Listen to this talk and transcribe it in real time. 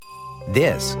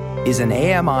This is an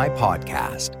AMI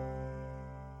podcast.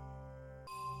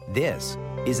 This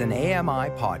is an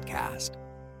AMI podcast.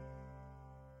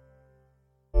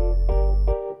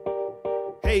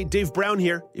 Hey, Dave Brown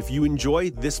here. If you enjoy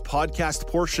this podcast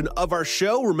portion of our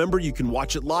show, remember you can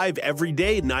watch it live every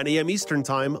day at 9 a.m. Eastern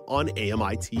Time on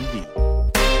AMI TV.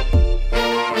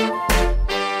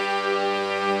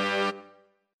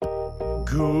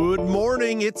 Good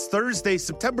morning. It's Thursday,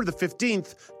 September the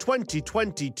 15th,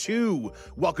 2022.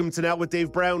 Welcome to Now with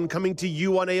Dave Brown, coming to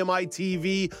you on AMI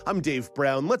TV. I'm Dave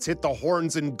Brown. Let's hit the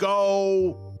horns and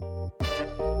go.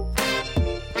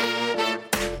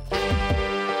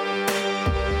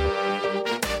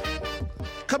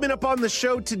 Coming up on the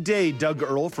show today, Doug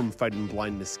Earle from Fighting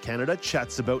Blindness Canada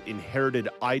chats about Inherited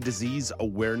Eye Disease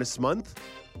Awareness Month,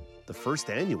 the first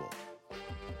annual.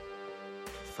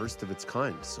 First of its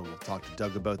kind, so we'll talk to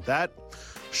Doug about that.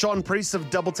 Sean Price of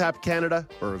Double Tap Canada,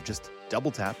 or of just Double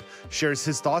Tap, shares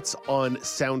his thoughts on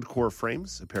Soundcore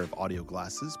frames, a pair of audio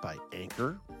glasses by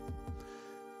Anchor.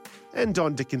 And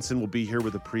Don Dickinson will be here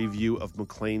with a preview of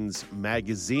Maclean's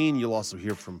magazine. You'll also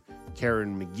hear from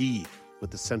Karen McGee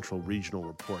with the Central Regional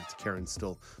Report. Karen's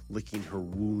still licking her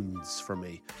wounds from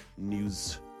a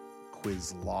news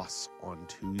quiz loss on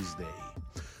Tuesday.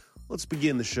 Let's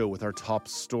begin the show with our top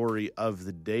story of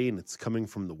the day, and it's coming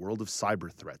from the world of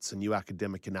cyber threats. A new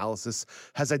academic analysis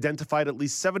has identified at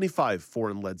least 75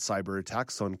 foreign-led cyber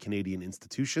attacks on Canadian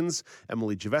institutions.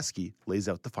 Emily Javeski lays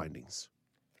out the findings.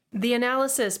 The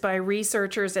analysis by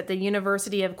researchers at the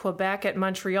University of Quebec at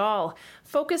Montreal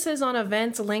focuses on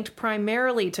events linked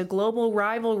primarily to global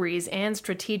rivalries and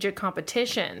strategic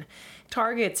competition.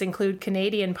 Targets include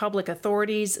Canadian public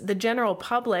authorities, the general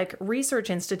public, research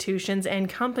institutions and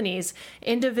companies,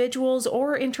 individuals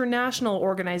or international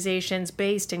organizations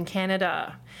based in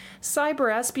Canada.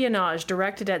 Cyber espionage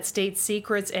directed at state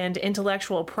secrets and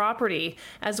intellectual property,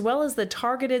 as well as the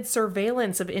targeted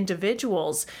surveillance of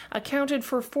individuals, accounted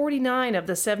for 49 of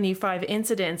the 75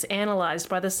 incidents analyzed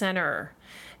by the Centre.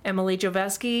 Emily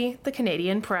Javeski, The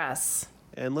Canadian Press.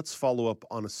 And let's follow up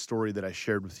on a story that I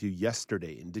shared with you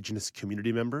yesterday. Indigenous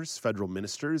community members, federal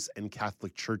ministers, and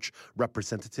Catholic Church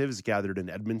representatives gathered in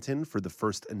Edmonton for the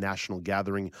first national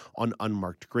gathering on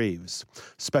unmarked graves.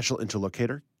 Special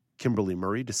interlocutor Kimberly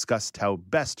Murray discussed how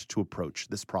best to approach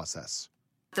this process.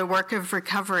 The work of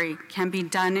recovery can be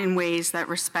done in ways that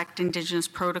respect Indigenous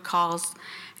protocols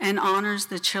and honors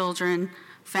the children,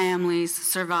 families,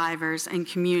 survivors, and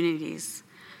communities.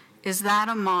 Is that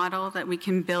a model that we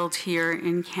can build here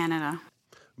in Canada?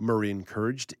 Murray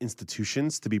encouraged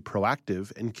institutions to be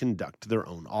proactive and conduct their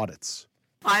own audits.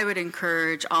 I would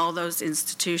encourage all those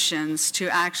institutions to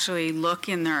actually look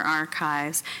in their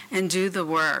archives and do the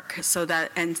work so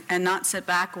that and not sit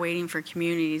back waiting for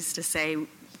communities to say,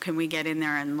 can we get in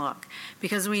there and look?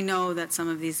 Because we know that some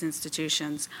of these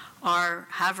institutions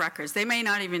have records. They may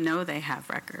not even know they have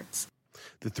records.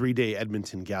 The three-day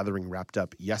Edmonton gathering wrapped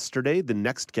up yesterday. The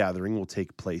next gathering will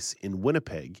take place in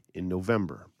Winnipeg in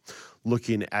November.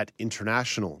 Looking at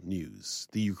international news,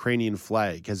 the Ukrainian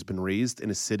flag has been raised in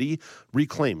a city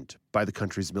reclaimed by the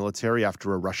country's military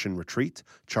after a Russian retreat.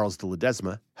 Charles de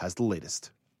Ledesma has the latest.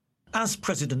 As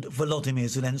President Volodymyr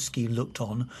Zelensky looked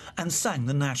on and sang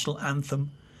the national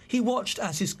anthem, he watched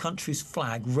as his country's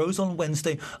flag rose on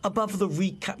Wednesday above the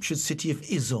recaptured city of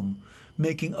Izum,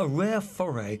 making a rare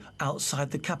foray outside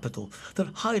the capital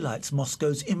that highlights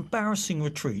Moscow's embarrassing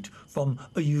retreat from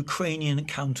a Ukrainian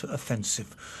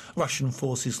counter-offensive. Russian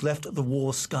forces left the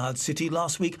war-scarred city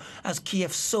last week as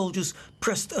Kiev's soldiers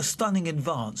pressed a stunning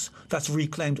advance that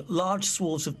reclaimed large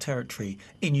swaths of territory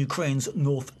in Ukraine's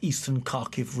northeastern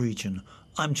Kharkiv region.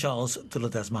 I'm Charles de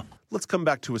Ledesma. Let's come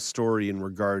back to a story in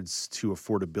regards to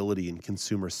affordability and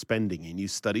consumer spending. A new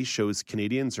study shows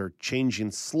Canadians are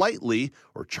charging slightly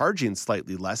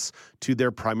less to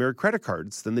their primary credit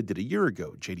cards than they did a year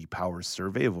ago. J.D. Power's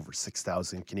survey of over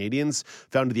 6,000 Canadians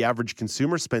found the average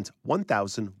consumer spent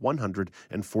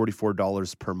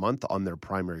 $1,144 per month on their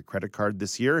primary credit card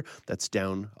this year. That's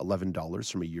down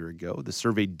 $11 from a year ago. The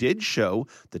survey did show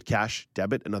that cash,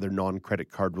 debit, and other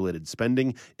non-credit card-related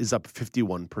spending is up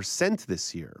 51%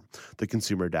 this year. The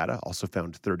consumer data also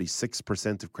found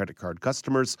 36% of credit card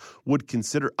customers would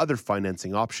consider other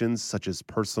financing options such as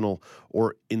personal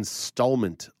or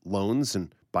installment loans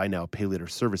and buy now, pay later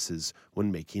services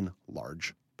when making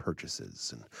large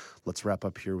purchases. And let's wrap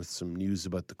up here with some news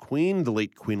about the Queen. The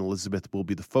late Queen Elizabeth will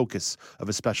be the focus of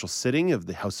a special sitting of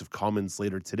the House of Commons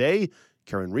later today.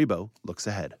 Karen Rebo looks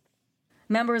ahead.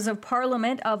 Members of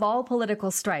Parliament of all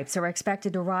political stripes are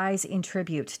expected to rise in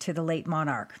tribute to the late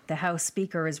monarch. The House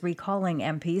Speaker is recalling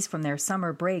MPs from their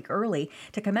summer break early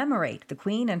to commemorate the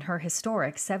Queen and her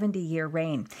historic 70-year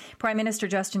reign. Prime Minister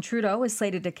Justin Trudeau is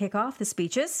slated to kick off the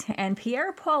speeches, and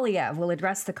Pierre Poilievre will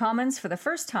address the Commons for the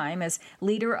first time as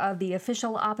leader of the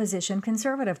official opposition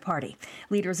Conservative Party.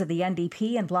 Leaders of the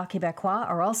NDP and Bloc Québécois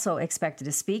are also expected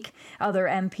to speak. Other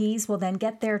MPs will then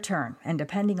get their turn, and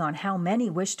depending on how many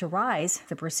wish to rise,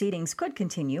 the proceedings could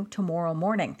continue tomorrow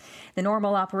morning. The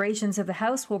normal operations of the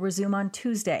House will resume on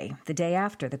Tuesday, the day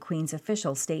after the Queen's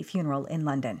official state funeral in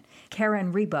London.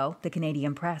 Karen Rebo, The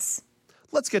Canadian Press.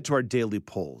 Let's get to our daily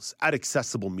polls. At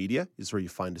Accessible Media is where you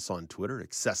find us on Twitter.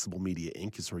 Accessible Media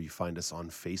Inc. is where you find us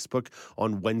on Facebook.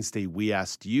 On Wednesday, we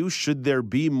asked you, should there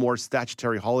be more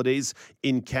statutory holidays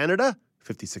in Canada?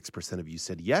 56% of you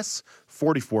said yes.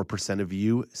 44% of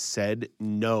you said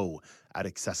no. At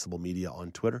Accessible Media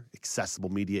on Twitter, Accessible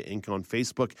Media Inc. on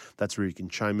Facebook. That's where you can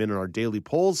chime in on our daily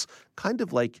polls, kind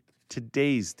of like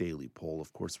today's daily poll.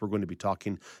 Of course, we're going to be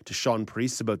talking to Sean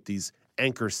Priest about these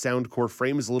Anker Soundcore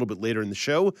frames a little bit later in the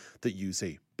show that use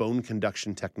a bone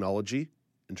conduction technology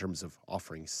in terms of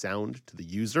offering sound to the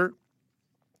user.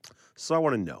 So I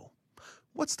want to know,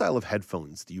 what style of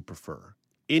headphones do you prefer?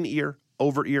 In-ear,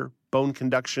 over-ear, bone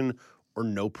conduction, or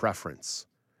no preference?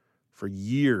 For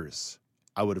years,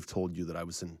 I would have told you that I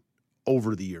was an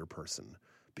over-the-ear person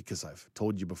because I've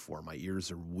told you before, my ears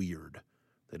are weird.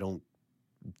 They don't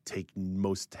take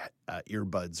most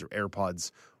earbuds or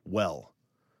AirPods well.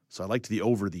 So I liked the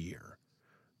over-the-ear.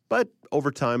 But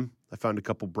over time, I found a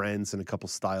couple brands and a couple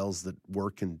styles that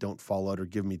work and don't fall out or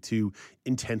give me too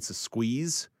intense a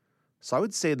squeeze. So I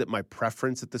would say that my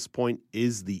preference at this point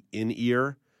is the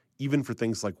in-ear, even for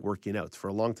things like working out. For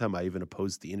a long time, I even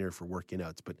opposed the in-ear for working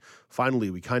out, but finally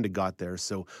we kind of got there.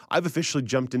 So I've officially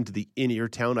jumped into the in-ear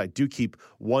town. I do keep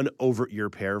one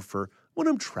over-ear pair for when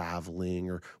I'm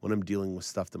traveling or when I'm dealing with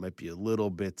stuff that might be a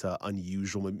little bit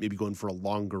unusual, maybe going for a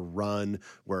longer run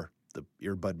where the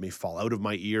earbud may fall out of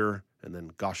my ear and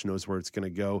then gosh knows where it's going to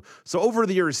go. So over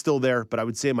the ear is still there, but I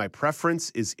would say my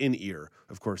preference is in-ear.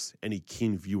 Of course, any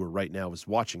keen viewer right now is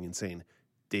watching and saying,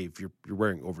 Dave, you're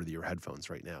wearing over-the-ear headphones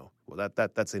right now. Well,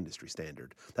 that's industry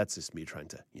standard. That's just me trying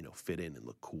to, fit in and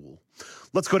look cool.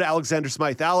 Let's go to Alexander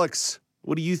Smythe. Alex,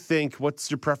 what do you think? What's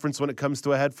your preference when it comes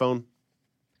to a headphone?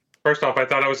 First off, I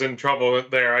thought I was in trouble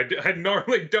there. I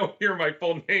normally don't hear my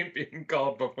full name being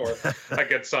called before I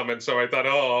get summoned, so I thought,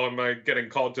 am I getting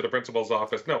called to the principal's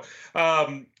office? No.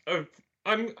 I'm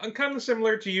kind of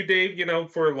similar to you, Dave.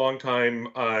 For a long time,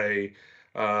 I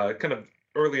kind of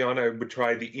early on, I would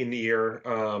try the in-ear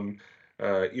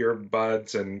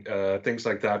earbuds and things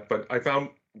like that. But I found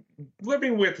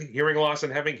living with hearing loss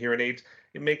and having hearing aids,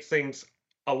 it makes things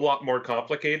a lot more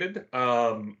complicated.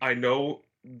 I know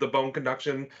the bone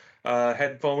conduction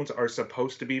headphones are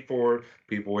supposed to be for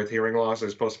people with hearing loss. They're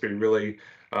supposed to be really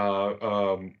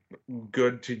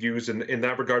good to use in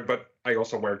that regard. But I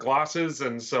also wear glasses.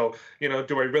 And so,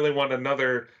 do I really want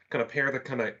another kind of pair that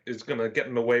kind of is going to get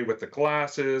in the way with the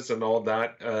glasses and all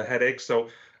that headache? So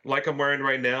like I'm wearing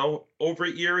right now, over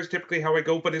ear is typically how I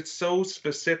go, but it's so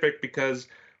specific because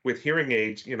with hearing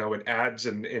aids, it adds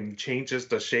and changes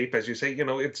the shape. As you say,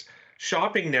 it's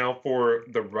shopping now for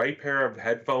the right pair of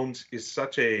headphones is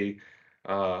such a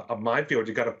minefield.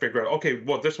 You got to figure out, okay,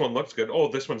 well, this one looks good. Oh,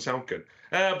 this one sounds good.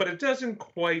 But it doesn't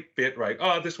quite fit right.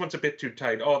 Oh, this one's a bit too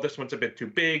tight. Oh, this one's a bit too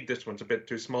big. This one's a bit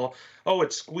too small. Oh,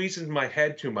 it squeezes my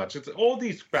head too much. It's all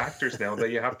these factors now that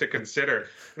you have to consider.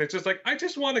 And it's just like, I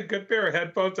just want a good pair of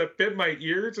headphones that fit my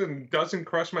ears and doesn't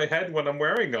crush my head when I'm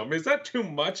wearing them. Is that too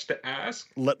much to ask?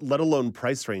 Let alone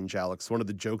price range, Alex. One of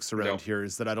the jokes around here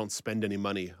is that I don't spend any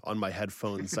money on my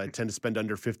headphones. I tend to spend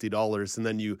under $50. And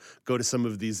then you go to some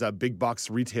of these big box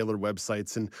retailer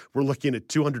websites and we're looking at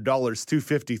 $200,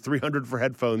 $250, $300 for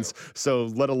headphones. So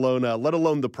let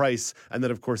alone the price. And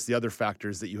then, of course, the other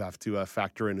factors that you have to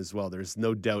factor in as well. There's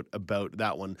no doubt about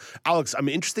that one. Alex, I'm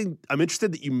interested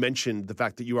that you mentioned the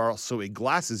fact that you are also a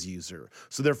glasses user.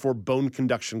 So therefore, bone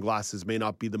conduction glasses may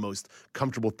not be the most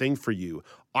comfortable thing for you.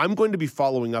 I'm going to be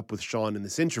following up with Sean in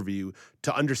this interview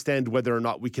to understand whether or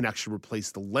not we can actually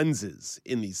replace the lenses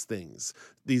in these things.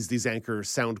 These Anker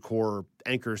Soundcore,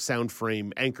 Anker Sound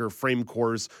Frame, Anker Frame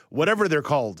Cores, whatever they're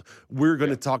called. We're going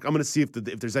to talk. I'm going to see if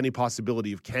there's any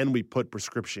possibility of can we put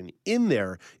prescription in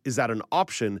there? Is that an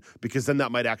option? Because then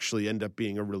that might actually end up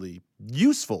being a really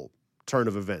useful turn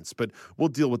of events. But we'll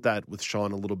deal with that with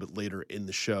Sean a little bit later in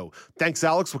the show. Thanks,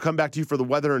 Alex. We'll come back to you for the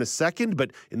weather in a second.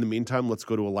 But in the meantime, let's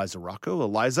go to Eliza Rocco.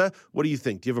 Eliza, what do you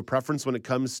think? Do you have a preference when it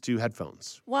comes to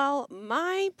headphones? Well,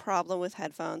 my problem with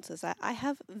headphones is that I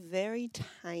have very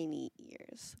tiny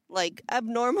ears, like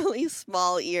abnormally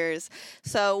small ears.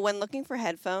 So when looking for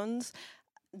headphones,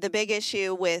 the big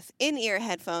issue with in-ear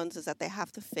headphones is that they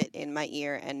have to fit in my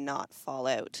ear and not fall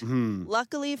out.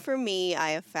 Luckily for me, I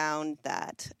have found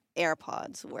that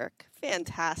AirPods work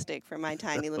fantastic for my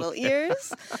tiny little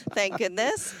ears. Thank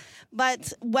goodness.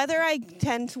 But whether I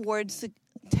tend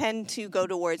to go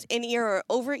towards in-ear or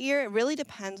over-ear, it really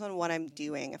depends on what I'm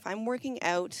doing. If I'm working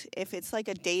out, if it's like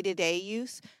a day-to-day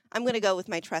use, I'm going to go with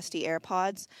my trusty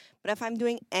AirPods. But if I'm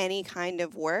doing any kind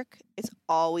of work, it's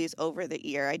always over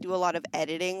the ear. I do a lot of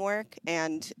editing work,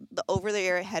 and the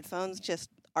over-the-ear headphones just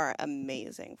are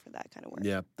amazing for that kind of work.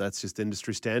 Yeah, that's just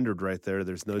industry standard right there.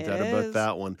 There's no doubt about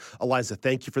that one. Eliza,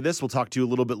 thank you for this. We'll talk to you a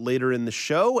little bit later in the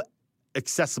show.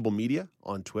 Accessible Media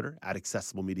on Twitter, at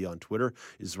Accessible Media on Twitter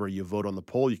is where you vote on the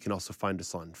poll. You can also find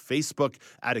us on Facebook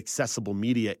at Accessible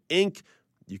Media Inc.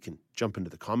 You can jump into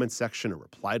the comments section or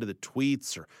reply to the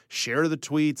tweets or share the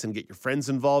tweets and get your friends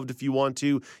involved if you want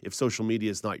to. If social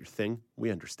media is not your thing, we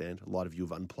understand. A lot of you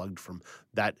have unplugged from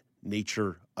that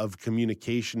nature of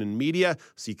communication and media.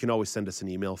 So you can always send us an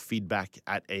email,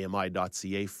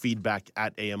 feedback@ami.ca,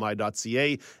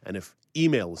 feedback@ami.ca. And if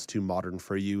email is too modern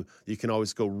for you, you can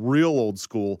always go real old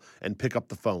school and pick up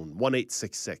the phone,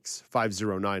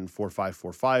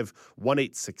 1-866-509-4545,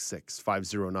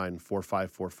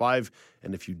 1-866-509-4545.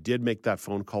 And if you did make that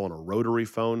phone call on a rotary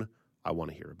phone, I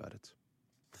want to hear about it.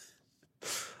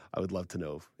 I would love to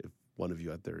know if one of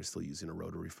you out there is still using a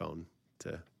rotary phone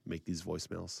to make these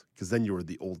voicemails, because then you were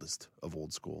the oldest of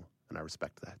old school, and I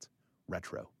respect that.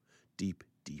 Retro. Deep,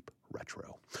 deep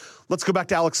retro. Let's go back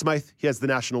to Alex Smythe. He has the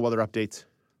national weather update.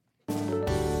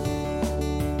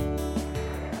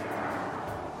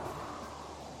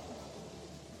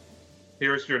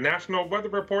 Here's your national weather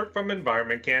report from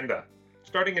Environment Canada.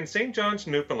 Starting in St. John's,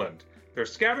 Newfoundland,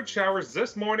 there's scattered showers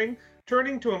this morning,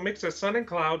 turning to a mix of sun and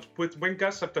clouds with wind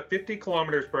gusts up to 50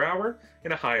 kilometers per hour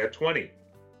and a high of 20.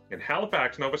 In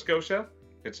Halifax, Nova Scotia,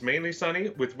 it's mainly sunny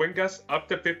with wind gusts up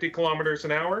to 50 kilometers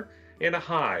an hour and a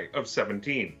high of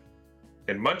 17.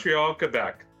 In Montreal,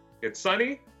 Quebec, it's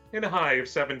sunny and a high of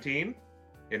 17.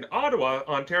 In Ottawa,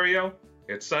 Ontario,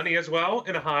 it's sunny as well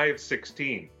and a high of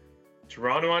 16.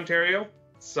 Toronto, Ontario,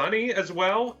 sunny as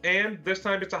well, and this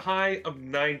time it's a high of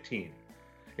 19.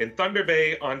 In Thunder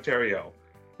Bay, Ontario,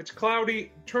 it's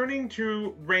cloudy, turning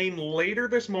to rain later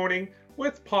this morning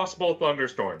with possible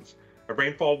thunderstorms. A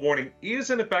rainfall warning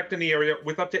is in effect in the area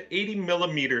with up to 80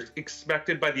 millimeters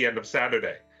expected by the end of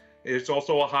Saturday. It's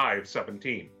also a high of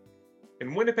 17.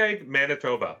 In Winnipeg,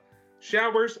 Manitoba,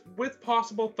 showers with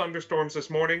possible thunderstorms this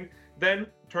morning, then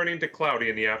turning to cloudy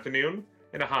in the afternoon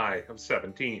and a high of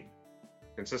 17.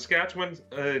 In Saskatoon,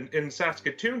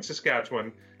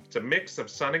 Saskatchewan, it's a mix of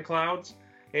sun and clouds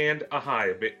and a high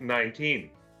of 19.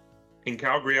 In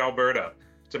Calgary, Alberta,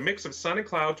 it's a mix of sun and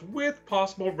clouds with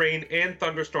possible rain and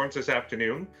thunderstorms this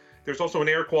afternoon. There's also an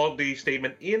air quality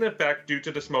statement in effect due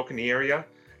to the smoke in the area,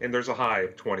 and there's a high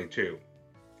of 22.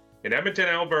 In Edmonton,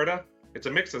 Alberta, it's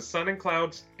a mix of sun and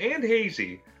clouds and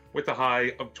hazy with a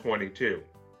high of 22.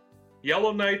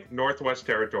 Yellowknife, Northwest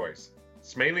Territories,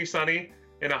 it's mainly sunny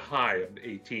and a high of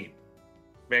 18.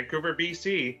 Vancouver,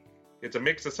 BC, it's a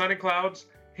mix of sun and clouds,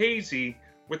 hazy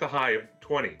with a high of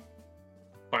 20.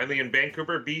 Finally, in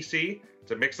Vancouver, BC,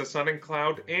 it's a mix of sun and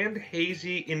cloud and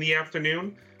hazy in the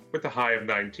afternoon with a high of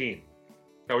 19.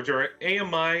 That was your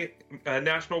AMI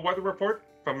National Weather Report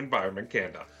from Environment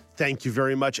Canada. Thank you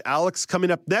very much, Alex.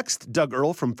 Coming up next, Doug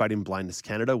Earle from Fighting Blindness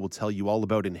Canada will tell you all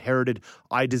about Inherited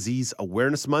Eye Disease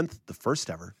Awareness Month, the first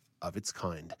ever of its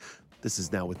kind. This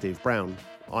is Now with Dave Brown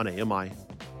on AMI.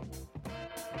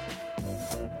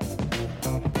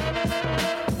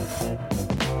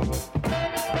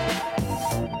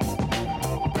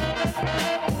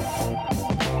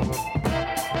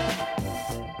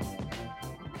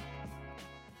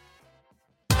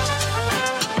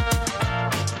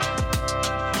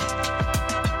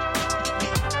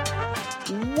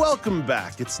 Welcome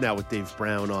back. It's Now with Dave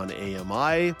Brown on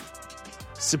AMI.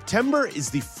 September is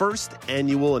the first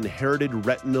annual Inherited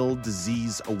Retinal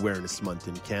Disease Awareness Month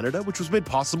in Canada, which was made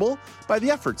possible by the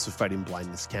efforts of Fighting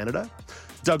Blindness Canada.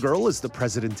 Doug Earle is the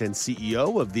president and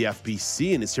CEO of the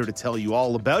FBC and is here to tell you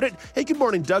all about it. Hey, good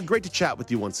morning, Doug. Great to chat with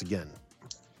you once again.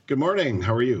 Good morning.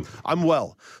 How are you? I'm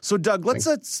well. So, Doug, let's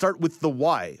start with the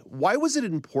why. Why was it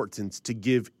important to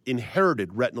give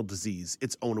inherited retinal disease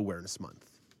its own awareness month?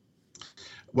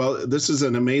 Well, this is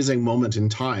an amazing moment in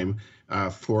time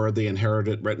for the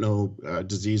inherited retinal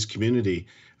disease community.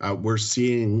 We're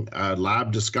seeing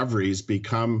lab discoveries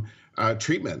become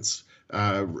treatments.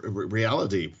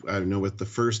 Reality. With the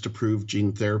first approved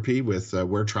gene therapy,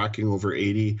 we're tracking over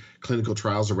 80 clinical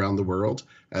trials around the world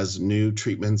as new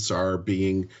treatments are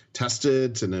being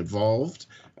tested and evolved.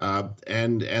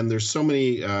 And there's so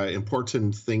many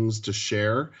important things to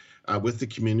share with the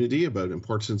community about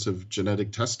importance of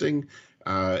genetic testing.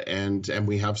 And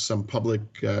we have some public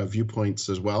viewpoints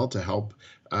as well to help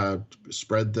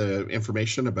spread the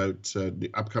information about the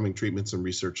upcoming treatments and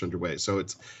research underway. So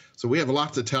we have a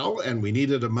lot to tell, and we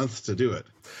needed a month to do it.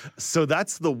 So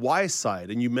that's the why side,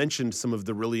 and you mentioned some of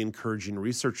the really encouraging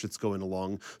research that's going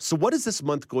along. So what is this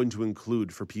month going to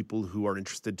include for people who are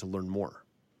interested to learn more?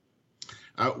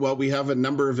 Well, we have a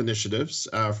number of initiatives.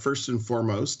 First and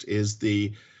foremost is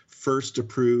the first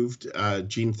approved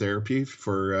gene therapy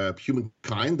for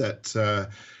humankind that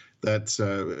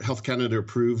Health Canada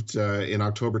approved in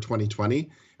October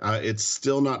 2020. It's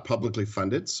still not publicly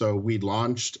funded, so we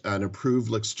launched an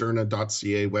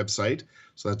approvedluxturna.ca website.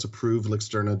 So that's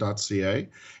approvedluxturna.ca,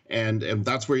 and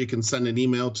that's where you can send an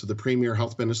email to the Premier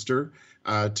Health Minister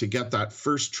to get that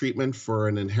first treatment for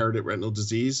an inherited retinal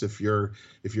disease. If your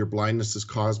blindness is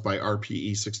caused by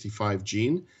RPE65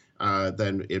 gene,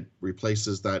 then it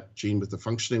replaces that gene with the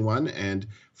functioning one, and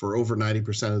for over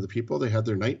 90% of the people, they had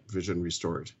their night vision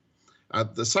restored.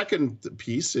 The second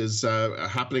piece is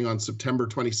happening on September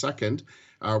 22nd.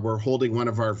 We're holding one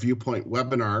of our Viewpoint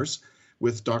webinars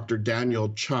with Dr. Daniel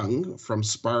Chung from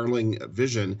Sparling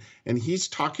Vision, and he's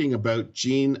talking about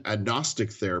gene agnostic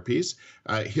therapies.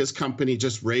 His company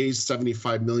just raised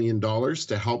 $75 million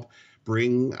to help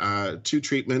bring 2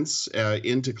 treatments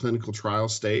into clinical trial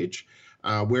stage,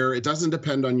 where it doesn't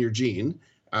depend on your gene,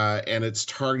 and it's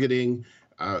targeting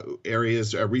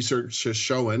areas. Research has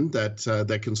shown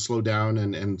that can slow down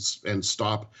and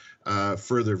stop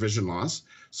further vision loss.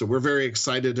 So we're very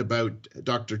excited about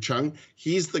Dr. Chung.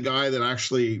 He's the guy that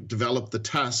actually developed the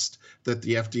test that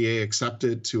the FDA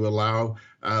accepted to allow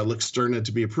Luxturna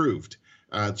to be approved,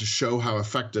 to show how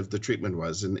effective the treatment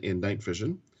was in night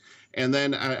vision. And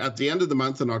then at the end of the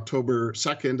month, on October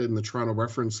 2nd, in the Toronto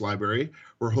Reference Library,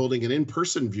 we're holding an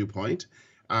in-person viewpoint.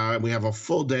 We have a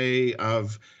full day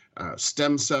of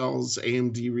stem cells,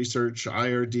 AMD research,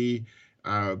 IRD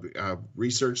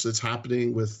research that's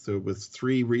happening with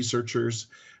 3 researchers.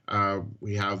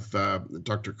 We have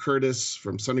Dr. Curtis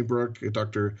from Sunnybrook,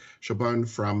 Dr. Chabon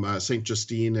from St.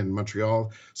 Justine in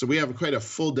Montreal. So we have quite a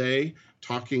full day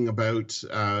talking about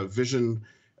vision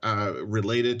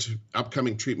related to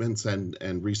upcoming treatments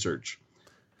and research.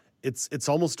 It's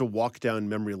almost a walk down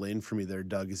memory lane for me there,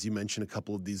 Doug, as you mentioned a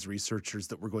couple of these researchers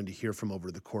that we're going to hear from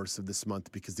over the course of this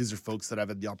month, because these are folks that I've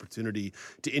had the opportunity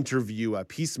to interview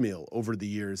piecemeal over the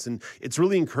years. And it's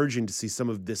really encouraging to see some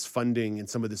of this funding and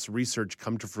some of this research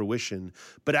come to fruition.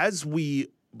 But as we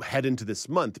head into this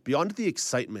month, beyond the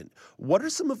excitement, what are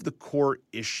some of the core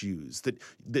issues that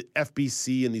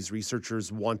FBC and these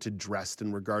researchers want addressed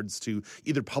in regards to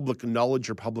either public knowledge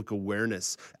or public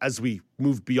awareness as we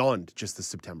move beyond just this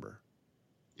September?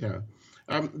 Yeah,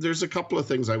 there's a couple of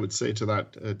things I would say to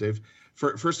that, Dave.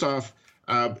 First off,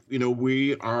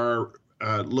 we are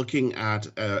looking at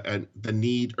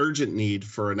the urgent need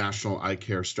for a national eye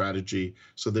care strategy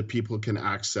so that people can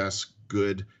access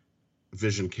good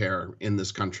vision care in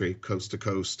this country, coast to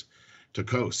coast to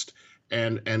coast.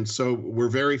 And so we're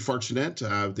very fortunate.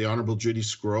 The Honorable Judy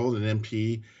Squirrell, an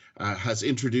MP, has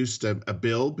introduced a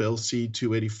bill, Bill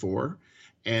C-284,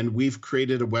 and we've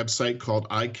created a website called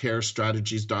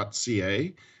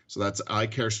eyecarestrategies.ca. So that's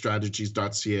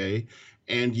eyecarestrategies.ca.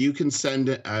 And you can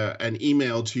send an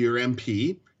email to your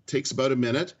MP. It takes about a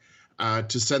minute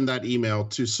to send that email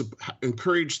to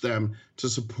encourage them to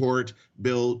support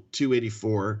Bill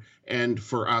 284 and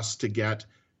for us to get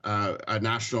a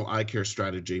national eye care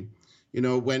strategy.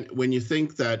 When you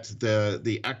think that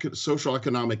the social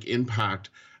economic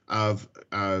impact of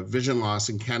vision loss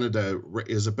in Canada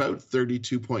is about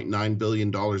 $32.9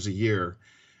 billion a year,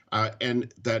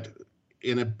 and that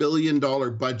in $1 billion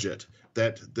budget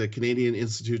that the Canadian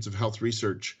Institutes of Health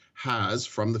Research has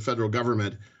from the federal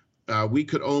government, we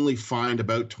could only find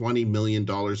about $20 million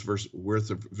worth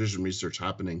of vision research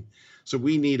happening. So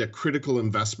we need a critical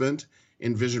investment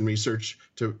in vision research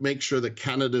to make sure that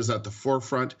Canada is at the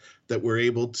forefront, that we're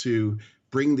able to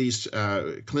bring these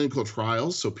clinical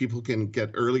trials so people can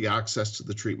get early access to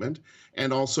the treatment,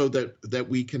 and also that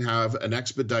we can have an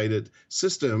expedited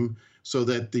system so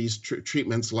that these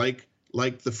treatments like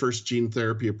the first gene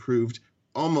therapy approved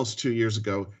almost 2 years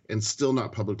ago and still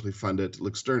not publicly funded,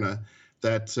 Luxturna,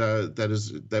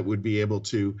 that would be able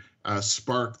to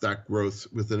spark that growth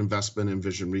with an investment in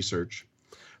vision research.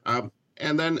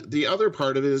 And then the other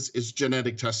part of it is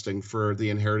genetic testing for the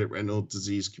inherited retinal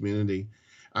disease community.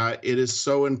 It is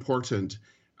so important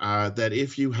that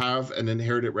if you have an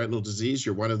inherited retinal disease,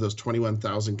 you're one of those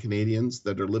 21,000 Canadians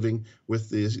that are living with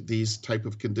these type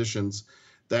of conditions,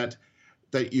 that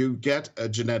you get a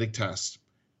genetic test.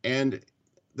 And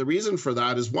the reason for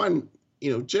that is, one,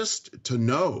 just to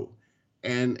know,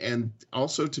 and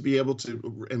also to be able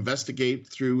to investigate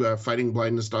through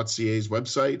fightingblindness.ca's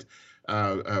website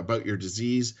about your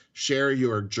disease, share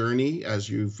your journey as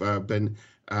you've been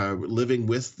living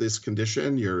with this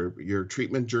condition, your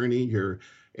treatment journey, your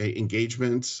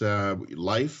engagement,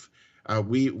 life.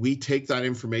 We take that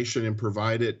information and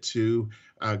provide it to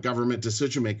government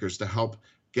decision makers to help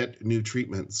get new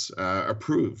treatments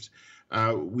approved.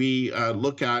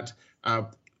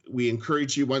 We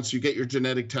encourage you, once you get your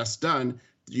genetic test done,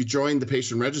 you join the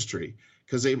patient registry,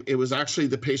 because it was actually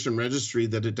the patient registry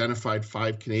that identified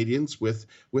 5 Canadians with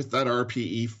that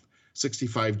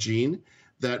RPE65 gene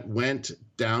that went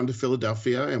down to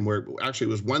Philadelphia, and where actually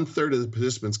it was 1/3 of the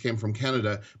participants came from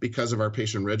Canada because of our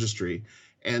patient registry.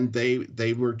 And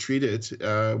they were treated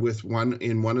with one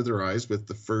of their eyes with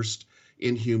the first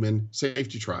in-human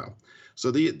safety trial. So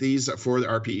these are for the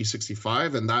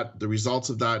RPE65, and that the results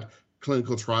of that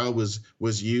clinical trial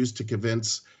was used to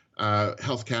convince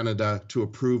Health Canada to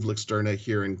approve Luxturna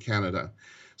here in Canada.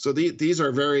 So these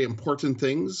are very important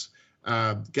things.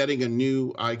 Getting a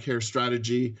new eye care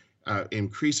strategy,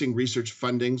 increasing research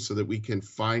funding so that we can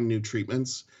find new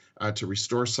treatments to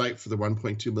restore sight for the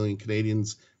 1.2 million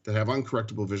Canadians that have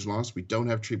uncorrectable vision loss. We don't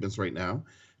have treatments right now.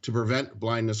 To prevent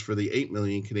blindness for the 8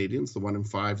 million Canadians, the 1 in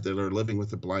 5 that are living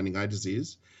with a blinding eye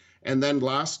disease. And then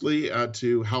lastly,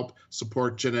 to help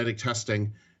support genetic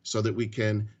testing so that we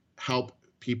can help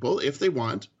people, if they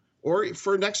want, or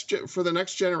for the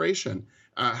next generation,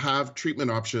 have treatment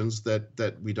options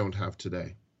that we don't have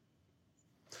today.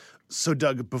 So,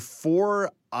 Doug,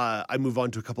 before I move on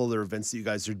to a couple other events that you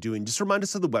guys are doing, just remind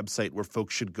us of the website where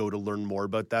folks should go to learn more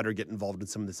about that or get involved in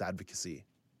some of this advocacy.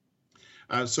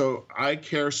 So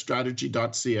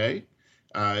eyecarestrategy.ca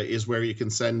is where you can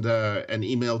send an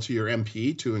email to your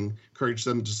MP to encourage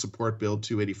them to support Bill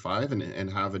 285 and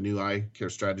have a new eye care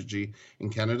strategy in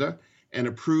Canada. And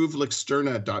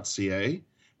approveluxturna.ca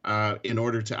in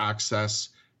order to access,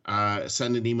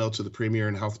 send an email to the Premier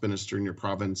and Health Minister in your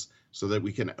province so that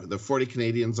the 40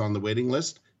 Canadians on the waiting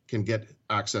list can get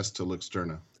access to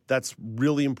Luxturna. That's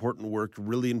really important work,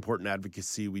 really important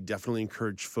advocacy. We definitely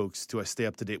encourage folks to stay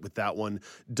up to date with that one.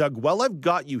 Doug, while I've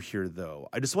got you here, though,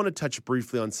 I just want to touch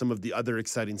briefly on some of the other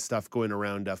exciting stuff going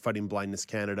around Fighting Blindness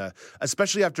Canada,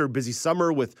 especially after a busy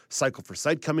summer with Cycle for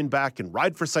Sight coming back and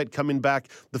Ride for Sight coming back.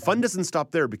 The fun doesn't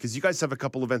stop there because you guys have a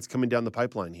couple events coming down the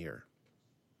pipeline here.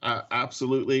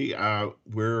 Absolutely.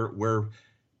 We're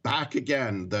back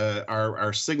again.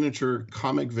 Our signature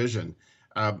Comic Vision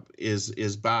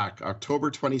is back.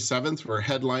 October 27th, we're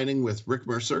headlining with Rick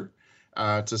Mercer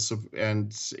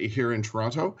and here in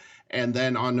Toronto. And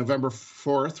then on November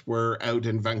 4th, we're out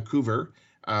in Vancouver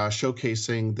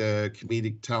showcasing the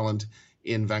comedic talent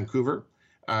in Vancouver.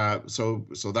 So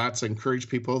that's encourage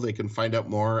people. They can find out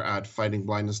more at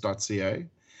fightingblindness.ca.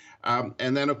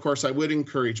 And then, of course, I would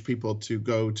encourage people to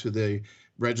go to the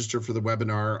register for the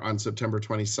webinar on September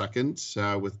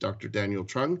 22nd with Dr. Daniel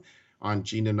Trung on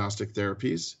gene agnostic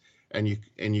therapies. And you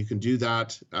can do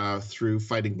that through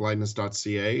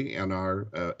fightingblindness.ca and our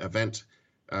event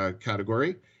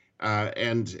category.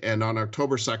 And on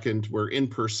October 2nd, we're in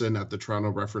person at the Toronto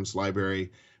Reference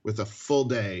Library with a full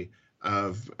day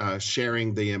of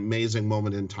sharing the amazing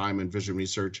moment in time in vision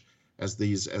research as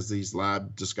these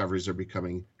lab discoveries are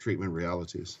becoming treatment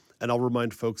realities. And I'll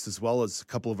remind folks as well, as a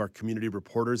couple of our community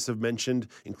reporters have mentioned,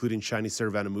 including Shani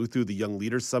Saravanamuthu, the Young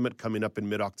Leaders Summit coming up in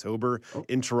mid-October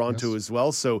in Toronto as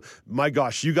well. So, my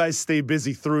gosh, you guys stay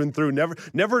busy through and through.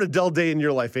 Never a dull day in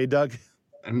your life, eh, Doug?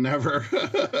 Never.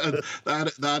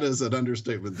 That is an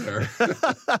understatement there.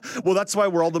 Well, that's why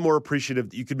we're all the more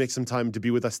appreciative that you could make some time to be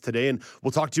with us today. And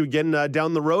we'll talk to you again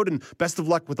down the road. And best of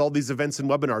luck with all these events and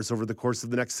webinars over the course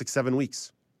of the next 6-7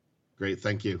 weeks. Great.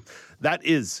 Thank you. That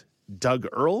is Doug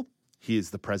Earle. He is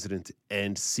the president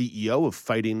and CEO of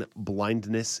Fighting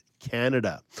Blindness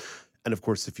Canada. And of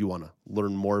course, if you want to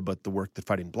learn more about the work that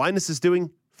Fighting Blindness is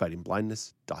doing,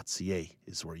 fightingblindness.ca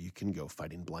is where you can go,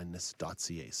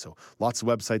 fightingblindness.ca. So lots of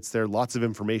websites there, lots of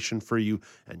information for you,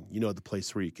 and you know the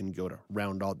place where you can go to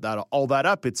round all that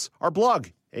up. It's our blog,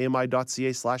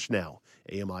 ami.ca/now,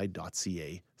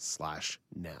 ami.ca/now.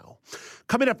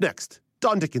 Coming up next,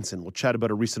 Don Dickinson will chat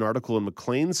about a recent article in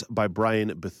Maclean's by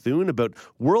Brian Bethune about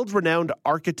world-renowned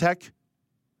architect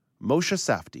Moshe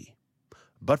Safdie.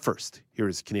 But first, here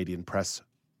is Canadian Press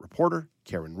reporter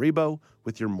Karen Rebo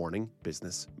with your Morning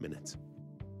Business Minute.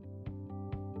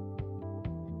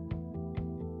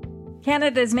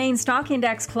 Canada's main stock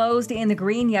index closed in the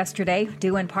green yesterday,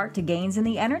 due in part to gains in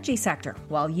the energy sector,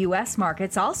 while U.S.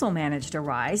 markets also managed a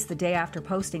rise the day after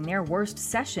posting their worst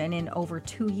session in over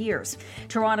 2 years.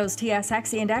 Toronto's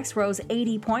TSX index rose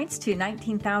 80 points to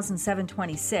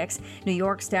 19,726. New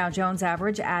York's Dow Jones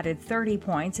average added 30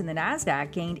 points, and the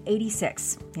Nasdaq gained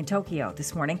 86. In Tokyo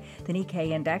this morning, the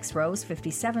Nikkei index rose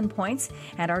 57 points,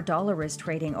 and our dollar is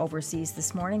trading overseas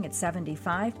this morning at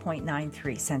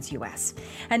 75.93 cents U.S.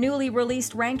 A newly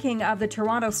released ranking of the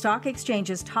Toronto Stock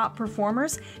Exchange's top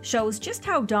performers shows just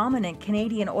how dominant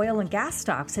Canadian oil and gas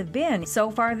stocks have been so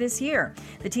far this year.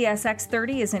 The TSX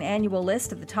 30 is an annual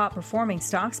list of the top performing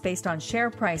stocks based on share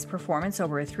price performance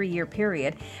over a 3-year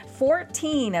period.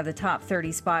 14 of the top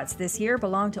 30 spots this year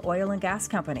belong to oil and gas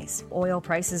companies. Oil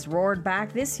prices roared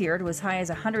back this year to as high as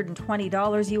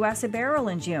 $120 US a barrel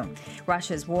in June.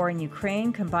 Russia's war in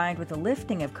Ukraine, combined with the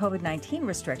lifting of COVID-19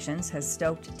 restrictions, has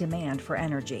stoked demand for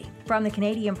energy. From the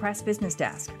Canadian Press Business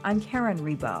Desk, I'm Karen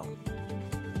Rebo.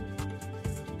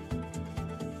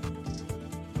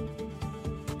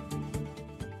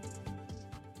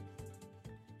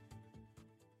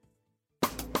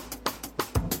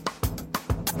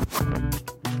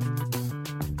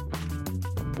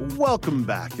 Welcome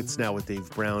back. It's Now with Dave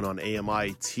Brown on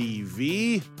AMI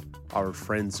TV. Our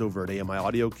friends over at AMI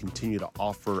Audio continue to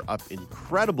offer up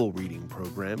incredible reading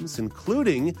programs,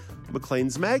 including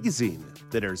Maclean's Magazine,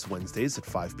 that airs Wednesdays at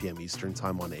 5 p.m. Eastern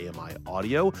Time on AMI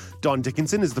Audio. Don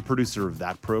Dickinson is the producer of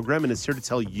that program and is here to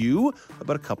tell you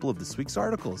about a couple of this week's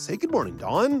articles. Hey, good morning,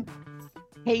 Don.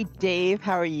 Hey, Dave.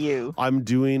 How are you? I'm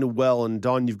doing well. And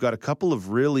Don, you've got a couple of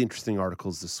really interesting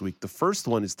articles this week. The first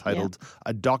one is titled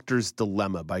A Doctor's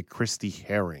Dilemma by Christy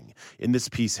Herring. In this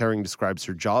piece, Herring describes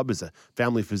her job as a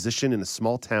family physician in a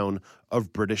small town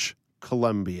of British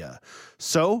Columbia.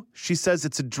 So she says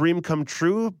it's a dream come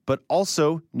true, but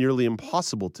also nearly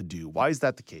impossible to do. Why is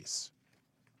that the case?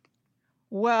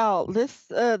 Well, this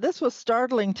was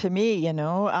startling to me. You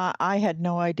know, I had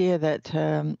no idea that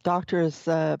doctors,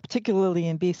 particularly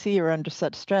in BC, are under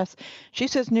such stress. She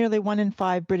says nearly 1 in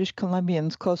 5 British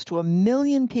Columbians, close to 1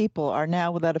 million people, are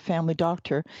now without a family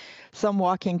doctor. Some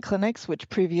walk-in clinics, which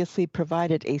previously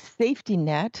provided a safety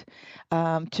net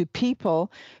to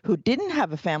people who didn't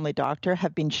have a family doctor,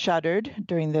 have been shuttered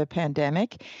during the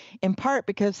pandemic, in part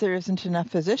because there isn't enough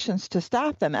physicians to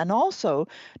staff them, and also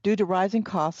due to rising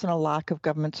costs and a lack of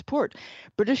government support.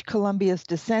 British Columbia's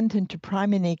descent into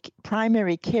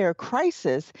primary care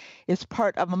crisis is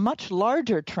part of a much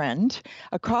larger trend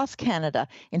across Canada.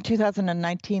 In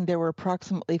 2019, there were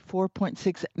approximately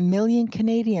 4.6 million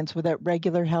Canadians without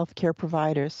regular health care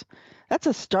providers. That's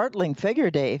a startling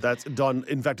figure, Dave. That's Don.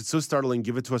 In fact, it's so startling.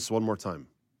 Give it to us one more time.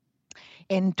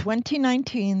 In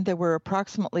 2019, there were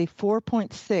approximately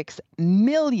 4.6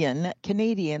 million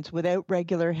Canadians without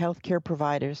regular health care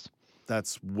providers.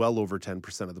 That's well over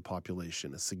 10% of the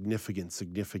population, a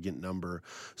significant number.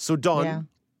 So, Don,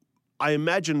 I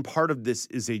imagine part of this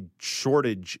is a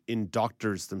shortage in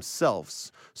doctors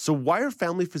themselves. So why are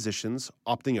family physicians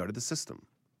opting out of the system?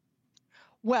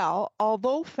 Well,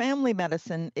 although family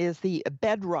medicine is the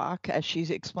bedrock, as she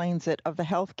explains it, of the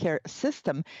healthcare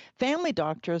system, family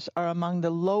doctors are among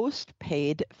the lowest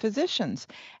paid physicians.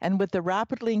 And with the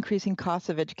rapidly increasing costs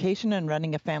of education and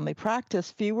running a family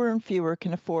practice, fewer and fewer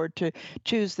can afford to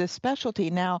choose this specialty.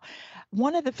 Now,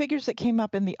 one of the figures that came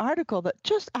up in the article that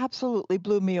just absolutely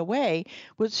blew me away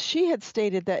was she had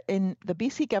stated that in the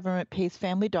BC government pays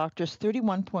family doctors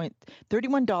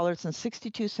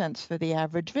 $31.62 for the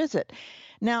average visit.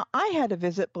 Now, I had a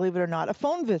visit, believe it or not, a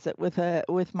phone visit with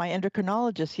my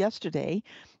endocrinologist yesterday.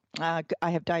 I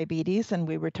have diabetes, and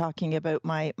we were talking about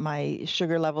my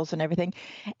sugar levels and everything.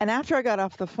 And after I got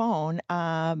off the phone,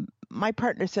 my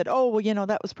partner said, "Oh, well, you know,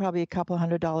 that was probably a couple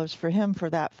 $100 for him for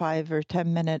that 5 or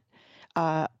 10 minute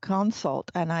consult."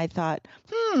 And I thought,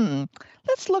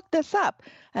 let's look this up.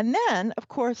 And then, of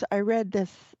course, I read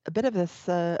a bit of this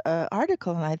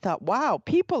article, and I thought, wow,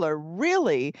 people are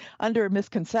really under a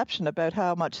misconception about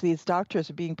how much these doctors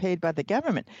are being paid by the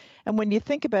government. And when you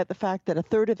think about the fact that a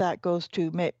third of that goes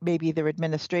to maybe their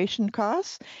administration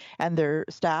costs and their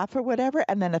staff or whatever,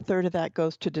 and then a third of that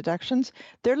goes to deductions,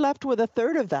 they're left with a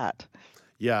third of that.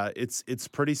 Yeah, it's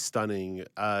pretty stunning.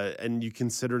 And you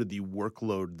consider the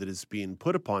workload that is being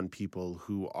put upon people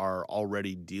who are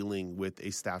already dealing with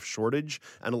a staff shortage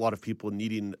and a lot of people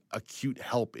needing acute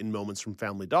help in moments from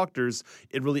family doctors.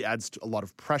 It really adds a lot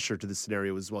of pressure to the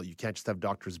scenario as well. You can't just have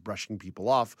doctors brushing people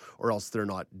off or else they're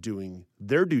not doing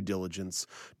their due diligence.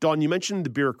 Dawn, you mentioned the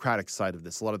bureaucratic side of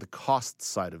this, a lot of the cost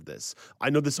side of this.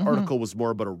 I know this article was more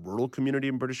about a rural community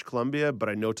in British Columbia, but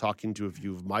I know talking to a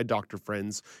few of my doctor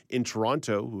friends in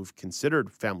Toronto who've considered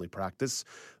family practice,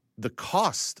 the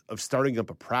cost of starting up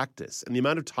a practice and the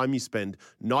amount of time you spend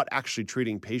not actually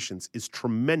treating patients is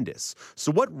tremendous.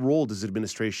 So what role does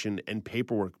administration and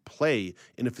paperwork play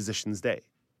in a physician's day?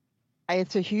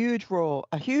 It's a huge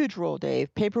role,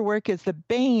 Dave. Paperwork is the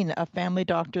bane of family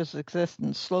doctors'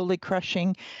 existence, slowly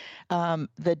crushing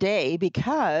the day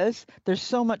because there's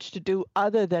so much to do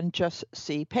other than just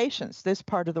see patients. This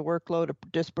part of the workload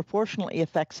disproportionately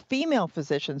affects female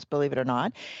physicians, believe it or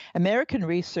not. American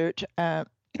research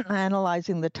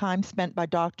analyzing the time spent by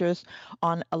doctors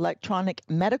on electronic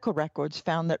medical records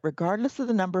found that regardless of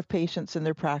the number of patients in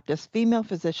their practice, female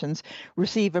physicians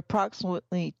receive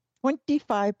approximately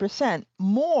 25%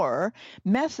 more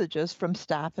messages from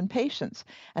staff and patients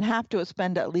and have to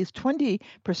spend at least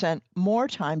 20% more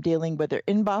time dealing with their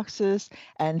inboxes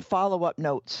and follow-up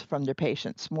notes from their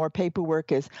patients. More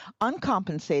paperwork is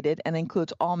uncompensated and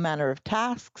includes all manner of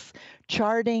tasks,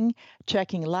 charting,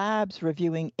 checking labs,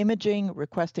 reviewing imaging,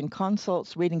 requesting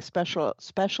consults, reading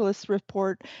specialist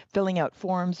report, filling out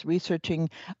forms, researching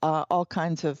all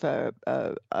kinds of,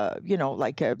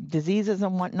 diseases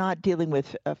and whatnot, dealing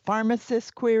with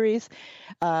pharmacist queries,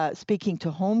 speaking to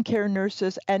home care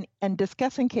nurses, and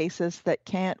discussing cases that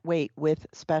can't wait with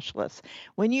specialists.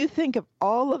 When you think of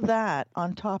all of that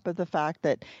on top of the fact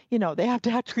that, they have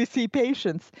to actually see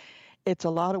patients, it's a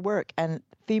lot of work. And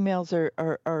females are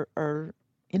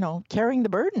carrying the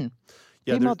burden.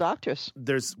 Yeah, female doctors.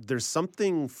 There's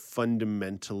something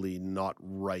fundamentally not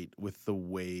right with the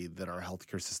way that our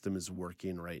healthcare system is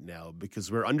working right now because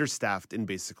we're understaffed in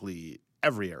basically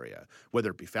every area,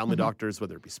 whether it be family doctors,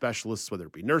 whether it be specialists, whether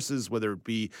it be nurses, whether it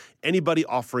be anybody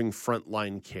offering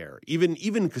frontline care. Even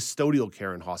custodial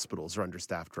care in hospitals are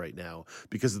understaffed right now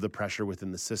because of the pressure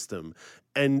within the system.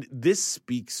 And this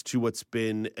speaks to what's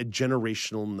been a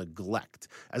generational neglect.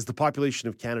 As the population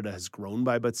of Canada has grown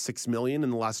by about 6 million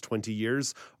in the last 20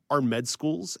 years, our med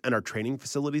schools and our training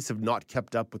facilities have not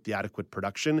kept up with the adequate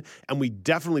production, and we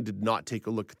definitely did not take a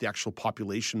look at the actual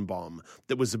population bomb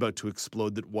that was about to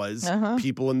explode that was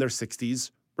people in their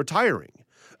 60s retiring,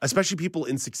 especially people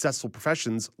in successful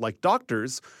professions like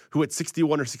doctors who at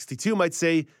 61 or 62 might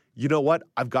say, you know what,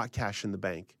 I've got cash in the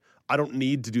bank. I don't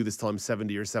need to do this till I'm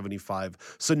 70 or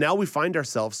 75. So now we find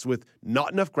ourselves with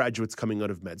not enough graduates coming out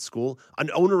of med school,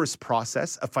 an onerous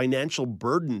process, a financial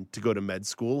burden to go to med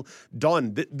school.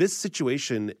 Dawn, this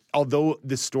situation, although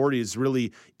this story is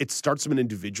really, it starts from an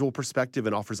individual perspective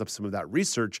and offers up some of that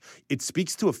research, it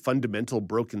speaks to a fundamental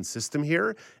broken system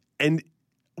here. And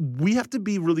we have to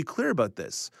be really clear about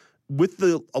this. With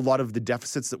a lot of the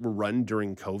deficits that were run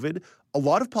during COVID, a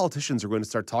lot of politicians are going to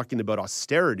start talking about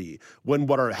austerity when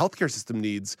what our healthcare system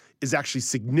needs is actually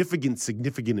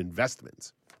significant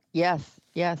investments.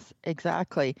 Yes,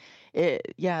 exactly.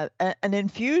 An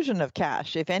infusion of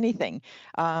cash, if anything.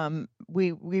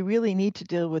 We really need to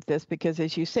deal with this because,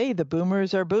 as you say, the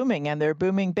boomers are booming and they're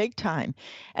booming big time.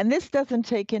 And this doesn't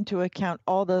take into account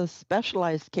all the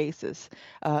specialized cases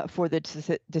for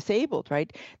the disabled,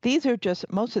 right?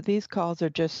 Most of these calls are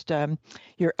just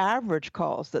your average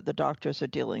calls that the doctors are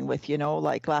dealing with,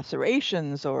 like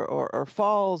lacerations or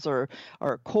falls or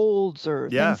colds or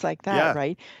things like that,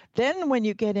 right? Then when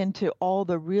you get into all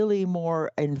the really more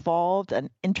involved and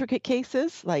intricate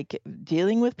cases, like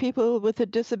dealing with people with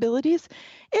disabilities,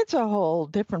 it's a whole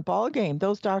different ballgame.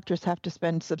 Those doctors have to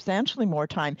spend substantially more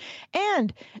time.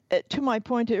 And to my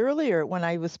point earlier, when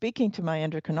I was speaking to my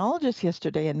endocrinologist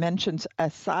yesterday and mentioned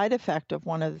a side effect of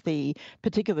one of the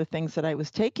particular things that I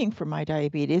was taking for my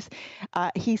diabetes,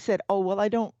 he said, oh, well, I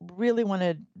don't really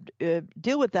want to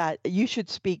deal with that. You should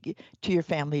speak to your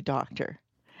family doctor.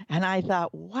 And I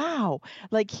thought, wow,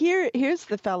 like here's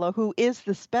the fellow who is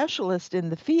the specialist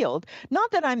in the field. Not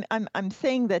that I'm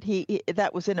saying that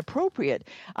that was inappropriate.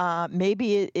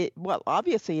 Maybe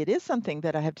obviously it is something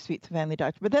that I have to speak to the family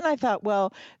doctor. But then I thought,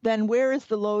 well, then where is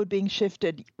the load being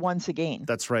shifted once again?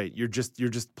 That's right. You're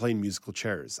just playing musical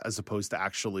chairs as opposed to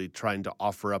actually trying to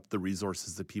offer up the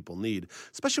resources that people need,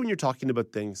 especially when you're talking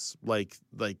about things like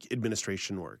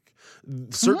administration work.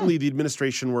 Certainly the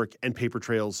administration work and paper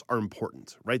trails are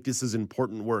important, right? This is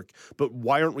important work, but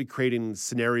why aren't we creating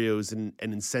scenarios and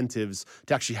incentives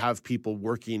to actually have people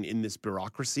working in this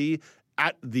bureaucracy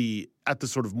at the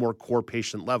sort of more core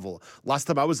patient level. Last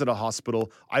time I was at a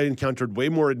hospital, I encountered way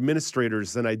more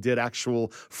administrators than I did actual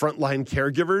frontline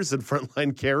caregivers and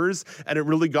frontline carers. And it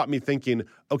really got me thinking,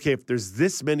 okay, if there's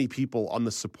this many people on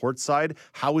the support side,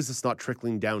 how is this not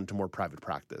trickling down to more private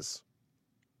practice?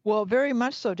 Well, very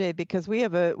much so, Dave, because we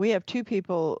have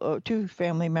two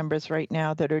family members right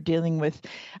now that are dealing with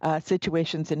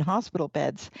situations in hospital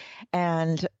beds,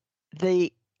 and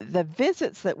the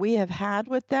visits that we have had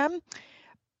with them,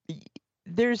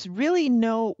 there's really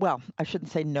no, well, I shouldn't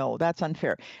say no, that's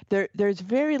unfair. There's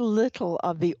very little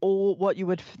of the old, what you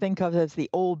would think of as the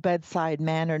old bedside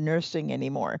manner nursing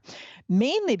anymore,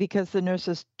 mainly because the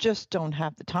nurses just don't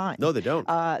have the time. No, they don't.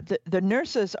 The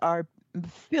nurses are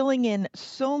filling in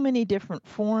so many different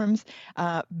forms,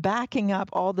 backing up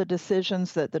all the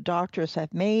decisions that the doctors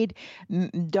have made,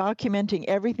 documenting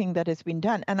everything that has been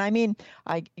done. And I mean,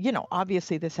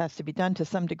 obviously this has to be done to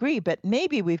some degree, but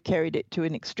maybe we've carried it to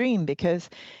an extreme because,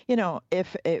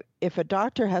 if a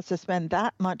doctor has to spend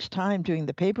that much time doing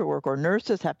the paperwork, or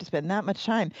nurses have to spend that much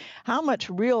time, how much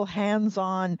real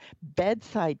hands-on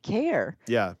bedside care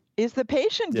is the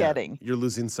patient getting? You're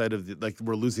losing sight of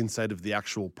we're losing sight of the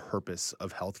actual purpose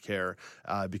of healthcare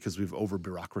because we've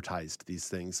over-bureaucratized these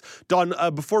things. Dawn,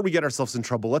 before we get ourselves in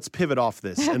trouble, let's pivot off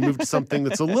this and move to something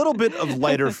that's a little bit of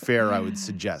lighter fare, I would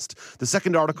suggest. The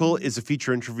second article is a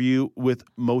feature interview with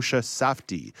Moshe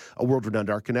Safdie, a world-renowned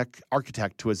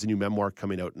architect who has a new memoir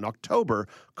coming out in October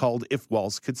called If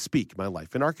Walls Could Speak, My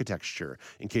Life in Architecture.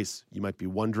 In case you might be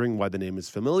wondering why the name is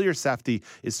familiar, Safdie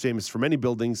is famous for many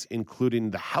buildings,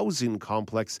 including the housing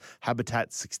complex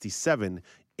Habitat 67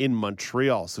 in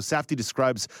Montreal. So Safdie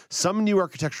describes some new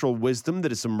architectural wisdom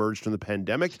that has emerged from the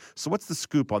pandemic. So what's the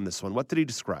scoop on this one? What did he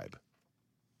describe?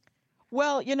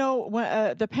 Well,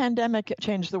 the pandemic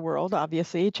changed the world,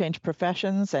 obviously, changed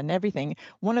professions and everything.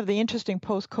 One of the interesting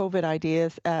post-COVID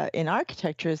ideas in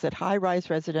architecture is that high-rise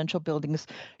residential buildings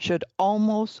should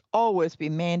almost always be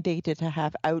mandated to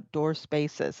have outdoor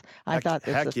spaces. I thought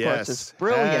this, of course, is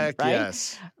brilliant, right?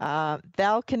 Yes.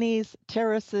 Balconies,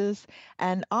 terraces,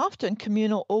 and often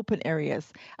communal open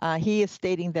areas. He is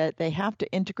stating that they have to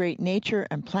integrate nature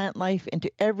and plant life into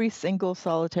every single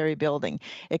solitary building.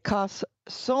 It costs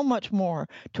so much more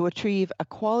to achieve a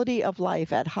quality of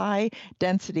life at high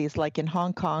densities like in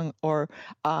Hong Kong or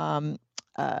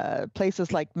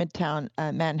places like Midtown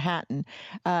Manhattan.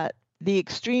 The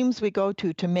extremes we go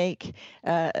to make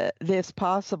this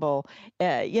possible,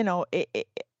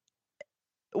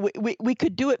 we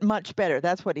could do it much better.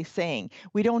 That's what he's saying.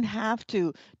 We don't have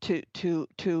to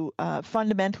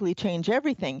fundamentally change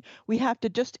everything. We have to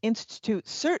just institute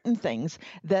certain things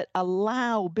that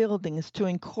allow buildings to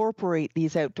incorporate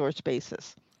these outdoor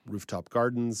spaces. Rooftop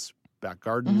gardens, back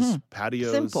gardens,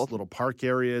 patios, Simple. little park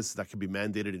areas. That could be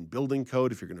mandated in building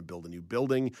code. If you're going to build a new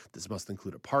building, this must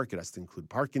include a park. It has to include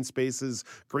parking spaces,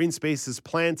 green spaces,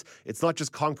 plants. It's not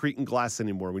just concrete and glass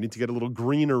anymore. We need to get a little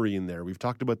greenery in there. We've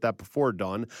talked about that before,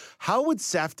 Dawn. How would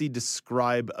Safdie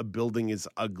describe a building as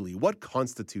ugly? What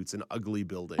constitutes an ugly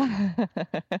building?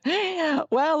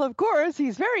 Well, of course,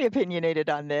 he's very opinionated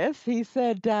on this. He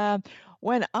said,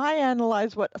 when I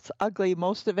analyze what's ugly,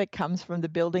 most of it comes from the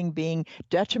building being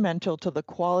detrimental to the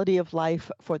quality of life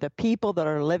for the people that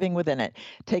are living within it.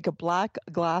 Take a black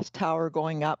glass tower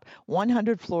going up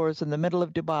 100 floors in the middle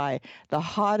of Dubai, the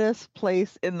hottest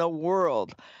place in the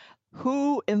world.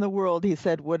 Who in the world, he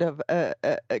said, would have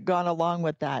gone along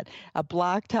with that? A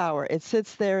black tower. It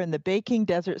sits there in the baking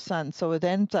desert sun, so it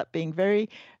ends up being very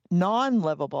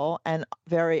non-livable and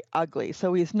very ugly.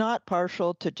 So he's not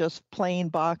partial to just plain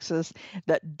boxes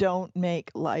that don't make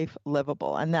life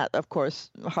livable. And that, of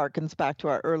course, harkens back to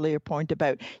our earlier point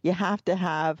about you have to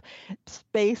have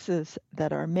spaces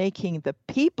that are making the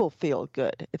people feel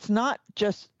good. It's not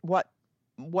just what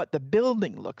the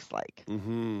building looks like.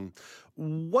 Mm-hmm.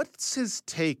 What's his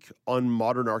take on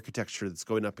modern architecture that's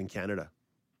going up in Canada?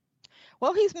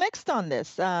 Well, he's mixed on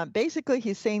this. Basically,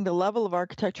 he's saying the level of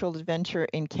architectural adventure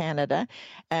in Canada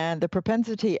and the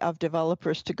propensity of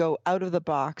developers to go out of the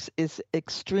box is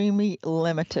extremely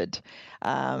limited.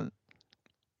 Not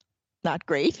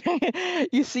great.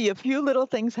 You see a few little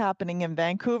things happening in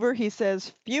Vancouver. He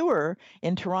says fewer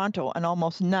in Toronto and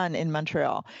almost none in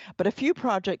Montreal. But a few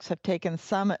projects have taken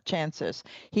some chances.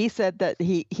 He said that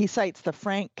he cites the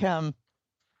Frank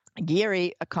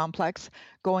Gehry complex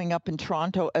going up in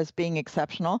Toronto as being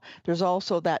exceptional. There's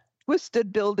also that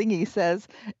twisted building, he says,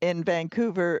 in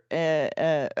Vancouver,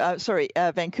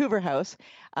 Vancouver House.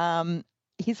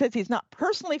 He says he's not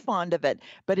personally fond of it,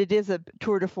 but it is a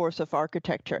tour de force of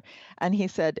architecture. And he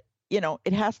said,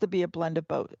 it has to be a blend of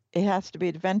both. It has to be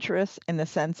adventurous in the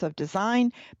sense of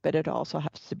design, but it also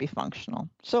has to be functional.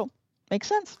 So, makes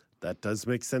sense. That does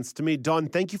make sense to me. Dawn,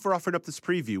 thank you for offering up this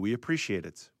preview. We appreciate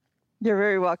it. You're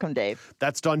very welcome, Dave.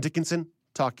 That's Dawn Dickinson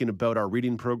talking about our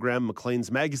reading program,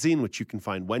 Maclean's Magazine, which you can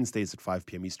find Wednesdays at 5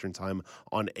 p.m. Eastern Time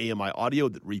on AMI Audio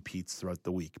that repeats throughout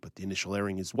the week. But the initial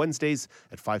airing is Wednesdays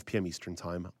at 5 p.m. Eastern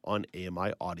Time on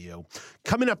AMI Audio.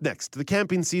 Coming up next, the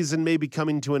camping season may be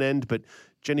coming to an end, but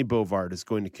Jenny Bovard is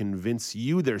going to convince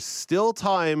you there's still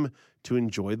time to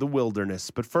enjoy the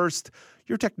wilderness. But first,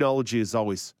 your technology is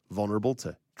always vulnerable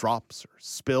to drops or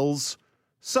spills.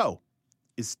 So,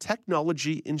 is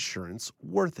technology insurance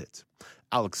worth it?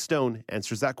 Alex Stone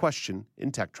answers that question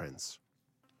in Tech Trends.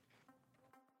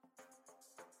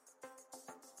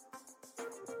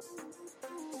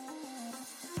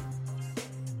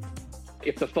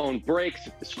 If the phone breaks,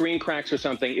 if the screen cracks or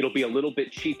something, it'll be a little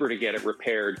bit cheaper to get it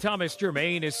repaired. Thomas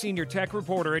Germain is senior tech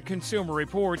reporter at Consumer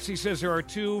Reports. He says there are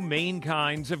two main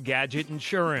kinds of gadget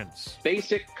insurance.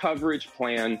 Basic coverage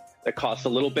plan that costs a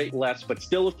little bit less, but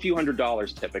still a few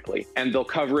 $100s typically. And they'll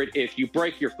cover it if you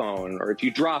break your phone or if you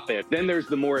drop it. Then there's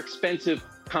the more expensive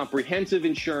comprehensive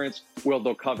insurance where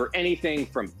they'll cover anything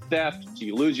from theft to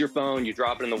you lose your phone, you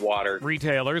drop it in the water.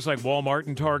 Retailers like Walmart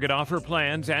and Target offer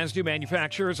plans, as do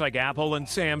manufacturers like Apple and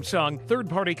Samsung.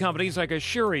 Third-party companies like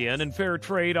Asurion and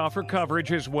Fairtrade offer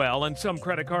coverage as well, and some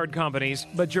credit card companies.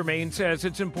 But Germain says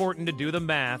it's important to do the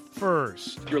math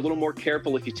first. If you're a little more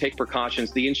careful, if you take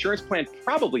precautions, the insurance plan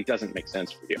probably doesn't make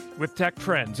sense for you. With Tech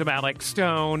Trends, I'm Alex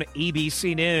Stone,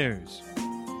 ABC News.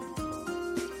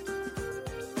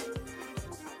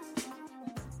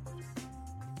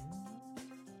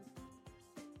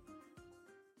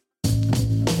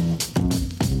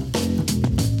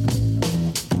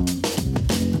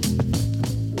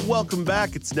 Welcome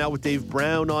back. It's Now with Dave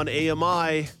Brown on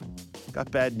AMI.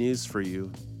 Got bad news for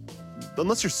you.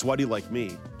 Unless you're sweaty like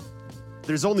me,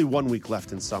 there's only 1 week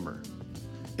left in summer.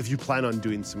 If you plan on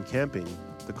doing some camping,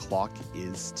 the clock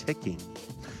is ticking.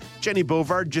 Jenny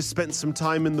Bovard just spent some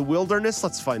time in the wilderness.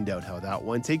 Let's find out how that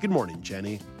went. Hey, good morning,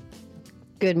 Jenny.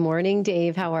 Good morning,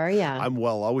 Dave. How are you? I'm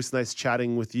well. Always nice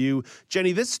chatting with you.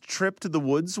 Jenny, this trip to the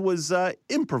woods was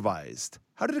improvised.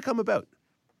 How did it come about?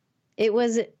 It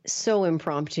was so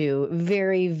impromptu,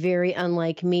 very, very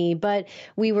unlike me. But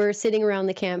we were sitting around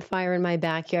the campfire in my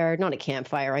backyard, not a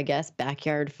campfire, I guess,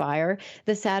 backyard fire,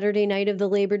 the Saturday night of the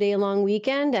Labor Day long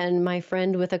weekend. And my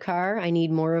friend with a car, I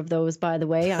need more of those, by the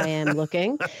way. I am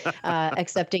looking,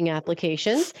 accepting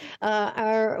applications.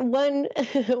 Our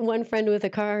one friend with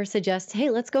a car suggests, hey,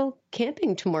 let's go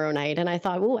camping tomorrow night. And I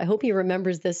thought, oh, I hope he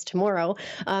remembers this tomorrow,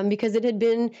 because it had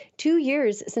been 2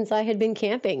 years since I had been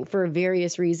camping for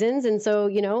various reasons. And so,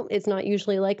 it's not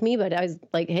usually like me, but I was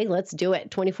like, hey, let's do it.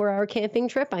 24-hour camping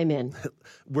trip, I'm in.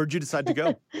 Where'd you decide to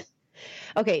go?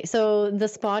 Okay, so the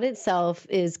spot itself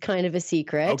is kind of a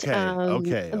secret.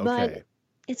 Okay. But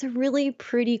it's a really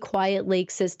pretty quiet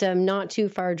lake system, not too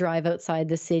far drive outside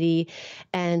the city.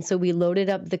 And so we loaded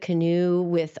up the canoe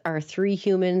with our 3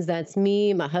 humans. That's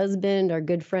me, my husband, our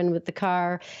good friend with the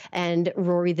car, and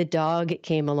Rory the dog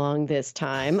came along this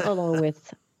time, along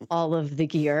with all of the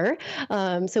gear.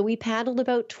 So we paddled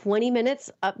about 20 minutes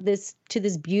up to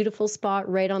this beautiful spot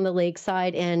right on the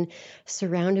lakeside and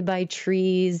surrounded by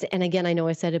trees. And again, I know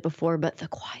I said it before, but the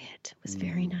quiet was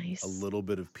very nice. A little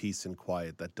bit of peace and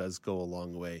quiet. That does go a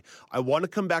long way. I want to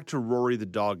come back to Rory the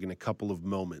dog in a couple of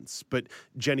moments. But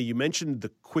Jenny, you mentioned the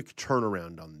quick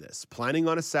turnaround on this. Planning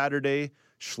on a Saturday,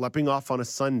 schlepping off on a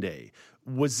Sunday.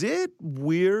 Was it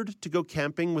weird to go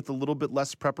camping with a little bit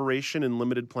less preparation and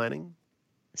limited planning?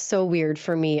 So weird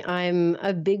for me. I'm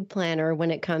a big planner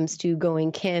when it comes to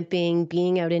going camping,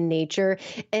 being out in nature.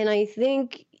 And I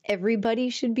think everybody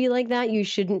should be like that. You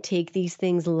shouldn't take these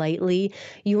things lightly.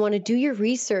 You want to do your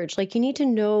research. Like, you need to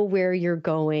know where you're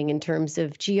going in terms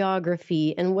of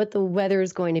geography and what the weather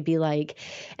is going to be like.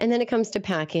 And then it comes to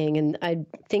packing. And I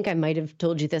think I might have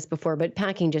told you this before, but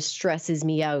packing just stresses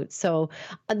me out. So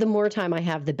the more time I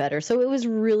have, the better. So it was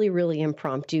really, really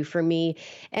impromptu for me.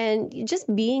 And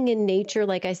just being in nature,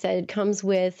 like I said, comes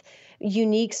with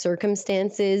unique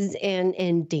circumstances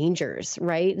and dangers,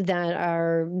 right? That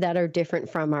are different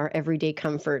from our everyday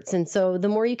comforts. And so the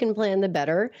more you can plan, the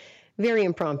better. Very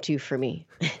impromptu for me.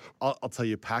 I'll tell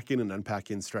you, packing and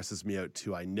unpacking stresses me out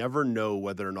too. I never know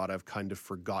whether or not I've kind of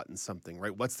forgotten something,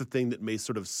 right? What's the thing that may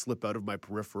sort of slip out of my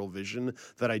peripheral vision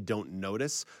that I don't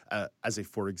notice?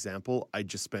 For example, I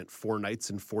just spent 4 nights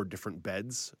in 4 different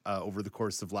beds over the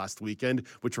course of last weekend,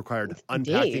 which required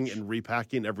unpacking and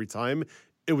repacking every time.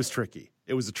 It was tricky.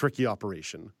 It was a tricky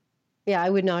operation. Yeah,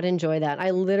 I would not enjoy that. I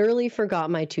literally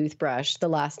forgot my toothbrush the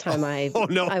last time I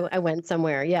went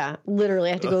somewhere. Yeah, literally,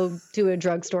 I had to go to a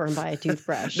drugstore and buy a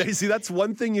toothbrush. Now, you see, that's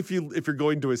one thing if you're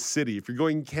going to a city. If you're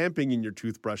going camping in your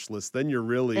toothbrush list, then you're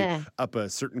really up a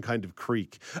certain kind of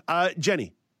creek.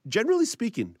 Jenny, generally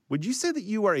speaking, would you say that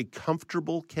you are a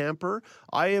comfortable camper?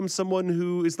 I am someone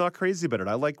who is not crazy about it.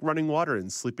 I like running water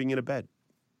and sleeping in a bed.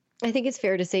 I think it's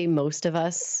fair to say most of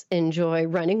us enjoy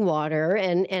running water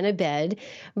and a bed,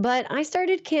 but I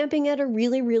started camping at a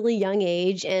really, really young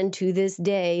age. And to this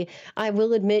day, I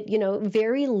will admit,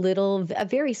 very little, a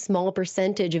very small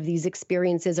percentage of these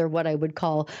experiences are what I would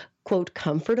call quote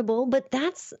comfortable, but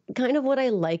that's kind of what I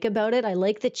like about it. I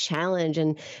like the challenge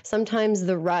and sometimes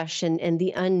the rush and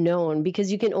the unknown,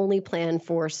 because you can only plan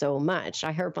for so much.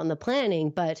 I harp on the planning,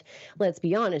 but let's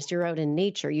be honest, you're out in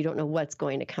nature. You don't know what's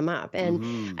going to come up.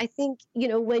 And I think,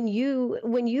 when you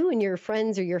and your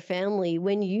friends or your family,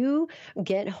 when you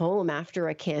get home after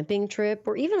a camping trip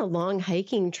or even a long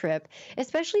hiking trip,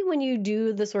 especially when you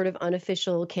do the sort of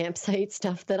unofficial campsite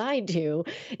stuff that I do,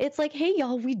 it's like, hey,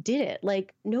 y'all, we did it.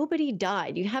 Like, nobody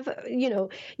died.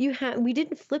 We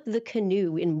didn't flip the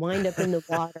canoe and wind up in the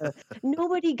water.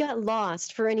 Nobody got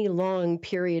lost for any long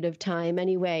period of time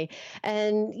anyway.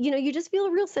 And, you just feel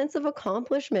a real sense of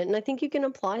accomplishment. And I think you can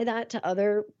apply that to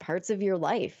other parts of your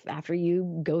life after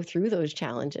you go through those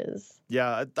challenges.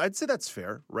 Yeah, I'd say that's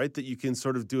fair, right? That you can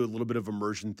sort of do a little bit of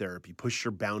immersion therapy, push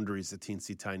your boundaries a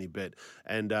teensy tiny bit.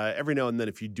 And every now and then,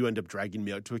 if you do end up dragging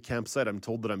me out to a campsite, I'm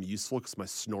told that I'm useful because my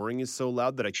snoring is so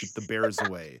loud that I keep the bears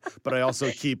away. But I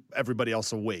also keep everybody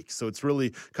else awake. So it's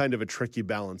really kind of a tricky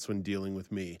balance when dealing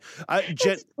with me. That's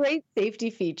a great safety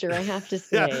feature, I have to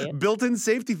say. Yeah, built-in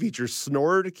safety feature,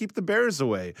 snore to keep the bears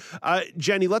away.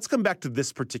 Jenny, let's come back to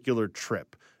this particular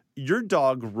trip. Your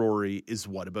dog, Rory, is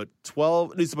what, about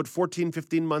 12? He's about 14,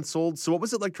 15 months old. So what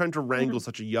was it like trying to wrangle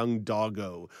such a young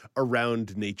doggo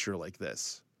around nature like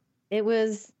this? It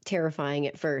was terrifying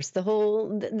at first.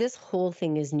 This whole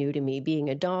thing is new to me, being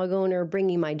a dog owner,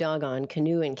 bringing my dog on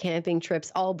canoe and camping trips,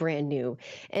 all brand new.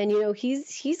 And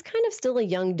he's kind of still a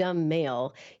young dumb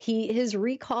male. His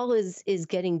recall is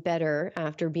getting better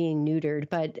after being neutered,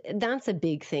 but that's a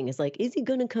big thing. Is like, is he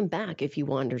going to come back if he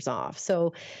wanders off?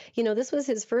 So, this was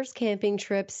his first camping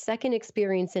trip, second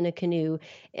experience in a canoe.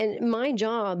 And my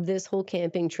job this whole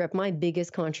camping trip, my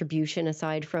biggest contribution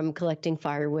aside from collecting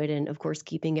firewood and of course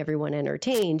keeping everyone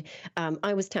entertained,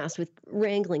 I was tasked with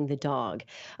wrangling the dog.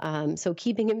 So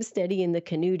keeping him steady in the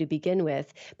canoe to begin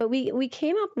with. But we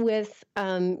came up with,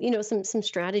 some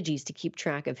strategies to keep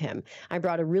track of him. I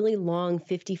brought a really long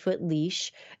 50-foot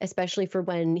leash, especially for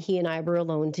when he and I were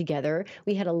alone together.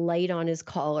 We had a light on his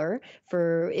collar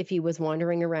for if he was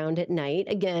wandering around at night.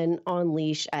 Again, on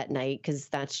leash at night, because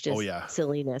that's just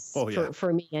silliness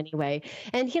for me anyway.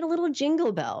 And he had a little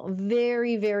jingle bell.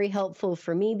 Very, very helpful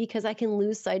for me because I can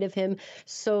lose sight of him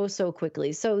so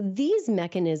quickly. So these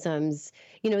mechanisms,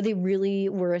 they really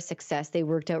were a success. They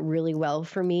worked out really well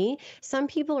for me. Some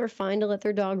people are fine to let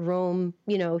their dog roam,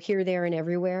 here, there, and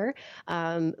everywhere.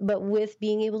 But with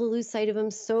being able to lose sight of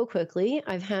him so quickly,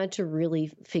 I've had to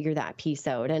really figure that piece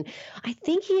out. And I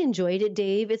think he enjoyed it,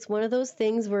 Dave. It's one of those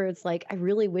things where it's like, I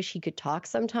really wish he could talk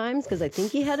sometimes because I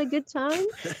think he had a good time.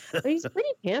 But he's pretty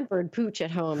pampered pooch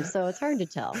at home, so it's hard to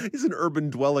tell. He's an urban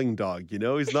dwelling dog,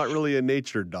 He's not really a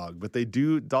nature dog, but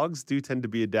dogs do tend to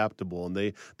be adaptable and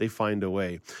they find a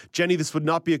way. Jenny, this would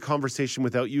not be a conversation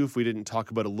without you if we didn't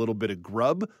talk about a little bit of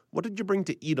grub. What did you bring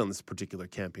to eat on this particular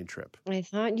camping trip? I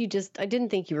thought I didn't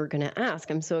think you were going to ask.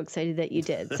 I'm so excited that you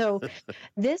did. So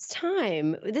this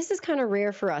time, this is kind of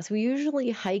rare for us. We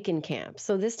usually hike and camp.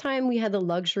 So this time we had the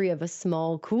luxury of a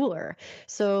small cooler.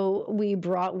 So we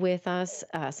brought with us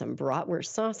some bratwurst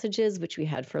sausages, which we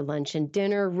had for lunch and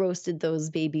dinner, roasted those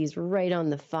babies right on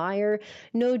the fire.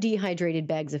 No dehydrated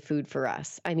bags of food for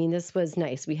us. I mean, this was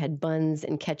nice. We had buns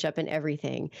and ketchup and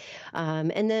everything.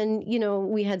 And then,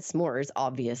 we had s'mores,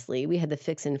 obviously. We had the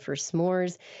fixin' for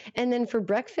s'mores. And then for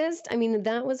breakfast, I mean,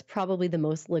 that was probably the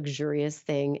most luxurious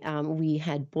thing. We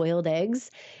had boiled eggs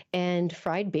and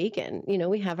fried bacon.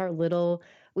 We have our little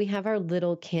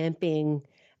camping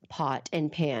pot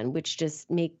and pan, which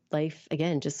just make life,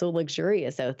 again, just so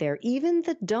luxurious out there. Even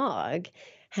the dog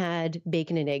had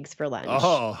bacon and eggs for lunch.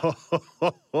 I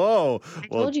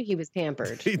told you he was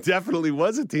pampered. He definitely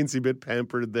was a teensy bit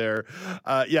pampered there.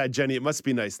 Jenny, it must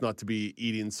be nice not to be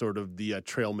eating sort of the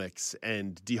trail mix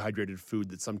and dehydrated food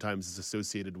that sometimes is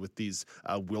associated with these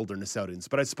wilderness outings.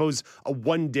 But I suppose a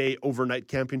one-day overnight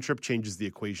camping trip changes the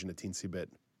equation a teensy bit.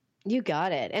 You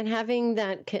got it. And having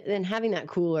that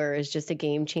cooler is just a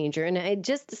game changer. And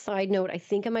just a side note, I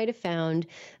think I might have found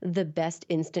the best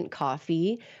instant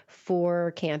coffee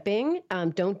for camping.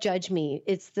 Don't judge me.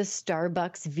 It's the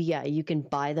Starbucks Via. You can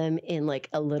buy them in like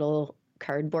a little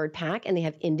cardboard pack, and they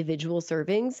have individual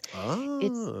servings.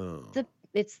 Oh.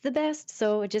 It's the best,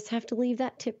 so I just have to leave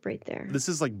that tip right there. This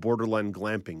is like borderline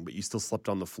glamping, but you still slept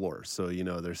on the floor. So,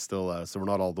 there's still, so we're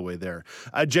not all the way there.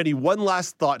 Jenny, one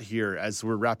last thought here as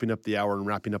we're wrapping up the hour and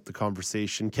wrapping up the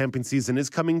conversation. Camping season is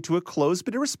coming to a close,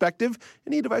 but irrespective,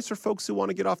 any advice for folks who want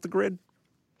to get off the grid?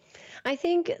 I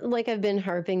think, like I've been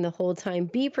harping the whole time,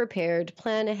 be prepared,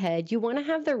 plan ahead. You want to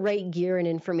have the right gear and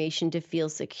information to feel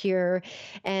secure.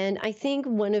 And I think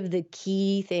one of the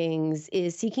key things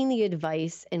is seeking the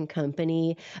advice and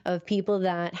company of people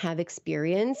that have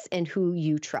experience and who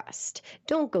you trust.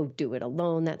 Don't go do it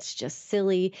alone. That's just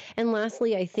silly. And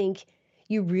lastly, I think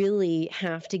you really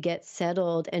have to get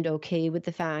settled and okay with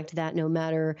the fact that no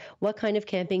matter what kind of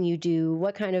camping you do,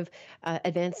 what kind of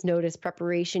advance notice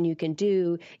preparation you can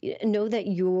do, know that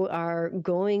you are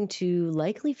going to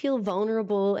likely feel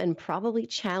vulnerable and probably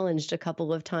challenged a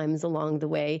couple of times along the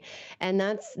way. And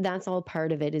that's all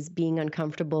part of it, is being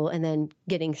uncomfortable and then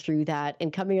getting through that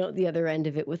and coming out the other end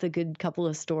of it with a good couple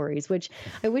of stories, which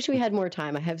I wish we had more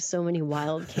time. I have so many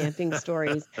wild camping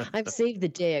stories. I've saved the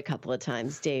day a couple of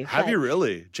times, Dave. Have you really?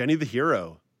 Jenny the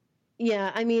hero.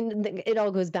 Yeah, I mean, it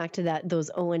all goes back to those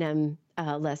O&M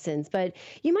lessons, but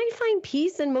you might find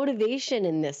peace and motivation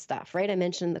in this stuff, right? I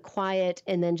mentioned the quiet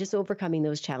and then just overcoming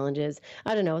those challenges.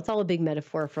 I don't know. It's all a big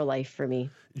metaphor for life for me.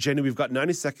 Jenny, we've got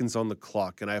 90 seconds on the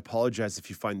clock, and I apologize if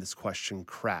you find this question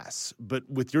crass, but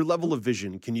with your level of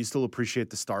vision, can you still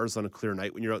appreciate the stars on a clear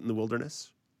night when you're out in the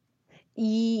wilderness?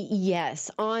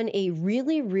 Yes, on a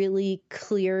really, really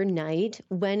clear night,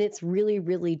 when it's really,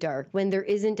 really dark, when there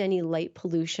isn't any light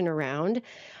pollution around,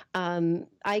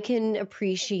 I can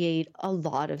appreciate a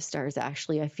lot of stars,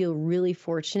 actually. I feel really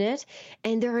fortunate.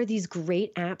 And there are these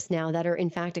great apps now that are, in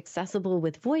fact, accessible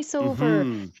with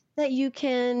voiceover that you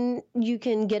can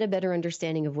get a better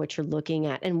understanding of what you're looking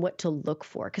at and what to look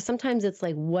for. Because sometimes it's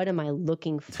like, what am I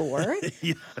looking for?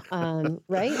 Yeah.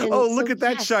 Right? And look at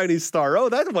that shiny star. Oh,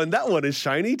 that one is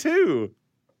shiny too.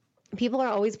 People are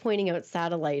always pointing out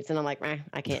satellites, and I'm like,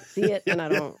 I can't see it, and I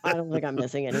don't think I'm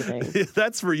missing anything.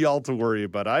 That's for y'all to worry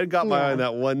about. I got my eye on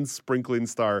that one sprinkling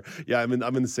star. Yeah, I'm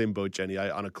in the same boat, Jenny.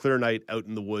 On a clear night out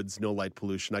in the woods, no light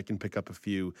pollution, I can pick up a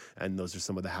few, and those are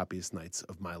some of the happiest nights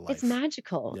of my life. It's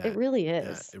magical. Yeah, it really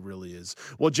is. Yeah, it really is.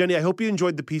 Well, Jenny, I hope you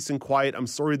enjoyed the peace and quiet. I'm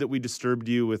sorry that we disturbed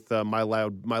you with my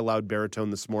loud baritone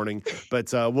this morning,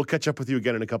 but we'll catch up with you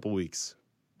again in a couple weeks.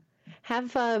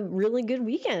 Have a really good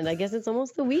weekend. I guess it's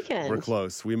almost the weekend. We're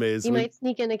close. You might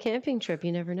sneak in a camping trip.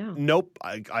 You never know. Nope.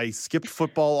 I skipped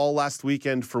football all last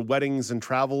weekend for weddings and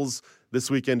travels.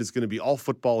 This weekend is going to be all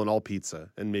football and all pizza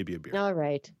and maybe a beer. All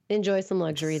right. Enjoy some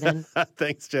luxury then.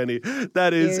 Thanks, Jenny.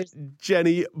 That is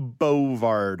Jenny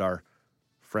Bovard, our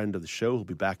friend of the show, who'll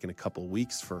be back in a couple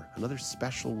weeks for another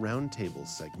special roundtable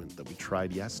segment that we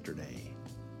tried yesterday.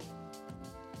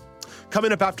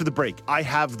 Coming up after the break, I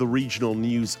have the regional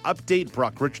news update.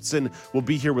 Brock Richardson will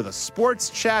be here with a sports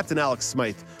chat, and Alex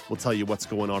Smythe will tell you what's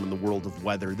going on in the world of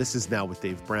weather. This is Now with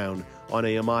Dave Brown on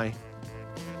AMI.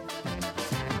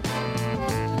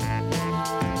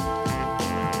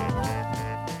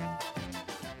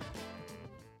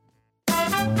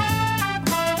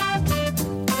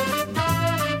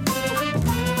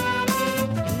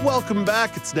 Welcome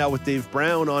back. It's Now with Dave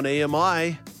Brown on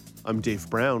AMI. I'm Dave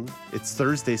Brown. It's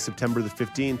Thursday, September the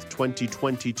 15th,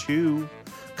 2022.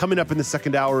 Coming up in the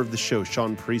second hour of the show,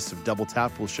 Sean Priest of Double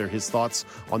Tap will share his thoughts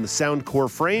on the Soundcore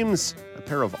frames, a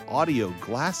pair of audio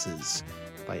glasses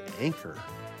by Anchor.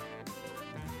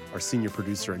 Our senior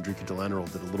producer, Andrika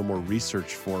Delanerol, did a little more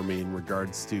research for me in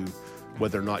regards to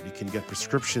whether or not you can get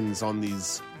prescriptions on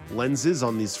these lenses,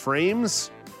 on these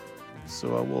frames.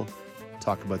 So we'll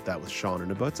talk about that with Sean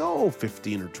in about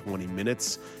 15 or 20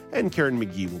 minutes. And Karen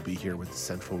McGee will be here with the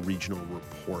Central Regional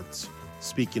Report.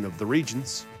 Speaking of the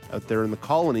regions, out there in the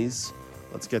colonies,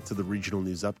 let's get to the regional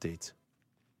news update.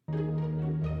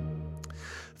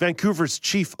 Vancouver's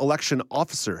chief election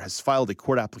officer has filed a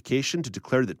court application to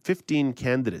declare that 15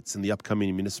 candidates in the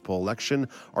upcoming municipal election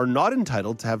are not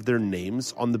entitled to have their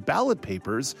names on the ballot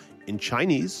papers in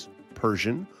Chinese,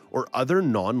 Persian, or other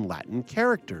non-Latin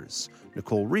characters.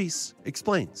 Nicole Reese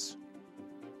explains.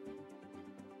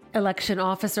 Election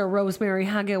officer Rosemary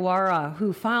Hagewara,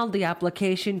 who filed the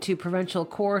application to provincial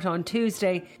court on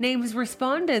Tuesday, names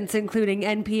respondents including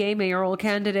NPA mayoral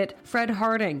candidate Fred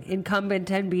Harding, incumbent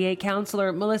NBA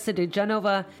councillor Melissa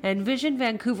DeGenova, and Vision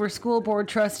Vancouver School Board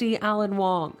trustee Alan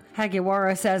Wong.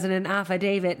 Hagiwara says in an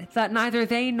affidavit that neither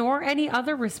they nor any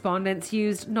other respondents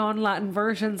used non-Latin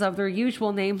versions of their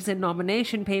usual names in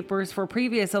nomination papers for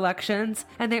previous elections,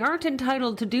 and they aren't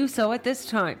entitled to do so at this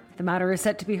time. The matter is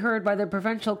set to be heard by the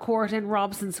provincial court in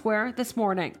Robson Square this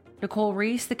morning. Nicole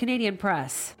Reese, The Canadian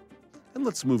Press. And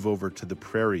let's move over to the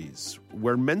prairies,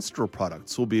 where menstrual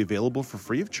products will be available for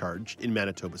free of charge in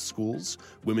Manitoba schools,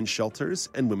 women's shelters,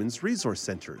 and women's resource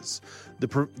centres.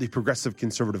 The Progressive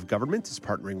Conservative government is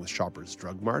partnering with Shoppers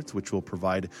Drug Mart, which will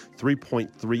provide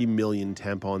 3.3 million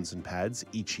tampons and pads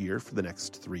each year for the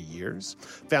next 3 years.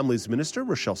 Families Minister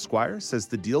Rochelle Squire says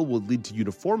the deal will lead to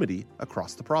uniformity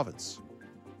across the province.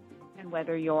 And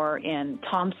whether you're in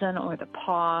Thompson or the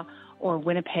Paw or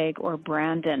Winnipeg or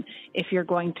Brandon, if you're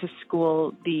going to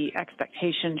school, the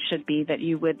expectation should be that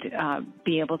you would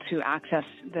be able to access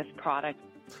this product.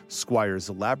 Squires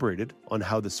elaborated on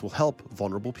how this will help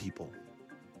vulnerable people.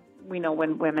 We know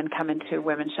when women come into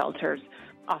women's shelters,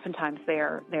 oftentimes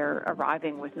they're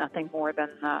arriving with nothing more than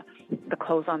the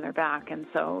clothes on their back, and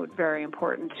so it's very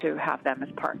important to have them as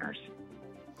partners.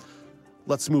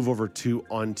 Let's move over to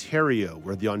Ontario,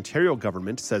 where the Ontario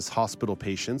government says hospital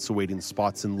patients awaiting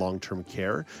spots in long-term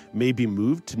care may be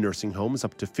moved to nursing homes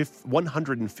up to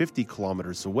 150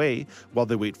 kilometers away while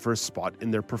they wait for a spot in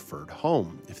their preferred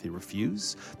home. If they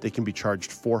refuse, they can be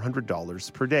charged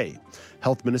 $400 per day.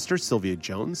 Health Minister Sylvia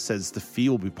Jones says the fee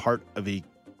will be part of the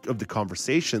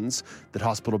conversations that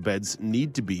hospital beds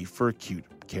need to be for acute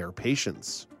care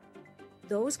patients.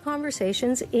 Those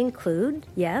conversations include,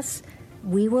 yes,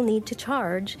 we will need to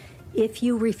charge if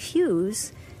you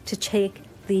refuse to take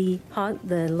the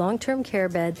long-term care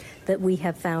bed that we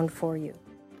have found for you.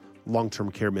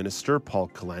 Long-term care minister Paul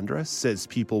Calandra says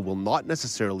people will not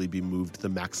necessarily be moved the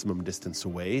maximum distance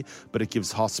away, but it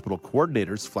gives hospital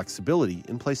coordinators flexibility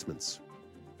in placements.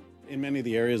 In many of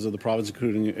the areas of the province,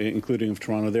 including of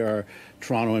Toronto, there are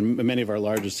Toronto and many of our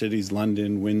largest cities,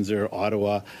 London, Windsor,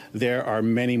 Ottawa, there are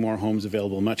many more homes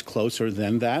available much closer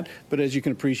than that. But as you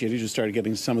can appreciate, as you start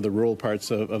getting some of the rural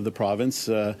parts of the province,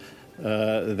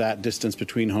 that distance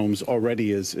between homes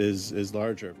already is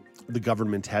larger. The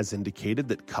government has indicated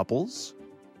that couples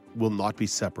will not be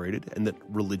separated and that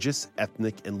religious,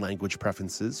 ethnic, and language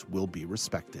preferences will be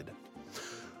respected.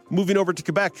 Moving over to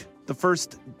Quebec, the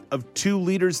first of 2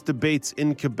 leaders' debates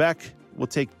in Quebec will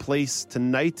take place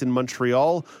tonight in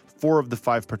Montreal. 4 of the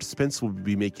 5 participants will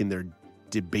be making their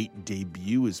debate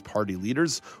debut as party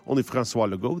leaders. Only François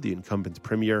Legault, the incumbent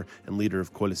premier and leader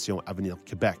of Coalition Avenir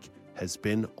Québec, has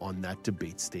been on that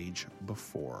debate stage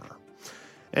before.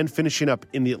 And finishing up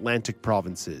in the Atlantic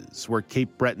provinces, where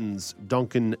Cape Breton's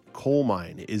Duncan coal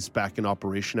mine is back in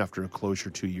operation after a closure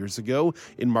 2 years ago.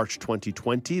 In March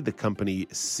 2020, the company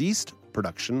ceased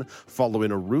production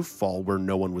following a roof fall where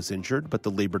no one was injured, but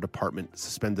the Labour Department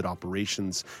suspended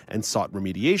operations and sought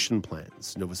remediation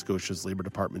plans. Nova Scotia's Labour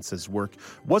Department says work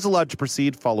was allowed to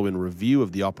proceed following a review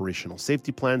of the operational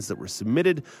safety plans that were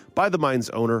submitted by the mine's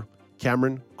owner,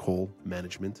 Cameron Coal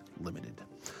Management Limited.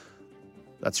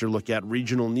 That's your look at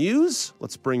regional news.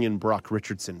 Let's bring in Brock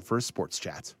Richardson for a sports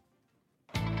chat.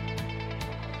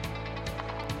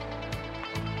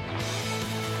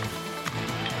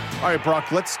 All right,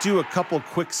 Brock, let's do a couple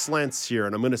quick slants here,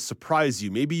 and I'm going to surprise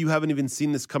you. Maybe you haven't even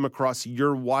seen this come across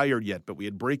your wire yet, but we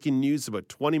had breaking news about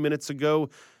 20 minutes ago.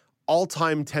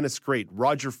 All-time tennis great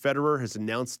Roger Federer has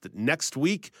announced that next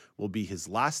week will be his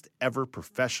last ever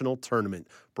professional tournament.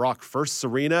 Brock, first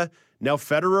Serena, now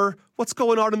Federer. What's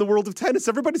going on in the world of tennis?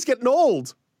 Everybody's getting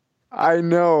old. I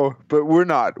know, but we're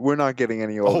not getting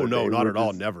any older. Oh, no, not at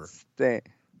all. Never.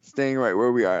 Staying right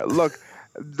where we are. Look,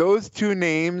 those 2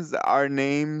 names are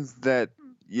names that,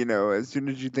 you know, as soon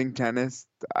as you think tennis,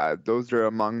 those are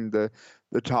among the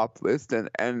top list,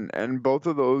 and both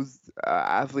of those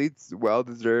athletes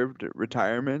well-deserved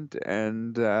retirement,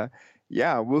 and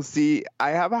yeah, we'll see. I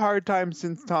have a hard time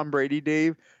since Tom Brady,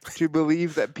 Dave, to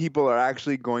believe that people are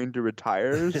actually going to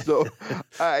retire. So,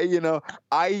 you know,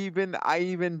 I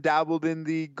even dabbled in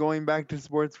the going back to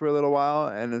sports for a little while,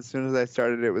 and as soon as I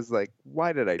started, it was like,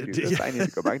 why did I do this? I need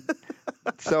to go back.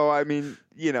 So, I mean,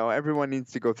 you know, everyone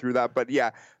needs to go through that, but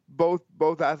yeah.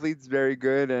 Both athletes very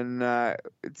good, and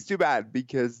it's too bad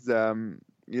because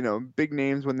you know, big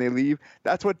names when they leave,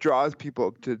 that's what draws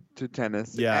people to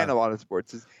tennis and a lot of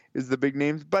sports is the big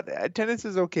names. But tennis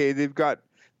is okay. They've got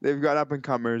up and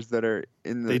comers that are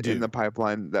in the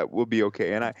pipeline that will be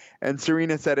okay. And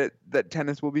Serena said it that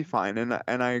tennis will be fine, and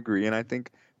I agree. And I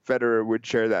think Federer would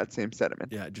share that same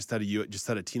sentiment. Yeah, just had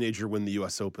a teenager win the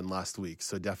U.S. Open last week,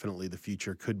 so definitely the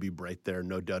future could be bright there,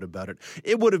 no doubt about it.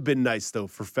 It would have been nice, though,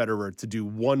 for Federer to do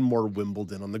one more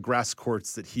Wimbledon on the grass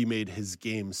courts that he made his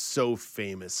game so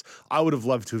famous. I would have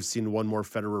loved to have seen one more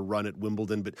Federer run at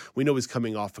Wimbledon, but we know he's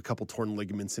coming off a couple torn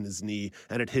ligaments in his knee,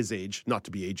 and at his age, not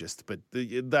to be ageist, but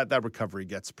that recovery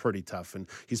gets pretty tough, and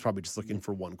he's probably just looking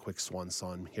for one quick swan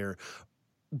song here.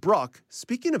 Brock,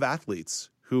 speaking of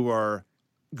athletes who are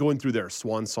going through their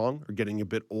swan song or getting a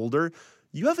bit older,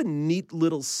 you have a neat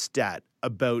little stat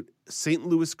about St.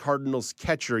 Louis Cardinals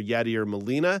catcher Yadier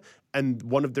Molina and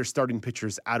one of their starting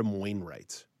pitchers, Adam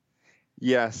Wainwright.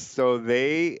 Yes, so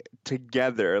they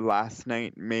together last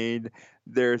night made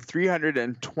their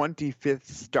 325th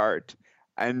start,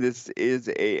 and this is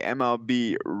a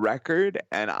MLB record,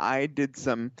 and I did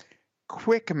some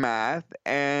quick math,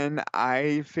 and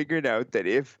I figured out that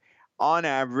if on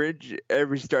average,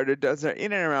 every starter does in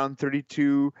and around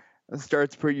 32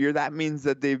 starts per year. That means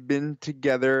that they've been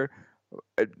together,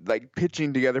 like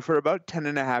pitching together for about 10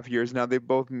 and a half years now. They've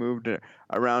both moved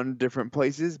around different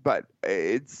places, but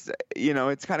it's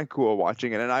kind of cool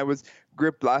watching it. And I was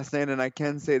gripped last night, and I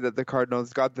can say that the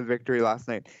Cardinals got the victory last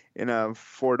night in a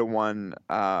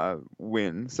 4-1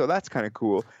 win. So that's kind of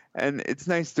cool. And it's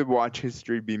nice to watch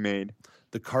history be made.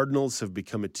 The Cardinals have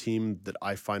become a team that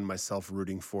I find myself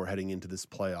rooting for heading into this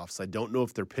playoffs. I don't know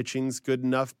if their pitching's good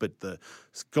enough, but the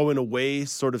going away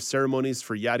sort of ceremonies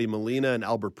for Yadi Molina and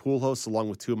Albert Pujols, along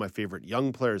with two of my favorite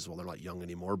young players. Well, they're not young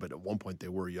anymore, but at one point they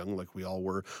were young, like we all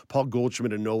were. Paul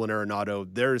Goldschmidt and Nolan Arenado.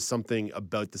 There is something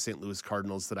about the St. Louis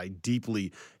Cardinals that I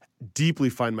deeply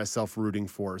find myself rooting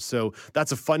for. So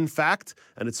that's a fun fact,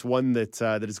 and it's one that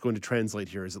is going to translate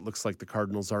here, as it looks like the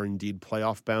Cardinals are indeed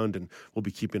playoff bound, and we'll be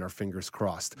keeping our fingers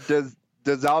crossed.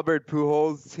 Does Albert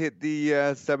Pujols hit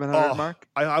the 700 mark?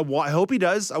 I hope he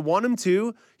does. I want him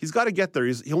to. He's got to get there.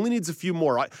 He only needs a few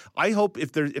more. I hope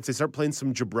if they start playing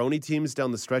some jabroni teams down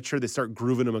the stretch here, they start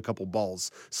grooving him a couple balls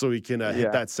so he can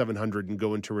hit that 700 and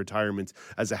go into retirement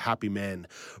as a happy man.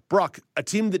 Brock, a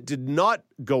team that did not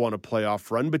go on a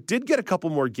playoff run but did get a couple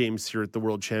more games here at the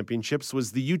World Championships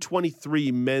was the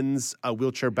U23 men's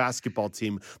wheelchair basketball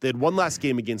team. They had one last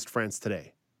game against France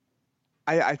today.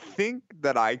 I think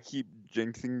that I keep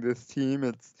jinxing this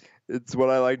team. It's what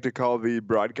I like to call the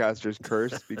broadcaster's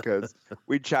curse, because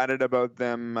we chatted about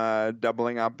them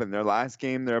doubling up in their last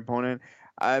game, their opponent.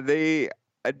 They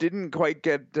didn't quite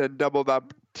get doubled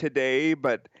up today,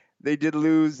 but they did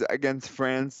lose against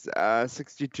France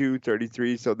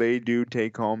 62-33, so they do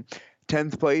take home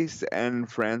 10th place,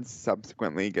 and France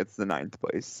subsequently gets the 9th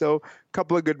place. So a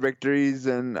couple of good victories,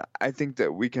 and I think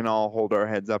that we can all hold our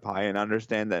heads up high and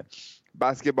understand that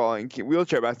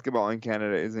wheelchair basketball in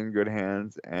Canada is in good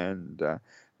hands, and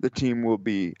the team will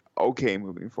be okay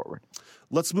moving forward.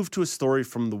 Let's move to a story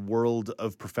from the world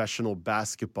of professional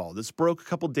basketball. This broke a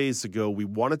couple days ago. We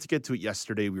wanted to get to it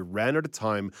yesterday. We ran out of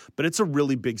time, but it's a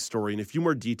really big story, and a few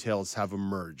more details have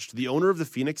emerged. The owner of the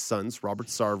Phoenix Suns, Robert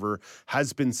Sarver,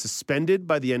 has been suspended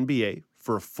by the NBA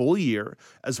for a full year,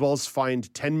 as well as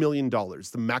fined $10 million,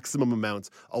 the maximum amount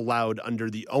allowed under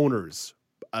the owner's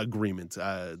agreement.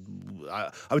 I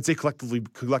would say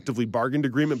collectively bargained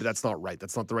agreement, but that's not right.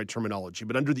 That's not the right terminology.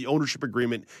 But under the ownership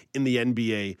agreement in the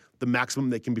NBA, the maximum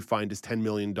that can be fined is $10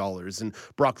 million. And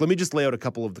Brock, let me just lay out a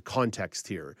couple of the context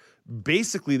here.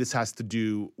 Basically, this has to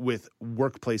do with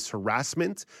workplace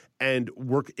harassment and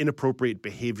inappropriate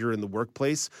behavior in the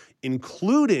workplace,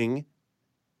 including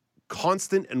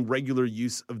constant and regular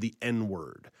use of the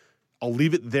N-word. I'll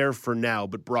leave it there for now,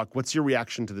 but Brock, what's your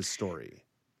reaction to this story?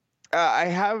 I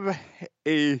have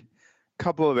a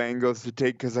couple of angles to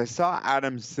take, because I saw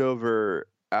Adam Silver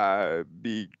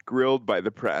be grilled by the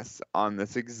press on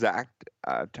this exact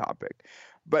topic.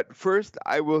 But first,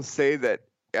 I will say that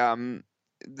the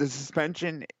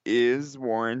suspension is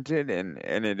warranted, and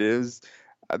it is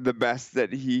the best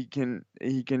that he can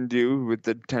do with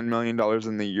the $10 million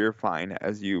in the year fine,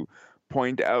 as you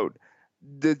point out.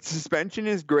 The suspension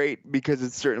is great because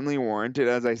it's certainly warranted,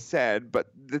 as I said. But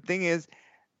the thing is,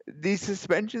 these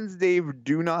suspensions, Dave,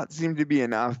 do not seem to be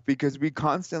enough, because we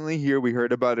constantly we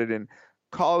heard about it in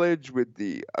college with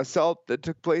the assault that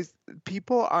took place.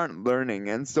 People aren't learning.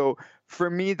 And so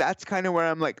for me, that's kind of where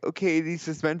I'm like, okay, these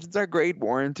suspensions are great,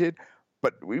 warranted,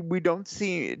 but we don't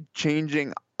see it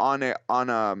changing on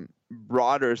a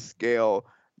broader scale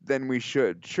than we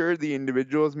should. Sure, the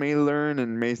individuals may learn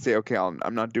and may say, okay,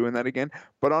 I'm not doing that again.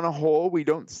 But on a whole, we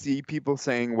don't see people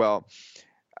saying, well,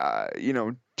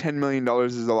 $10 million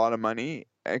is a lot of money,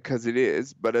 because it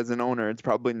is, but as an owner, it's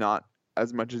probably not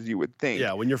as much as you would think.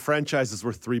 Yeah, when your franchise is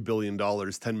worth $3 billion,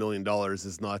 $10 million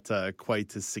is not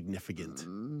quite as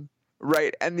significant.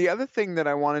 Right. And the other thing that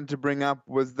I wanted to bring up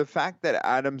was the fact that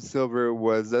Adam Silver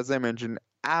was, as I mentioned,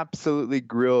 absolutely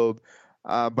grilled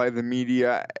by the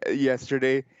media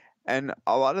yesterday. And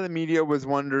a lot of the media was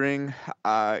wondering,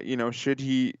 should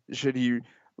he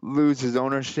lose his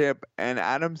ownership? And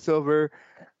Adam Silver,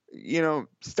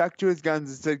 stuck to his guns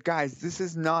and said, guys, this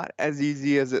is not as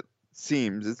easy as it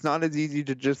seems. It's not as easy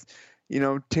to just,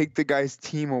 take the guy's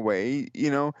team away.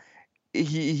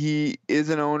 He is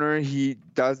an owner. He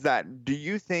does that. Do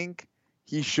you think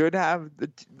he should have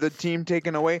the team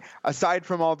taken away? Aside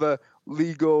from all the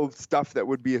legal stuff that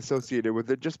would be associated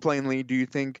with it, just plainly, do you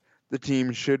think the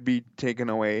team should be taken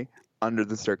away under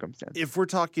the circumstances? If we're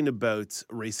talking about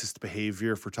racist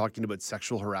behavior, if we're talking about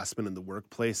sexual harassment in the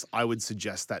workplace, I would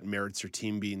suggest that merits your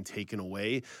team being taken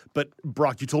away. But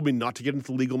Brock, you told me not to get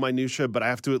into legal minutia, but I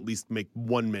have to at least make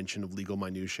one mention of legal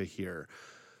minutia here.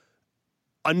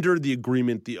 Under the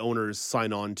agreement the owners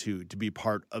sign on to be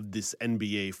part of this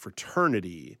NBA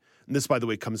fraternity, and this, by the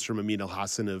way, comes from Amin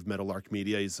El-Hassan of Meadowlark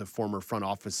Media. He's a former front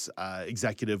office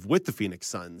executive with the Phoenix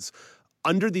Suns.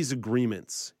 Under these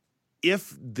agreements,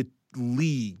 if the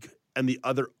league and the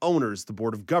other owners, the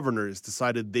board of governors,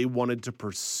 decided they wanted to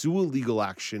pursue a legal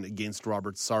action against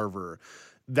Robert Sarver,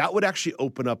 that would actually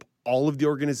open up all of the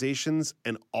organizations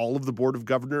and all of the board of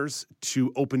governors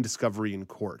to open discovery in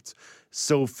court.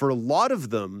 So for a lot of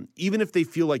them, even if they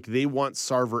feel like they want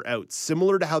Sarver out,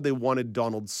 similar to how they wanted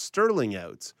Donald Sterling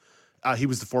out, he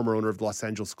was the former owner of the Los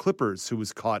Angeles Clippers who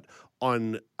was caught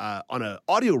on an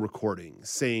audio recording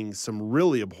saying some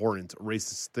really abhorrent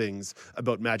racist things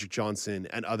about Magic Johnson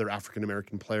and other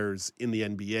African-American players in the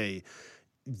NBA.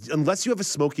 Unless you have a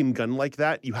smoking gun like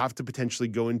that, you have to potentially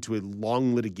go into a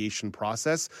long litigation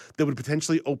process that would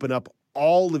potentially open up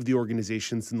all of the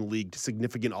organizations in the league to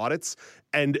significant audits.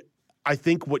 And I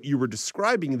think what you were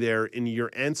describing there in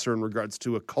your answer in regards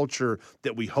to a culture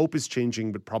that we hope is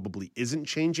changing but probably isn't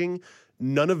changing,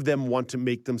 none of them want to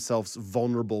make themselves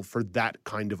vulnerable for that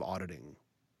kind of auditing.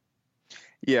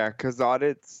 Yeah, because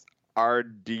audits are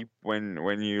deep when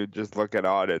you just look at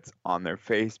audits on their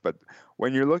face. But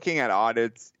when you're looking at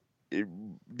audits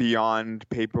beyond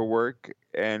paperwork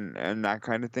and that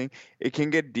kind of thing, it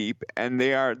can get deep. And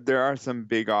there are some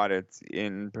big audits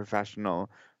in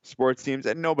professional sports teams,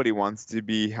 and nobody wants to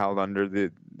be held under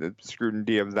the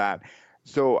scrutiny of that.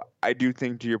 So I do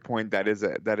think, to your point, that is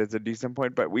a decent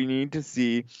point. But we need to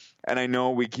see, and I know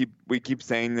we keep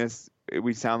saying this,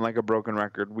 we sound like a broken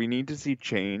record. We need to see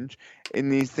change in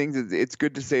these things. It's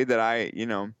good to say that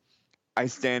I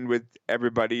stand with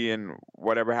everybody, and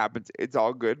whatever happens, it's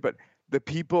all good. But the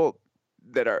people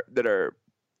that are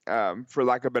for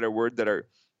lack of a better word, that are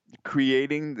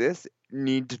creating this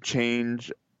need to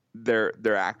change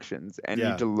their actions and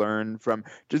need to learn from.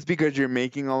 Just because you're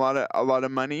making a lot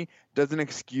of money doesn't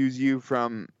excuse you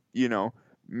from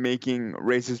making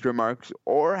racist remarks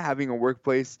or having a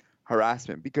workplace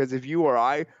harassment. Because if you or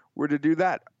I were to do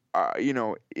that,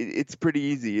 it's pretty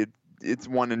easy. It's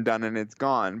one and done and it's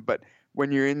gone. But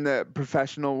when you're in the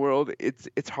professional world,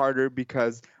 it's harder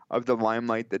because of the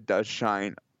limelight that does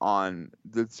shine on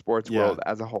the sports world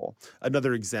as a whole.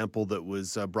 Another example that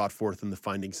was brought forth in the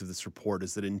findings of this report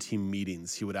is that in team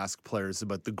meetings, he would ask players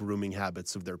about the grooming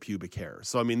habits of their pubic hair.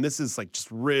 So, I mean, this is like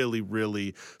just really,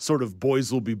 really sort of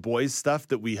boys will be boys stuff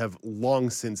that we have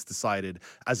long since decided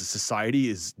as a society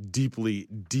is deeply,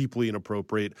 deeply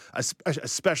inappropriate,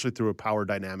 especially through a power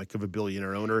dynamic of a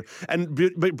billionaire owner.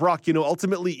 But Brock,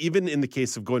 ultimately, even in the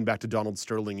case of going back to Donald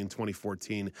Sterling in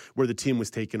 2014, where the team was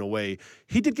taken away,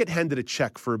 he did get handed a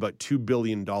check for about $2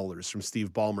 billion from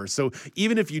Steve Ballmer. So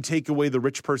even if you take away the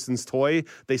rich person's toy,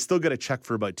 they still get a check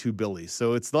for about $2 billion.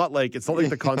 So it's not like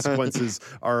the consequences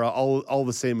are all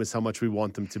the same as how much we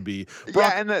want them to be.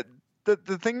 Brock, and the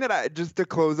thing that just to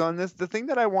close on this, the thing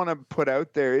that I want to put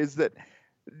out there is that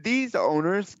these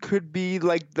owners could be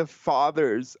like the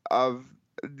fathers of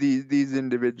these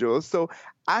individuals. So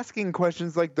asking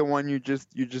questions like the one you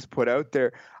just put out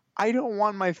there, I don't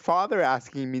want my father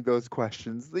asking me those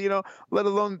questions, let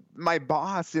alone my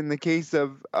boss in the case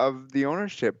of the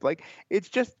ownership. Like, it's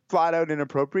just flat out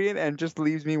inappropriate and just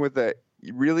leaves me with a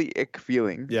really ick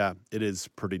feeling. Yeah, it is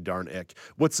pretty darn ick.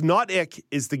 What's not ick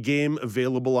is the game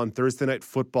available on Thursday Night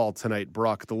Football tonight,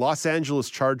 Brock. The Los Angeles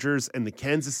Chargers and the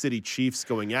Kansas City Chiefs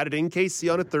going at it in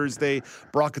KC on a Thursday.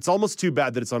 Brock, it's almost too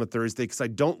bad that it's on a Thursday because I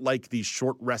don't like these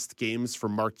short rest games for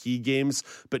marquee games,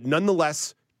 but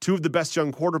nonetheless, two of the best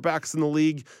young quarterbacks in the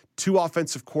league, two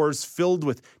offensive cores filled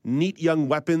with neat young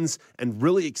weapons and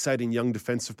really exciting young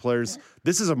defensive players.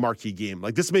 This is a marquee game.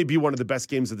 Like, this may be one of the best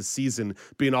games of the season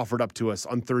being offered up to us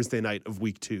on Thursday night of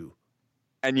week 2.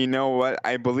 And you know what?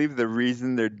 I believe the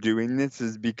reason they're doing this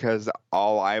is because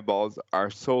all eyeballs are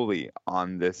solely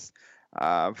on this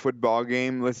football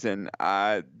game. Listen,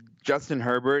 Justin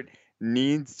Herbert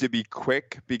needs to be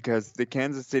quick because the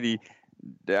Kansas City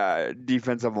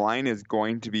defensive line is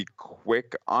going to be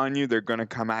quick on you. They're going to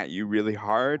come at you really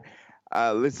hard.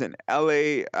 Listen,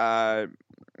 LA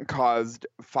caused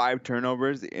 5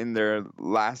 turnovers in their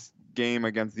last game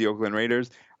against the Oakland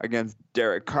Raiders, against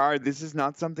Derek Carr. This is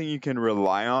not something you can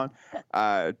rely on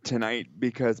tonight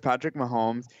because Patrick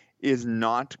Mahomes is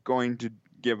not going to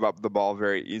give up the ball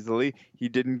very easily. He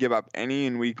didn't give up any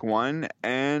in week 1,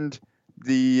 and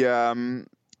the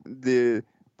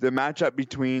matchup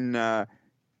between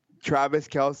Travis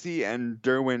Kelce and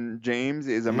Derwin James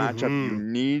is a matchup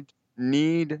you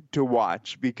need to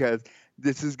watch because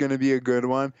this is going to be a good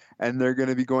one, and they're going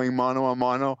to be going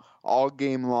mano-a-mano all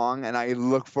game long, and I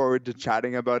look forward to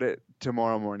chatting about it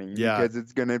tomorrow morning because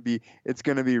it's going to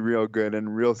be real good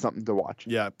and real something to watch.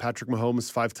 Yeah, Patrick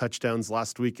Mahomes, 5 touchdowns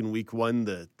last week in week 1.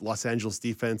 The Los Angeles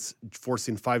defense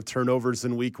forcing 5 turnovers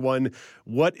in week 1.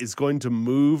 What is going to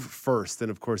move first? And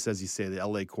of course, as you say, the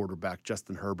LA quarterback,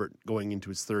 Justin Herbert, going into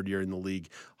his 3rd year in the league.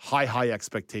 High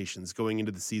expectations. Going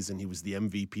into the season, he was the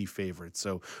MVP favorite.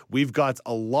 So we've got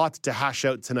a lot to hash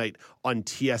out tonight on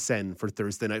TSN for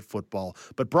Thursday Night Football.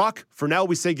 But Brock, for now,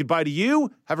 we say goodbye to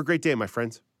you. Have a great day, my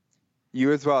friends.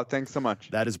 You as well. Thanks so much.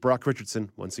 That is Brock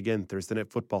Richardson. Once again, Thursday Night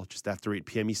Football, just after 8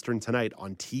 p.m. Eastern tonight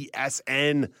on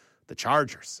TSN. The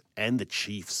Chargers and the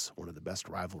Chiefs, one of the best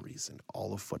rivalries in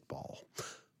all of football.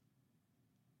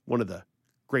 One of the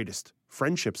greatest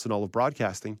friendships in all of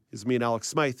broadcasting is me and Alex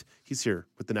Smythe. He's here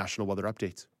with the National Weather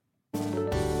Update.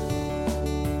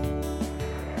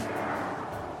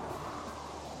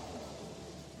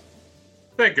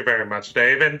 Thank you very much,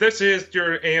 Dave. And this is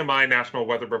your AMI National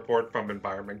Weather Report from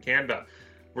Environment Canada.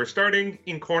 We're starting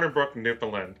in Corner Brook,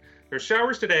 Newfoundland. There's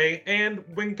showers today and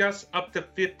wind gusts up to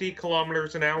 50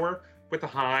 kilometers an hour with a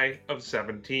high of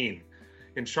 17.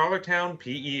 In Charlottetown,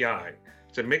 PEI,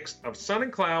 it's a mix of sun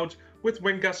and clouds with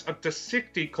wind gusts up to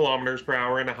 60 kilometers per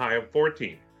hour and a high of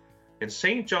 14. In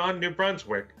St. John, New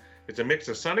Brunswick, it's a mix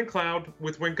of sun and cloud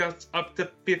with wind gusts up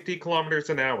to 50 kilometers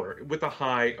an hour with a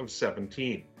high of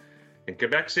 17. In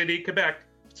Quebec City, Quebec,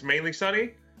 it's mainly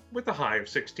sunny with a high of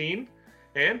 16.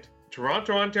 And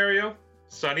Toronto, Ontario,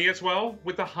 sunny as well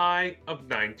with a high of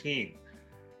 19.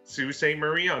 Sault Ste.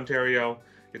 Marie, Ontario,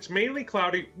 it's mainly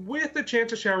cloudy with a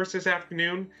chance of showers this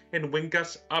afternoon and wind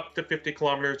gusts up to 50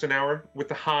 kilometers an hour with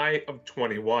a high of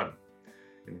 21.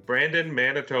 In Brandon,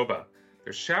 Manitoba,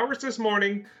 there's showers this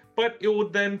morning, but it will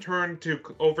then turn to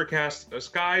overcast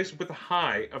skies with a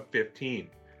high of 15.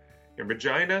 In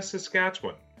Regina,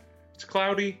 Saskatchewan, it's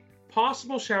cloudy,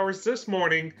 possible showers this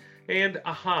morning, and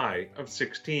a high of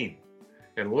 16.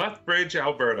 In Lethbridge,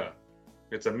 Alberta,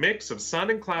 it's a mix of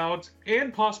sun and clouds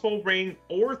and possible rain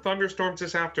or thunderstorms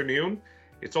this afternoon.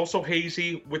 It's also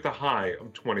hazy with a high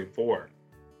of 24.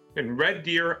 In Red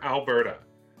Deer, Alberta,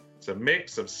 it's a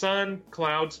mix of sun,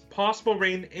 clouds, possible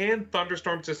rain, and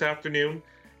thunderstorms this afternoon.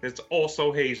 It's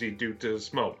also hazy due to the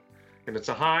smoke, and it's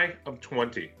a high of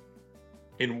 20.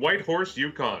 In Whitehorse,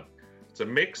 Yukon, it's a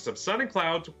mix of sun and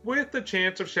clouds with a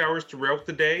chance of showers throughout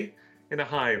the day and a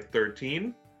high of 13.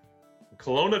 In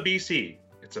Kelowna, BC,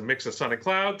 it's a mix of sun and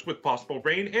clouds with possible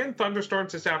rain and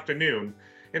thunderstorms this afternoon,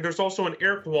 and there's also an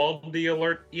air quality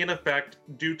alert in effect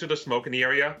due to the smoke in the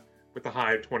area with a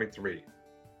high of 23.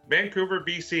 Vancouver,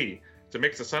 BC, it's a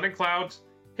mix of sun and clouds,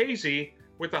 hazy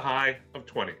with a high of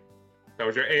 20. That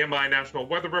was your AMI National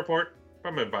Weather Report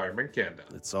from Environment Canada.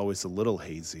 It's always a little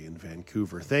hazy in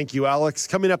Vancouver. Thank you, Alex.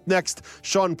 Coming up next,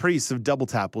 Sean Priest of Double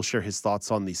Tap will share his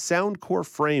thoughts on the Soundcore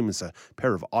Frames, a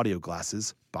pair of audio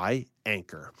glasses by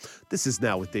Anchor. This is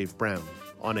Now with Dave Brown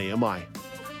on AMI.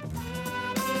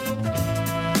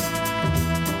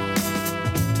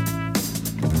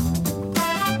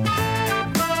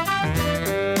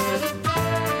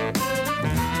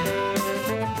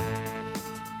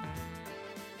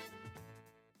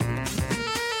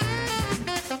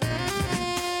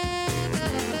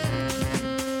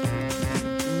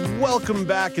 Welcome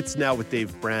back. It's Now with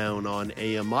Dave Brown on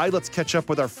AMI. Let's catch up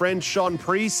with our friend Sean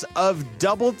Priest of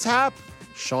Double Tap.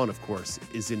 Sean, of course,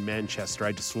 is in Manchester. I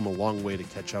had to swim a long way to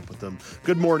catch up with him.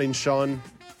 Good morning, Sean.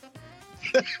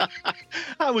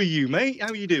 How are you, mate? How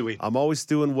are you doing? I'm always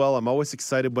doing well. I'm always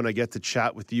excited when I get to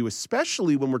chat with you,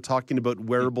 especially when we're talking about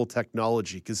wearable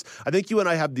technology, because I think you and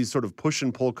I have these sort of push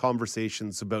and pull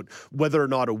conversations about whether or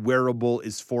not a wearable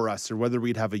is for us or whether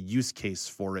we'd have a use case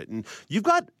for it. And you've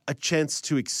got a chance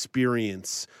to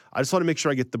experience. I just want to make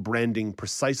sure I get the branding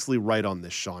precisely right on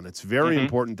this, Sean. It's very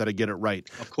important that I get it right.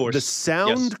 Of course. The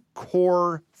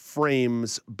Soundcore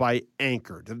Frames by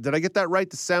Anker. Did I get that right?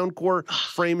 The Soundcore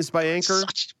Frames by Anker?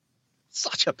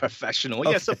 Such a professional.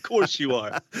 Okay. Yes, of course you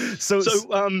are. So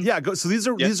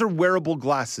these are wearable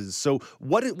glasses. So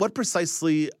what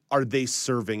precisely are they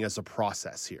serving as a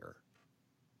process here?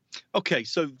 Okay,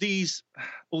 so these,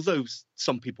 although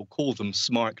some people call them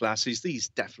smart glasses, these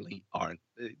definitely aren't.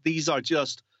 These are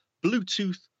just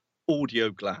Bluetooth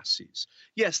audio glasses.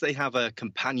 Yes, they have a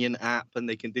companion app and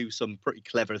they can do some pretty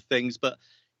clever things, but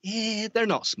they're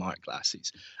not smart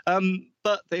glasses.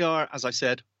 But they are, as I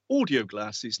said, audio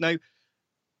glasses. Now,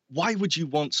 why would you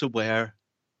want to wear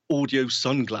audio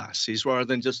sunglasses rather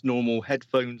than just normal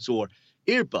headphones or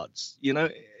earbuds? You know,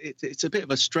 it's a bit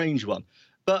of a strange one.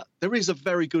 But there is a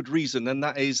very good reason, and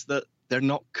that is that they're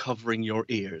not covering your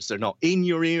ears. They're not in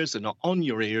your ears. They're not on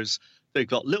your ears. They've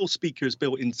got little speakers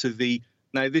built into the,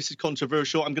 now this is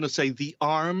controversial, I'm going to say the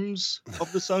arms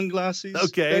of the sunglasses.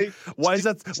 Okay. Why is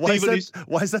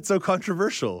that so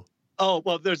controversial? Oh,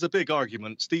 well, there's a big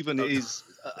argument. Stephen is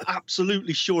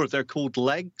absolutely sure they're called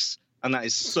legs, and that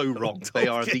is so wrong. They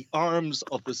are the arms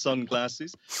of the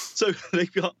sunglasses. So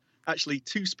they've got actually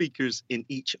 2 speakers in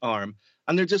each arm,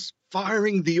 and they're just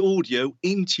firing the audio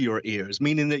into your ears,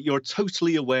 meaning that you're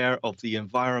totally aware of the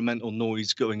environmental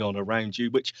noise going on around you,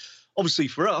 which obviously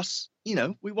for us, you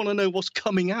know, we want to know what's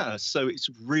coming at us. So it's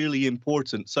really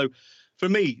important. So for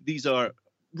me, these are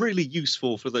really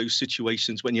useful for those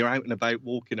situations when you're out and about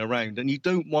walking around and you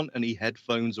don't want any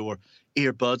headphones or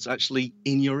earbuds actually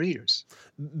in your ears.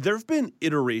 There have been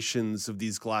iterations of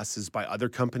these glasses by other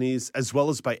companies as well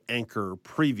as by Anker,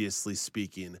 previously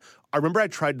speaking. I remember I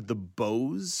tried the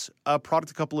Bose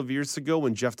product a couple of years ago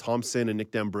when Jeff Thompson and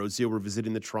Nick D'Ambrosio were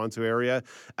visiting the Toronto area,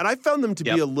 and I found them to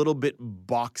be a little bit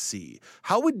boxy.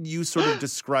 How would you sort of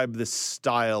describe the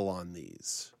style on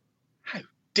these?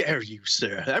 Dare you,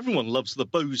 sir? Everyone loves the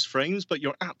Bose frames, but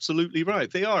you're absolutely right.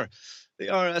 They are,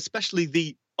 especially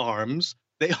the arms,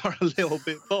 they are a little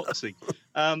bit boxy.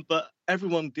 But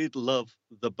everyone did love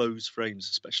the Bose frames,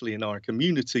 especially in our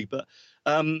community. But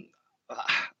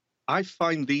I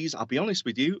find these, I'll be honest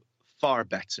with you, far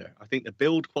better. I think the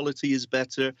build quality is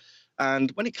better.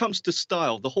 And when it comes to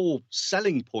style, the whole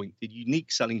selling point, the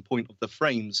unique selling point of the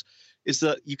frames is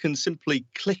that you can simply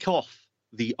click off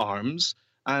the arms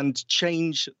and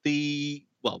change the,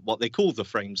 well, what they call the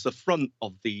frames, the front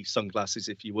of the sunglasses,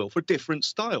 if you will, for different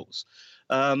styles.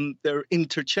 They're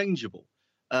interchangeable.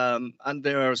 And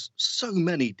there are so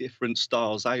many different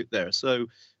styles out there. So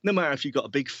no matter if you've got a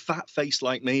big fat face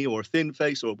like me or a thin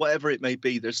face or whatever it may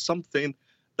be, there's something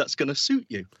that's going to suit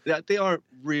you. They are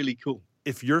really cool.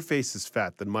 If your face is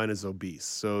fat, then mine is obese.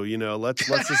 So, you know, let's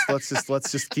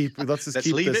keep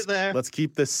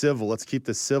this civil. Let's keep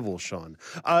this civil, Sean.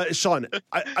 Sean,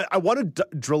 I want to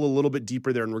drill a little bit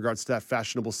deeper there in regards to that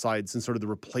fashionable sides and sort of the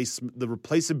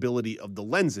replaceability of the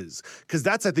lenses, because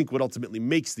that's, I think, what ultimately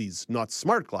makes these not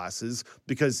smart glasses,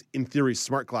 because in theory,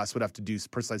 smart glass would have to do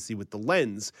precisely with the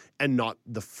lens and not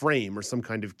the frame or some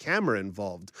kind of camera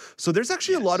involved. So there's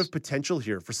actually a lot of potential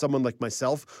here for someone like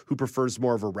myself who prefers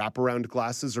more of a wraparound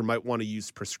glasses or might want to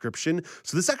use prescription.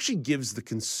 So this actually gives the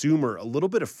consumer a little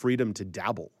bit of freedom to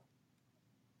dabble.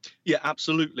 Yeah,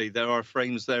 absolutely. There are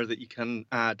frames there that you can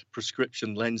add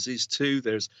prescription lenses to.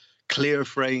 There's clear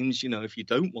frames, you know, if you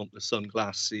don't want the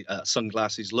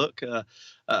sunglasses look.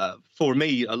 For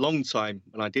me, a long time,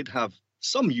 when I did have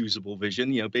some usable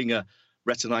vision, you know, being a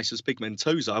retinitis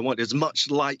pigmentosa, I wanted as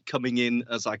much light coming in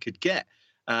as I could get.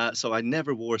 So I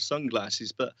never wore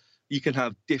sunglasses, but you can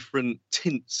have different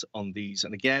tints on these.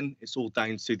 And again, it's all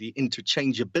down to the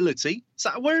interchangeability. Is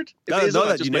that a word? No,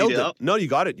 you nailed it. No, you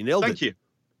got it. You nailed it. Thank you.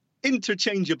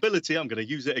 Interchangeability, I'm going to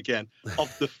use it again,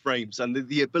 of the frames and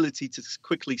the ability to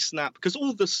quickly snap. Because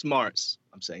all the smarts,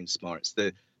 I'm saying smarts,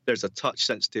 there's a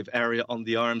touch-sensitive area on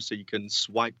the arm, so you can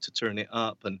swipe to turn it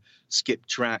up and skip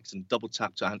tracks and double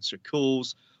tap to answer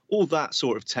calls. All that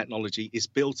sort of technology is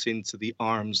built into the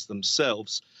arms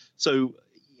themselves. So,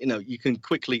 you know, you can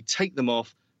quickly take them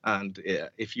off, and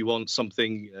if you want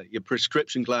something, your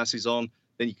prescription glasses on,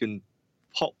 then you can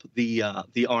pop the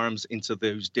arms into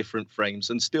those different frames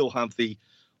and still have the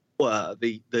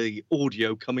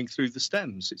audio coming through the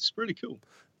stems. It's really cool.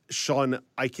 Sean,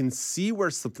 I can see where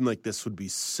something like this would be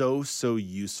so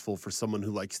useful for someone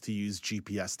who likes to use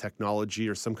GPS technology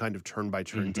or some kind of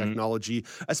turn-by-turn technology,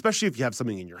 especially if you have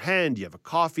something in your hand, you have a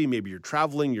coffee, maybe you're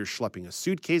traveling, you're schlepping a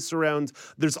suitcase around.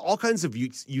 There's all kinds of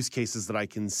use cases that I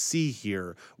can see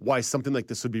here why something like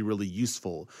this would be really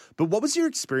useful. But what was your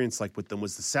experience like with them?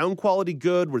 Was the sound quality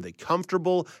good? Were they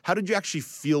comfortable? How did you actually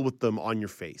feel with them on your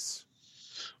face?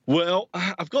 Well,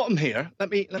 I've got them here. Let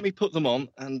me put them on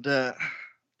and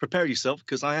prepare yourself,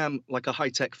 because I am like a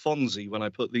high-tech Fonzie when I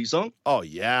put these on. Oh,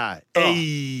 yeah.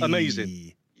 Oh,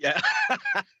 amazing. Yeah.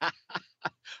 I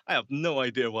have no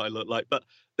idea what I look like, but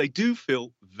they do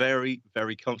feel very,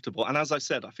 very comfortable. And as I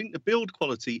said, I think the build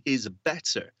quality is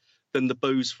better than the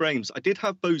Bose frames. I did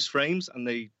have Bose frames, and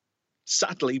they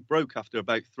sadly broke after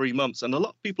about 3 months. And a lot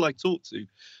of people I talk to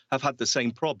have had the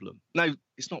same problem. Now,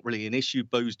 it's not really an issue.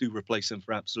 Bose do replace them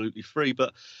for absolutely free,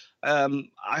 but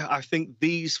I think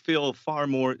these feel far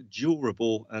more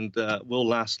durable and will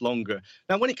last longer.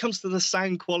 Now, when it comes to the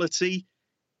sound quality,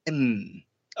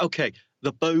 okay,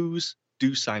 the Bose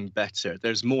do sound better.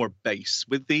 There's more bass.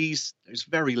 With these, there's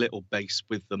very little bass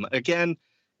with them. Again,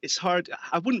 it's hard.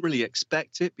 I wouldn't really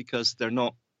expect it because they're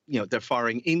not, they're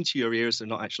firing into your ears. They're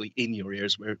not actually in your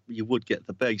ears where you would get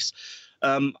the bass.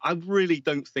 I really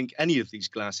don't think any of these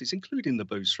glasses, including the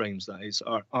Bose frames, that is,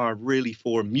 are really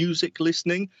for music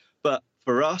listening. But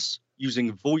for us,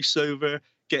 using VoiceOver,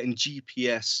 getting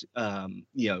GPS,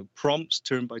 prompts,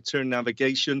 turn-by-turn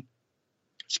navigation,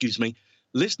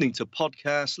 listening to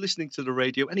podcasts, listening to the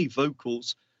radio, any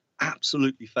vocals,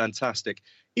 absolutely fantastic.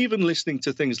 Even listening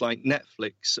to things like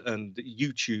Netflix and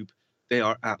YouTube, they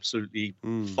are absolutely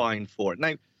fine for it.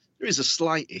 Now, there is a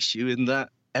slight issue in that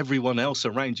everyone else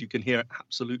around you can hear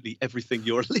absolutely everything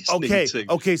you're listening to.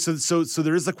 Okay, so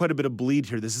there is quite a bit of bleed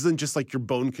here. This isn't just like your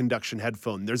bone conduction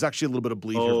headphone. There's actually a little bit of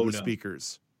bleed here from the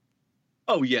speakers.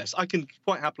 Oh, yes. I can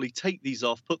quite happily take these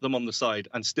off, put them on the side,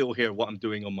 and still hear what I'm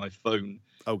doing on my phone.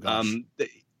 Oh, gosh.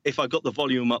 If I got the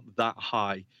volume up that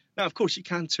high. Now, of course, you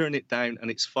can turn it down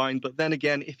and it's fine. But then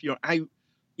again, if you're out,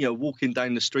 walking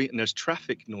down the street and there's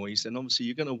traffic noise, then obviously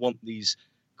you're going to want these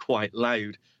quite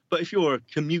loud. But if you're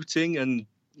commuting and,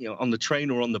 on the train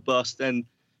or on the bus, then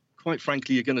quite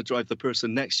frankly, you're going to drive the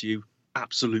person next to you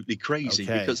absolutely crazy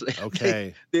because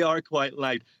they are quite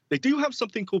loud. They do have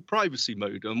something called privacy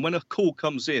mode. And when a call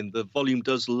comes in, the volume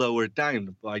does lower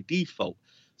down by default.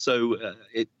 So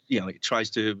it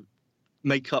tries to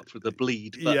make up for the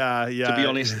bleed. But to be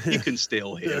honest, you can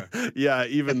still hear. Yeah,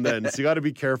 even then. So you got to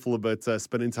be careful about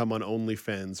spending time on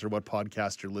OnlyFans or what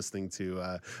podcast you're listening to.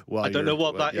 I don't know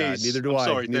what that is. Neither do I.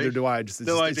 Sorry, neither Dave. do I. It's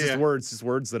just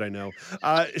words that I know.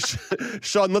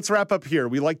 Sean, let's wrap up here.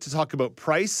 We like to talk about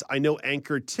price. I know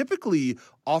Anker typically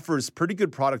offers pretty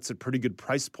good products at pretty good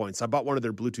price points. I bought one of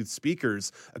their Bluetooth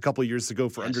speakers a couple of years ago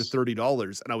for under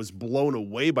 $30, and I was blown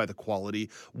away by the quality.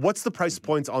 What's the price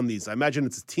point on these? I imagine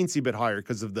it's a teensy bit higher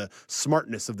because of the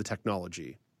smartness of the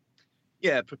technology.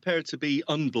 Yeah, prepare to be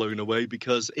unblown away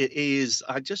because it is,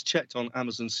 I just checked on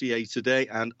Amazon CA today,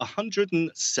 and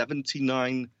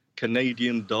 179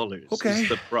 Canadian dollars is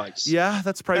the price. Yeah,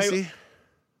 that's pricey. Now,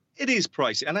 it is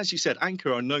pricey. And as you said,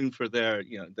 Anker are known for their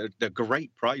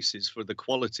great prices, for the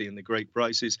quality and the great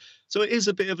prices. So it is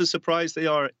a bit of a surprise. They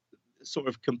are sort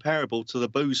of comparable to the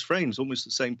Bose frames, almost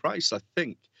the same price, I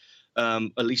think,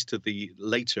 at least to the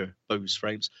later Bose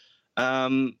frames.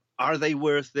 Are they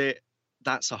worth it?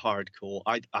 That's a hard call.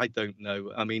 I don't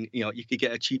know. I mean, you could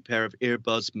get a cheap pair of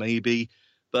earbuds maybe,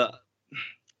 but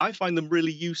I find them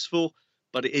really useful,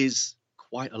 but it is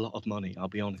quite a lot of money, I'll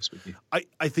be honest with you.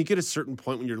 I think at a certain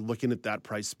point when you're looking at that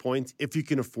price point, if you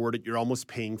can afford it, you're almost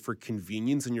paying for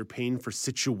convenience and you're paying for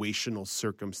situational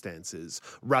circumstances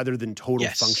rather than total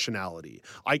functionality.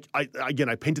 Again,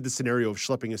 I painted the scenario of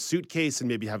schlepping a suitcase and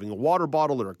maybe having a water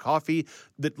bottle or a coffee.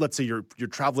 That, let's say you're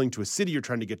traveling to a city, you're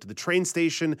trying to get to the train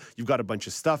station, you've got a bunch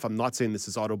of stuff. I'm not saying this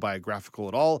is autobiographical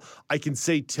at all. I can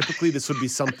say typically this would be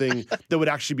something that would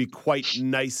actually be quite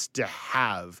nice to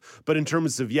have. But in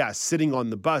terms of, sitting on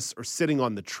the bus or sitting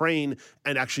on the train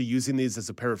and actually using these as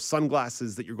a pair of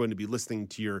sunglasses that you're going to be listening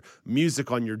to your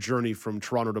music on your journey from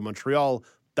Toronto to Montreal,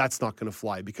 that's not going to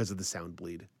fly because of the sound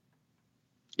bleed.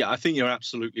 Yeah, I think you're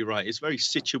absolutely right. It's very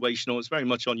situational. It's very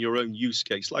much on your own use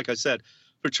case. Like I said,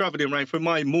 for traveling around, for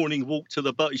my morning walk to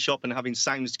the butty shop and having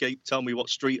Soundscape tell me what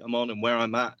street I'm on and where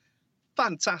I'm at,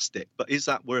 fantastic. But is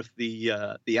that worth the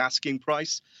asking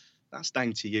price? That's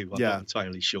down to you. I'm not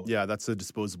entirely sure. Yeah, that's a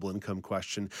disposable income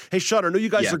question. Hey, Sean, I know you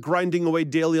guys are grinding away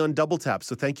daily on Double Tap,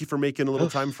 so thank you for making a little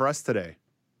time for us today.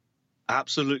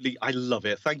 Absolutely. I love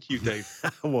it. Thank you, Dave.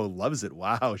 Well, loves it.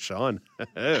 Wow, Sean.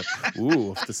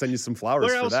 Ooh, have to send you some flowers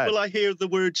for that. Where else will I hear the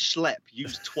word schlep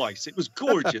used twice? It was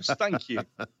gorgeous. Thank you.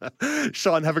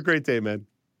 Sean, have a great day, man.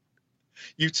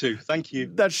 You too. Thank you.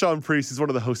 That's Sean Priest. He's one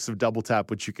of the hosts of Double Tap,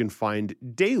 which you can find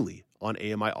daily on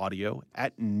AMI Audio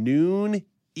at noon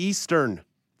Eastern.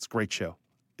 It's a great show.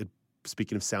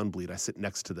 Speaking of sound bleed, I sit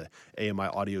next to the AMI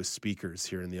Audio speakers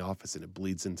here in the office, and it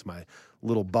bleeds into my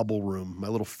little bubble room, my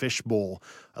little fish bowl.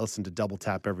 I listen to Double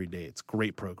Tap every day. It's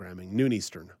great programming. Noon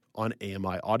Eastern on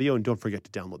AMI Audio. And don't forget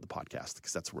to download the podcast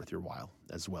because that's worth your while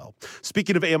as well.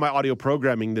 Speaking of AMI Audio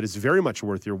programming that is very much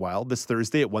worth your while, this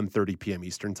Thursday at 1:30 p.m.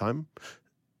 Eastern Time,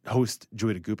 host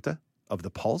Joyita Gupta of The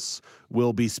Pulse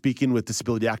will be speaking with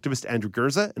disability activist Andrew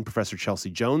Gurza and Professor Chelsea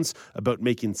Jones about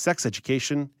making sex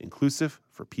education inclusive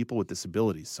for people with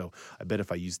disabilities. So I bet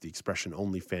if I used the expression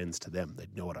OnlyFans to them,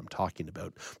 they'd know what I'm talking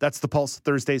about. That's The Pulse,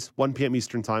 Thursdays, 1 p.m.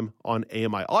 Eastern Time on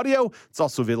AMI Audio. It's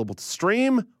also available to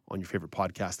stream on your favorite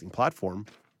podcasting platform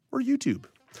or YouTube.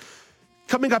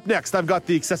 Coming up next, I've got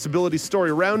the accessibility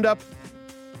story roundup.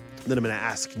 Then I'm going to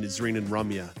ask Nazreen and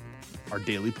Ramya our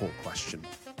daily poll question.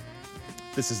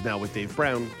 This is Now with Dave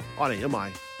Brown on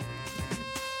AMI.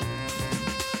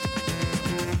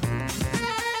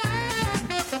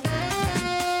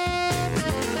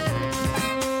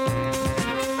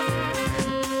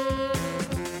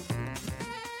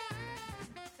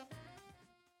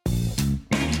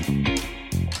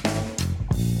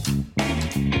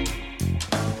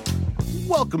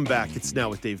 Welcome back. It's Now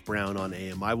with Dave Brown on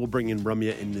AMI. We'll bring in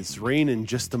Ramya and Nazreen in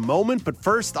just a moment, but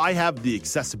first I have the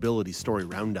accessibility story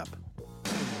roundup.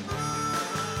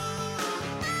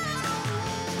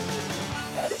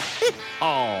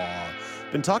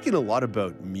 Been talking a lot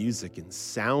about music and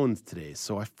sound today,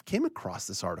 so I came across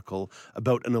this article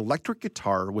about an electric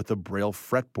guitar with a Braille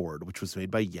fretboard, which was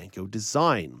made by Yanko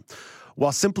Design.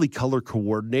 While simply color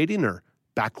coordinating or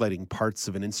backlighting parts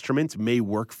of an instrument may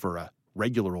work for a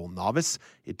regular old novice,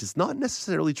 it does not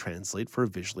necessarily translate for a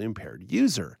visually impaired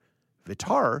user.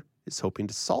 Vitar is hoping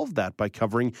to solve that by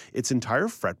covering its entire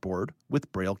fretboard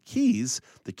with Braille keys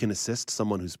that can assist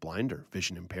someone who's blind or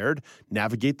vision impaired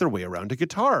navigate their way around a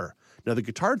guitar. Now, the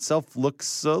guitar itself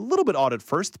looks a little bit odd at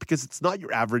first because it's not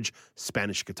your average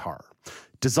Spanish guitar.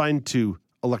 Designed to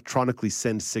electronically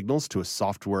send signals to a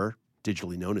software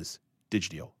digitally known as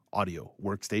Digio audio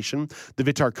workstation, the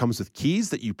Vitar comes with keys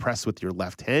that you press with your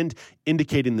left hand,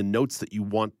 indicating the notes that you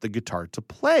want the guitar to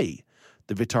play.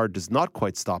 The Vitar does not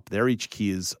quite stop there. Each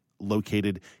key is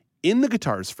located in the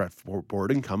guitar's fretboard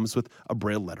and comes with a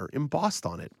Braille letter embossed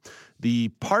on it. The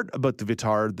part about the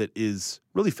Vitar that is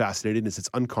really fascinating is its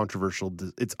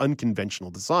unconventional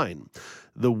design.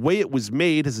 The way it was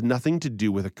made has nothing to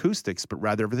do with acoustics, but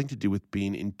rather everything to do with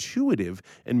being intuitive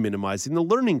and minimizing the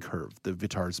learning curve. The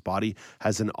Vitar's body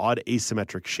has an odd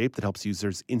asymmetric shape that helps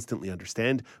users instantly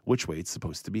understand which way it's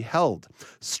supposed to be held.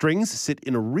 Strings sit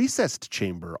in a recessed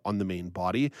chamber on the main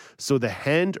body, so the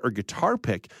hand or guitar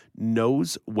pick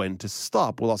knows when to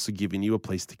stop, while also giving you a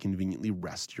place to conveniently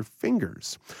rest your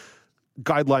fingers.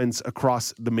 Guidelines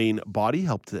across the main body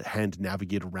help the hand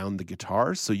navigate around the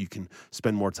guitar so you can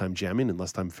spend more time jamming and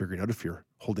less time figuring out if you're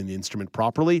holding the instrument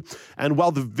properly. And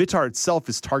while the Vitar itself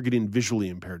is targeting visually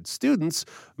impaired students,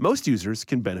 most users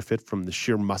can benefit from the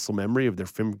sheer muscle memory of their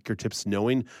fingertips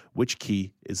knowing which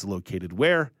key is located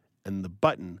where and the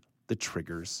button that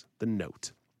triggers the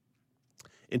note.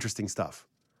 Interesting stuff.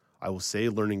 I will say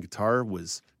learning guitar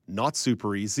was not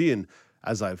super easy, and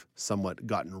as I've somewhat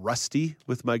gotten rusty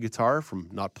with my guitar from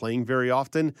not playing very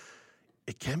often,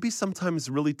 it can be sometimes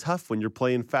really tough when you're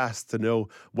playing fast to know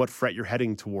what fret you're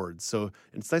heading towards. So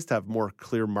it's nice to have more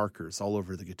clear markers all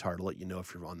over the guitar to let you know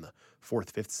if you're on the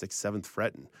 4th, 5th, 6th, 7th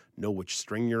fret and know which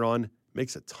string you're on.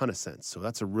 Makes a ton of sense. So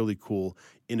that's a really cool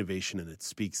innovation, and it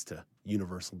speaks to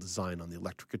universal design on the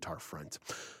electric guitar front.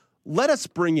 Let us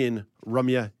bring in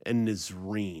Ramya and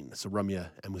Nazreen. So Ramya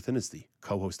Amuthan is the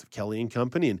co-host of Kelly &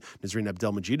 Company, and Nazreen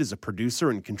Abdelmajid is a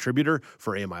producer and contributor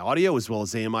for AMI Audio as well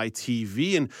as AMI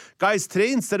TV. And guys,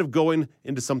 today, instead of going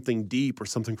into something deep or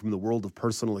something from the world of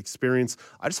personal experience,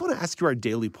 I just want to ask you our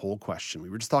daily poll question.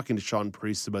 We were just talking to Sean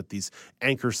Priest about these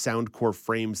Anker Soundcore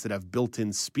frames that have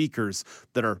built-in speakers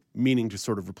that are meaning to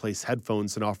sort of replace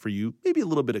headphones and offer you maybe a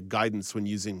little bit of guidance when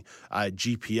using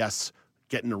GPS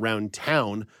getting around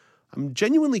town. I'm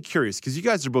genuinely curious, because you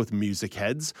guys are both music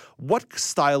heads. What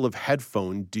style of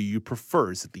headphone do you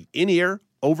prefer? Is it the in-ear,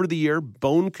 over-the-ear,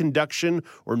 bone conduction,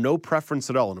 or no preference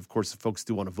at all? And of course, if folks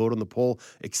do want to vote on the poll,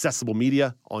 Accessible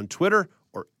Media on Twitter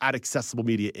or at Accessible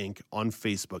Media Inc. on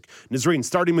Facebook. Nazreen,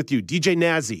 starting with you. DJ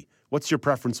Nazi, what's your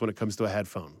preference when it comes to a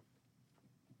headphone?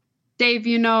 Dave,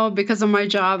 you know, because of my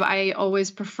job, I always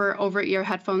prefer over-ear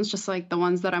headphones, just like the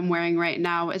ones that I'm wearing right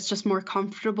now. It's just more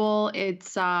comfortable.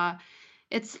 It's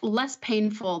less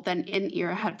painful than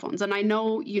in-ear headphones. And I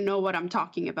know you know what I'm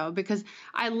talking about, because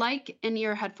I like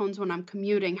in-ear headphones when I'm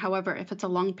commuting. However, if it's a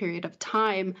long period of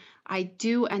time, I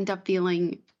do end up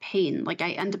feeling pain. Like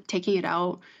I end up taking it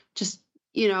out, just,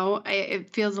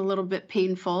 it feels a little bit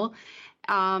painful.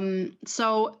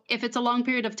 So if it's a long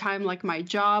period of time, like my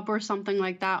job or something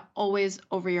like that, always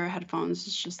over-ear headphones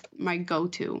is just my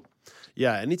go-to.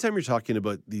 Yeah, anytime you're talking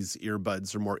about these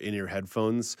earbuds or more in-ear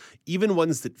headphones, even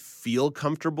ones that feel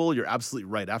comfortable, you're absolutely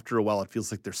right. After a while, it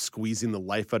feels like they're squeezing the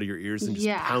life out of your ears and just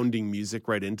pounding music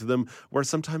right into them, where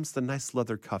sometimes the nice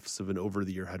leather cuffs of an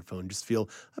over-the-ear headphone just feel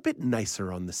a bit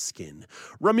nicer on the skin.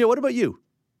 Ramya, what about you?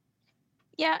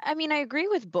 Yeah, I mean, I agree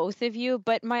with both of you,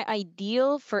 but my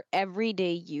ideal for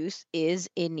everyday use is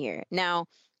in-ear. Now,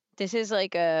 this is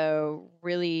like a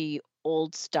really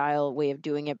old style way of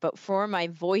doing it, but for my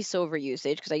voiceover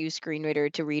usage, because I use Screen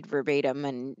Reader to read verbatim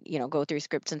and go through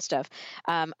scripts and stuff,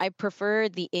 I prefer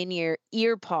the in-ear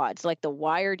ear pods, like the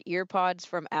wired ear pods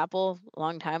from Apple a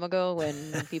long time ago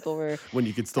when people were when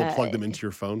you could still plug them into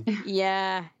your phone.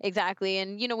 Yeah, exactly.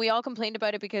 And we all complained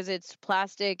about it because it's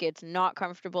plastic, it's not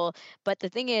comfortable, but the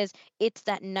thing is, it's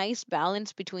that nice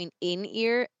balance between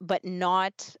in-ear but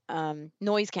not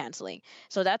noise canceling.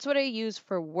 So that's what I use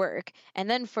for work. And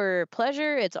then for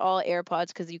pleasure, it's all AirPods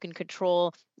because you can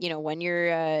control, when you're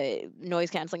noise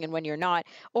canceling and when you're not.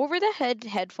 Over the head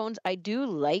headphones, I do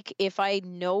like if I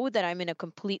know that I'm in a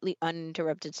completely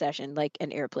uninterrupted session, like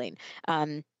an airplane.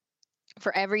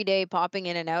 For every day popping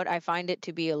in and out, I find it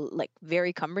to be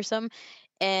very cumbersome.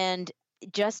 And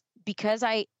just because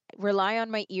I rely on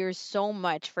my ears so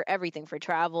much for everything, for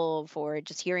travel, for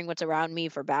just hearing what's around me,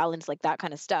 for balance, like that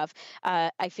kind of stuff,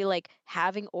 I feel like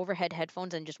having overhead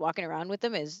headphones and just walking around with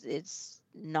them is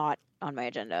not on my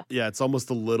agenda. Yeah, it's almost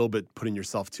a little bit putting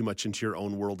yourself too much into your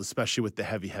own world, especially with the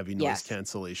heavy noise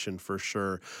cancellation, for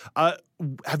sure.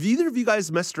 Have either of you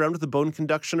guys messed around with the bone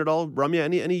conduction at all? Ramya,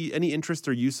 any interest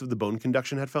or use of the bone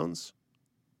conduction headphones?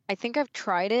 I think I've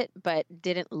tried it, but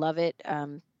didn't love it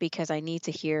because I need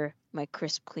to hear my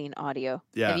crisp, clean audio.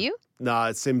 Yeah. Have you? Nah,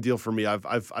 it's same deal for me.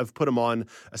 I've put them on.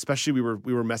 Especially we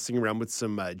were messing around with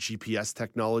some GPS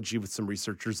technology with some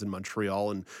researchers in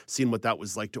Montreal and seeing what that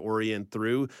was like to orient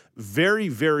through. Very,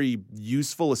 very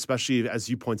useful, especially as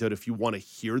you point out, if you want to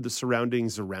hear the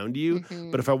surroundings around you. Mm-hmm.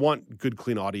 But if I want good,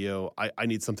 clean audio, I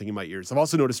need something in my ears. I've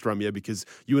also noticed, Ramya, because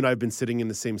you and I have been sitting in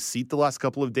the same seat the last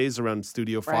couple of days around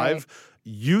Studio 5. Right.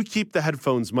 You keep the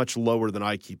headphones much lower than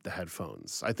I keep the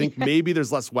headphones. I think maybe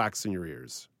there's less wax in your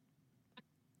ears.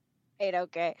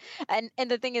 Okay. And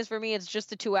the thing is, for me, it's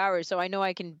just the 2 hours, so I know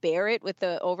I can bear it with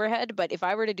the overhead. But if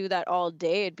I were to do that all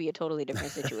day, it'd be a totally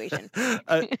different situation.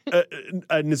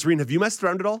 Nazreen, have you messed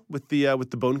around at all with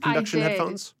the bone conduction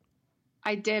headphones?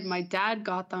 I did. My dad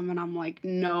got them, and I'm like,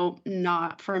 no,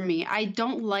 not for me. I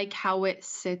don't like how it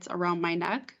sits around my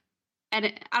neck,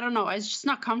 and I don't know. It's just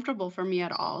not comfortable for me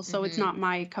at all. So it's not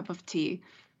my cup of tea.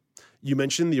 You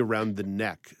mentioned the around the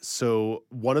neck. So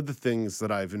one of the things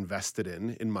that I've invested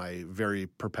in my very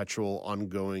perpetual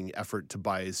ongoing effort to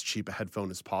buy as cheap a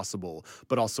headphone as possible,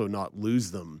 but also not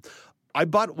lose them, I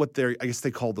bought what I guess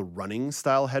they call the running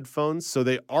style headphones. So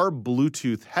they are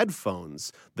Bluetooth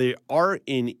headphones. They are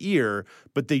in ear,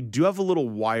 but they do have a little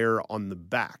wire on the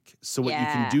back. So what you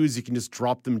can do is you can just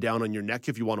drop them down on your neck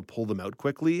if you want to pull them out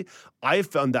quickly. I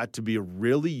found that to be a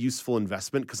really useful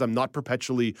investment because I'm not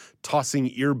perpetually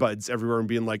tossing earbuds everywhere and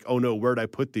being like, oh no, where'd I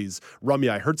put these? Ramya,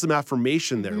 I heard some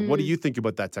affirmation there. What do you think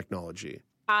about that technology?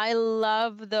 I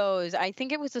love those. I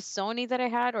think it was a Sony that I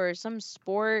had or some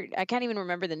sport. I can't even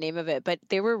remember the name of it, but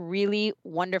they were really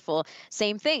wonderful.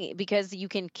 Same thing, because you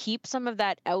can keep some of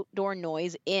that outdoor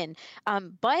noise in.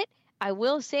 But I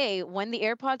will say, when the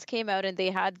AirPods came out and they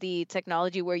had the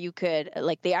technology where you could,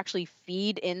 they actually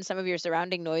feed in some of your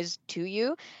surrounding noise to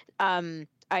you,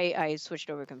 I switched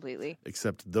over completely.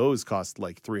 Except those cost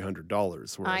like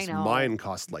 $300, whereas mine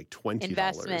cost like $20.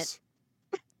 Investment.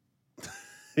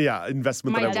 Yeah,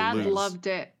 investment that I would lose. My dad loved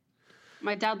it.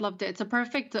 My dad loved it. It's a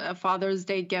perfect Father's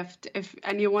Day gift, if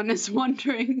anyone is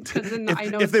wondering. I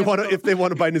know if they want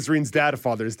to buy Nazreen's dad a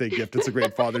Father's Day gift, it's a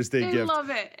great Father's Day gift. I love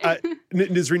it.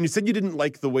 Nazreen, you said you didn't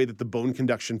like the way that the bone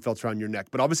conduction felt around your neck,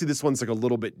 but obviously this one's like a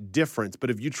little bit different. But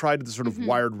have you tried the sort of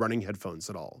wired running headphones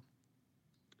at all?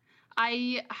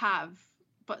 I have,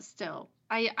 but still,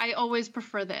 I always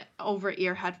prefer the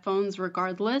over-ear headphones,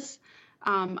 regardless.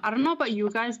 I don't know about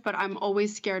you guys, but I'm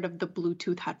always scared of the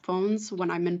Bluetooth headphones when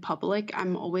I'm in public.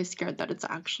 I'm always scared that it's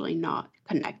actually not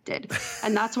connected.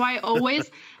 And that's why I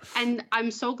always, and I'm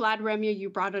so glad, Ramya,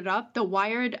 you brought it up, the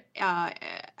wired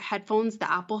headphones, the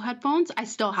Apple headphones, I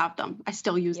still have them. I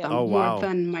still use them Oh, more wow.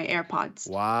 than my AirPods.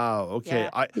 Wow. Okay.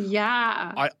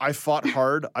 Yeah. I fought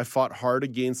hard. I fought hard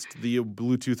against the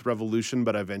Bluetooth revolution,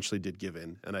 but I eventually did give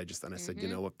in, and I said, you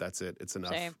know what, that's it. It's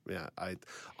enough. Same. Yeah.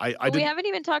 We haven't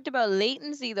even talked about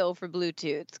latency though for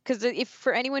Bluetooth, because if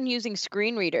for anyone using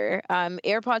screen reader,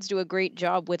 AirPods do a great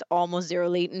job with almost zero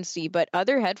latency, but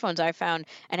other headphones I found,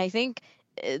 and I think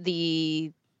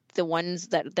the ones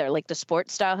that they're like the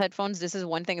sports style headphones, this is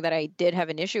one thing that I did have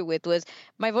an issue with, was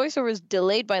my voiceover was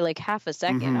delayed by like half a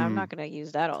second. I'm not going to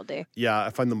use that all day. Yeah,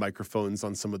 I find the microphones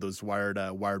on some of those wired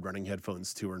running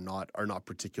headphones too are not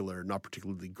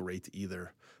particularly great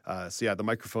either. So yeah, the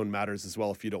microphone matters as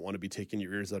well if you don't want to be taking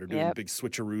your ears out or doing big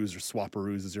switcheroos or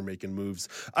swapperoos as you're making moves.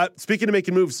 Speaking of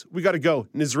making moves, we got to go.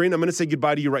 Nazreen, I'm going to say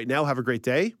goodbye to you right now. Have a great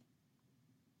day.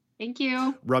 Thank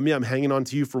you. Ramya, I'm hanging on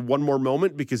to you for one more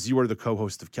moment because you are the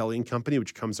co-host of Kelly and Company,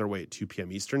 which comes our way at 2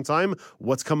 p.m. Eastern Time.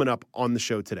 What's coming up on the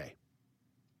show today?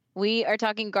 We are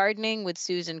talking gardening with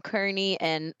Susan Kearney,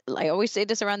 and I always say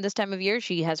this around this time of year,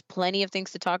 she has plenty of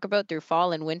things to talk about through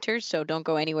fall and winter, so don't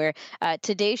go anywhere.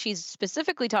 Today, she's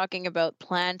specifically talking about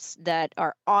plants that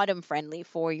are autumn-friendly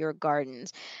for your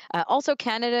gardens. Also,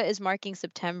 Canada is marking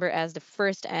September as the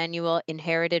first annual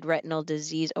Inherited Retinal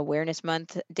Disease Awareness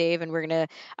Month, Dave, and we're going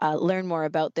to learn more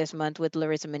about this month with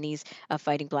Larissa Moniz of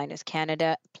Fighting Blindness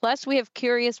Canada. Plus, we have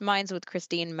Curious Minds with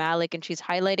Christine Malik, and she's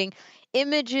highlighting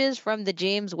images from the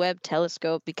James Webb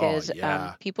Telescope because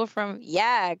people from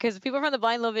the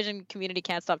blind low vision community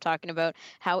can't stop talking about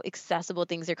how accessible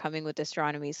things are coming with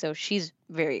astronomy. So she's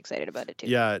very excited about it too.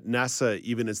 Yeah, NASA,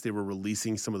 even as they were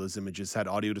releasing some of those images, had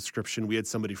audio description. We had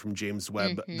somebody from James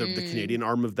Webb, the Canadian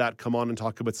arm of that, come on and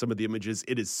talk about some of the images.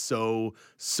 It is so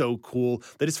cool.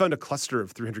 They just found a cluster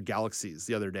of 300 galaxies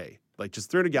the other day. Like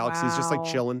just 300 galaxies, just like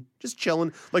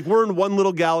chilling. Like we're in one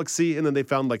little galaxy, and then they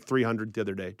found like 300 the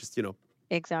other day. Just,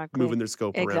 exactly moving their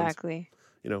scope around. Exactly.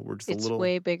 We're just it's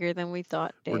way bigger than we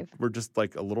thought, Dave. We're just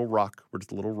like a little rock. We're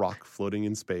just a little rock floating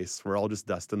in space. We're all just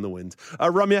dust in the wind.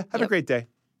 Ramya, have a great day.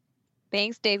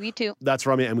 Thanks, Dave. You too. That's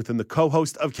Ramya Amuthan, the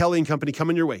co-host of Kelly and Company,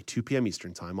 coming your way 2 p.m.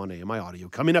 Eastern Time on AMI Audio.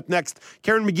 Coming up next,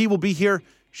 Karen McGee will be here.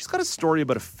 She's got a story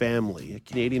about a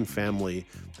Canadian family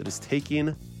that is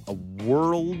taking a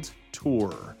world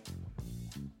tour.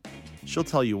 She'll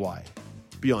tell you why,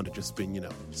 beyond it just being,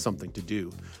 something to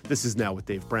do. This is Now with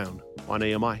Dave Brown on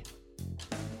AMI.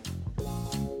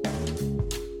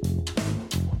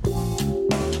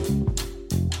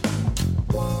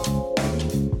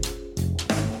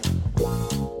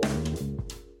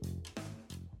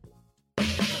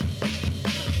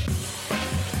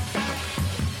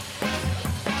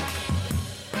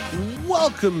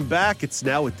 Welcome back. It's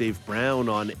Now with Dave Brown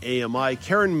on AMI.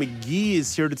 Karen McGee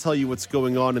is here to tell you what's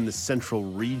going on in the central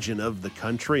region of the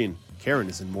country. And Karen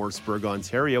is in Morrisburg,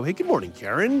 Ontario. Hey, good morning,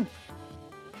 Karen.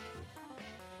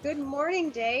 Good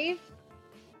morning, Dave.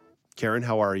 Karen,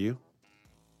 how are you?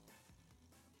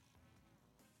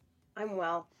 I'm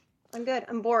well. I'm good.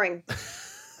 I'm boring.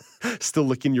 Still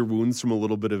licking your wounds from a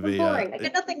little bit of boring. I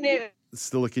got nothing new.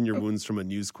 Still licking your wounds from a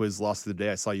news quiz lost the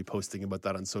day. I saw you posting about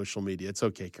that on social media. It's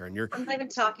okay, Karen. I'm not even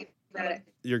talking about it.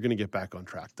 You're going to get back on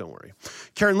track. Don't worry.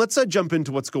 Karen, let's jump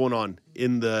into what's going on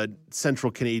in the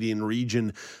central Canadian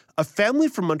region. A family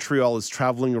from Montreal is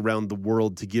traveling around the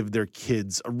world to give their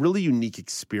kids a really unique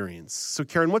experience. So,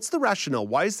 Karen, what's the rationale?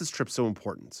 Why is this trip so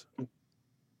important?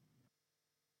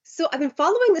 So I've been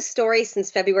following this story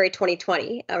since February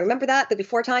 2020. Remember that, the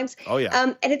before times? Oh,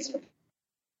 yeah. And it's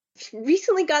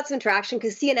recently got some traction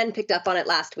because CNN picked up on it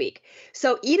last week.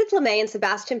 So Edith LeMay and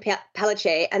Sebastian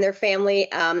Pelletier and their family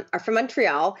are from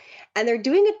Montreal, and they're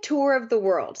doing a tour of the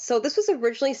world. So this was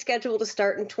originally scheduled to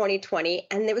start in 2020,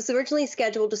 and it was originally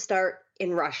scheduled to start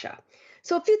in Russia.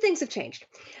 So a few things have changed.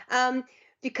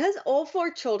 Because all 4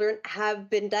 children have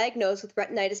been diagnosed with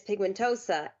retinitis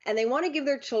pigmentosa, and they want to give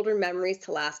their children memories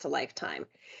to last a lifetime.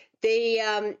 They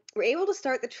were able to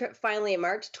start the trip finally in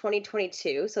March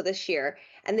 2022, so this year,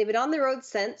 and they've been on the road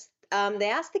since.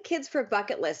 They asked the kids for a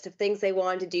bucket list of things they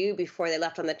wanted to do before they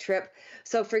left on the trip.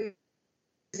 So, for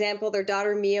example, their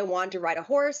daughter Mia wanted to ride a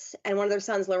horse, and one of their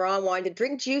sons, Laurent, wanted to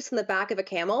drink juice in the back of a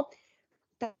camel.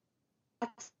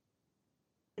 That's,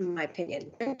 in my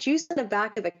opinion, drink juice in the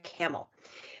back of a camel.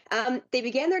 They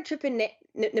began their trip in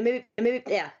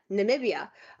Namibia,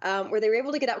 where they were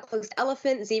able to get up close to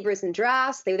elephants, zebras, and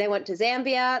giraffes. They then went to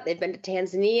Zambia. They've been to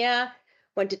Tanzania,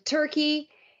 went to Turkey,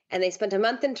 and they spent a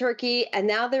month in Turkey. And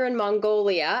now they're in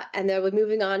Mongolia, and they'll be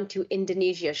moving on to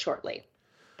Indonesia shortly.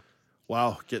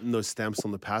 Wow, getting those stamps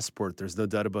on the passport, there's no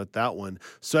doubt about that one.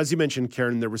 So as you mentioned,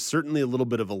 Karen, there was certainly a little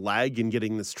bit of a lag in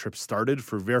getting this trip started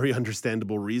for very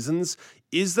understandable reasons.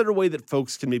 Is there a way that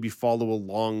folks can maybe follow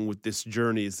along with this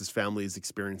journey as this family is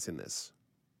experiencing this?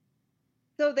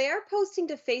 So they are posting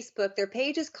to Facebook. Their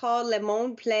page is called Le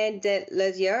Monde Plein de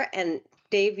les Yeux. And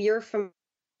Dave, you're from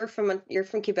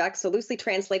Quebec, so loosely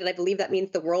translated, I believe that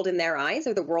means the world in their eyes,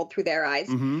 or the world through their eyes.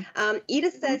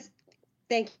 Edith says,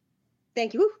 thank you.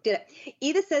 Woo, did it.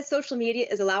 Edith says social media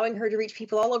is allowing her to reach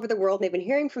people all over the world. And they've been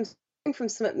hearing from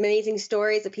some amazing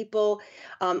stories of people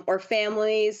or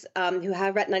families who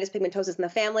have retinitis pigmentosus in the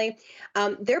family.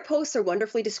 Their posts are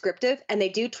wonderfully descriptive, and they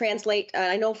do translate.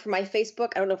 I know for my Facebook,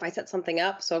 I don't know if I set something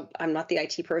up, so I'm not the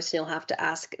IT person. You'll have to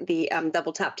ask the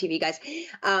Double Tap TV guys.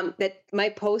 That my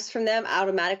posts from them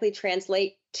automatically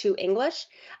translate to English,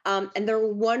 and they're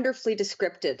wonderfully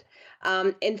descriptive.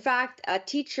 In fact, a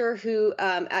teacher who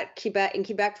in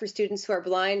Quebec for students who are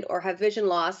blind or have vision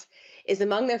loss is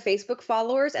among their Facebook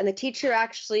followers, and the teacher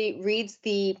actually reads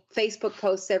the Facebook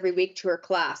posts every week to her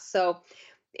class. So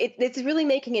it's really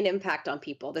making an impact on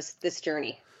people, this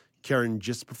journey. Karen,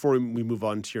 just before we move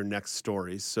on to your next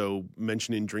story, so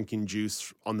mentioning drinking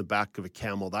juice on the back of a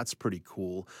camel, that's pretty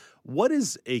cool. What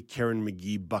is a Karen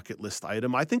McGee bucket list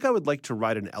item? I think I would like to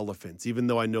ride an elephant, even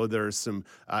though I know there are some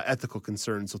ethical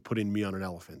concerns with putting me on an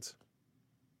elephant.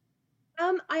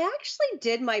 I actually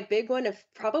did my big one of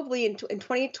probably in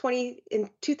 2020, in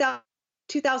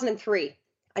 2003.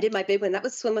 I did my big one. That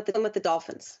was swim with the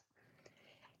dolphins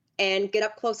and get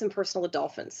up close and personal with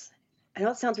dolphins. I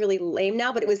know it sounds really lame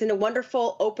now, but it was in a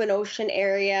wonderful open ocean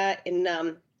area in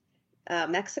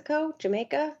Mexico,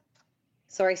 Jamaica.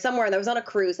 Sorry, somewhere. And I was on a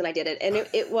cruise and I did it. And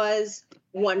it was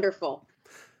wonderful.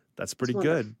 That's pretty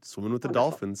good. Swimming with the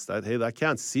dolphins. That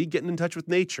counts. See, getting in touch with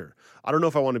nature. I don't know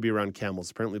if I want to be around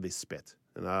camels. Apparently they spit.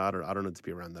 And I don't need to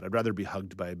be around that. I'd rather be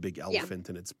hugged by a big elephant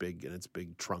and its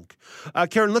big trunk.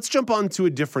 Karen, let's jump on to a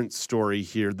different story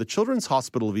here. The Children's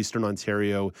Hospital of Eastern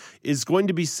Ontario is going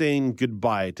to be saying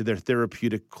goodbye to their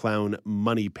therapeutic clown,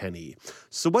 Moneypenny.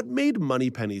 So what made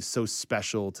Moneypenny so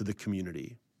special to the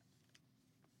community?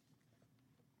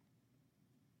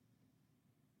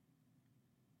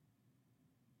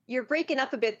 You're breaking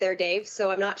up a bit there, Dave.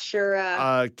 So I'm not sure.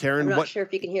 Karen, I'm not sure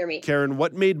if you can hear me. Karen,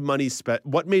 what made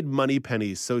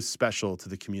Moneypenny so special to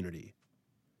the community?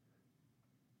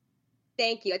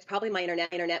 Thank you. It's probably my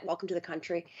internet. Welcome to the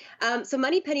country. So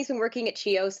Moneypenny's been working at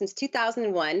CHEO since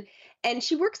 2001, and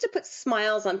she works to put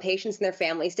smiles on patients and their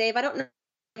families. Dave, I don't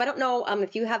know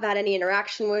if you have had any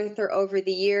interaction with her over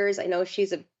the years. I know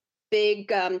she's a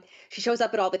big. She shows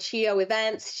up at all the CHEO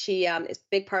events. She is a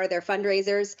big part of their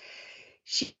fundraisers.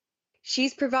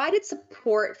 She's provided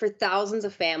support for thousands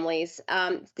of families.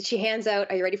 She hands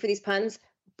out, are you ready for these puns?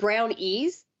 Brown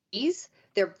E's.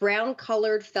 They're brown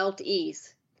colored felt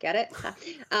E's. Get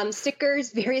it?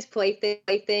 Stickers, various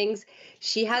playthings.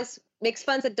 She makes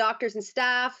funds at doctors and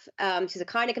staff. She's a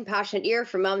kind and compassionate ear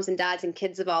for moms and dads and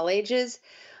kids of all ages.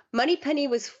 Moneypenny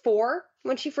was 4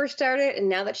 when she first started, and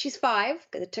now that she's 5,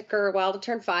 because it took her a while to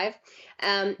turn 5,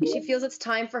 she feels it's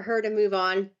time for her to move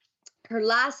on. Her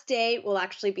last day will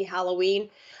actually be Halloween.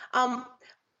 Her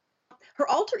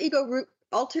alter ego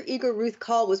Ruth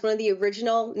Call was one of the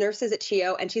original nurses at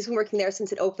CHEO, and she's been working there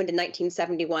since it opened in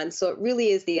 1971. So it really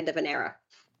is the end of an era.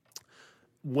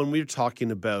 When we're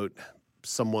talking about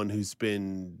someone who's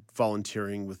been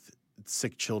volunteering with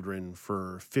sick children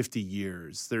for 50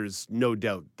 years, there's no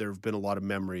doubt there have been a lot of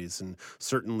memories. And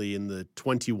certainly in the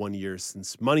 21 years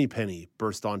since Moneypenny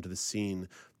burst onto the scene,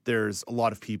 there's a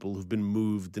lot of people who've been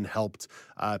moved and helped,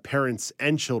 parents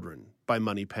and children, by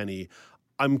Moneypenny.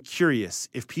 I'm curious,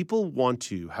 if people want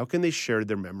to, how can they share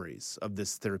their memories of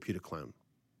this therapeutic clown?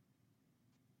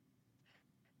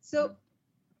 So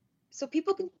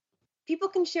people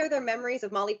can share their memories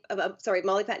of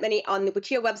Moneypenny on the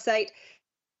CHEO website.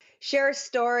 Share a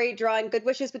story, drawing good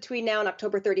wishes between now and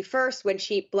October 31st when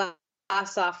she blasts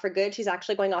off for good. She's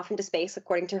actually going off into space,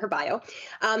 according to her bio.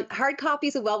 Hard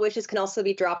copies of well wishes can also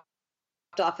be dropped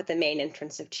off at the main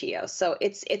entrance of CHEO. So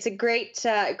it's a great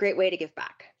way to give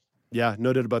back. Yeah,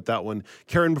 no doubt about that one.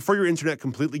 Karen, before your internet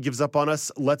completely gives up on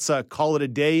us, let's call it a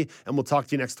day, and we'll talk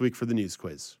to you next week for the news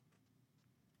quiz.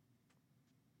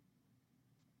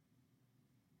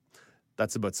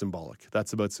 That's about symbolic.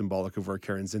 That's about symbolic of where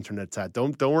Karen's internet's at.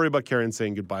 Don't worry about Karen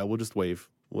saying goodbye. We'll just wave,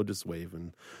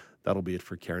 and that'll be it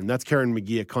for Karen. That's Karen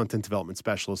McGee, a content development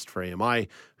specialist for AMI,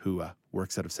 who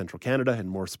works out of Central Canada in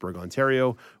Morrisburg,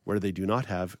 Ontario, where they do not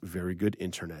have very good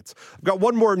internet. I've got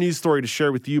one more news story to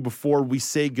share with you before we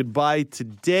say goodbye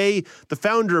today. The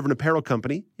founder of an apparel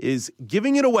company is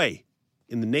giving it away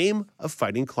in the name of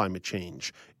fighting climate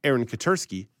change. Aaron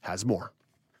Katersky has more.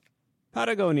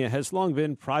 Patagonia has long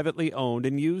been privately owned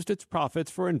and used its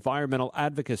profits for environmental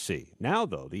advocacy. Now,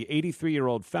 though, the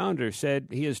 83-year-old founder said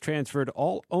he has transferred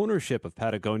all ownership of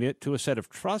Patagonia to a set of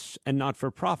trusts and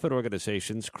not-for-profit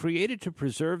organizations created to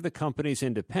preserve the company's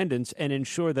independence and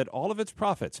ensure that all of its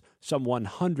profits, some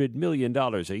 $100 million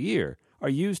a year, are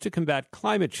used to combat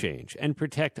climate change and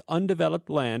protect undeveloped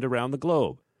land around the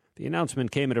globe. The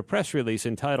announcement came in a press release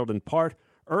entitled in part,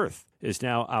 "Earth is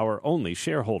now our only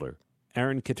shareholder."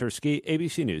 Aaron Katersky,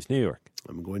 ABC News, New York.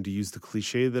 I'm going to use the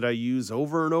cliche that I use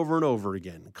over and over and over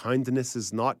again. Kindness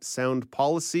is not sound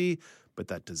policy, but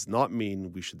that does not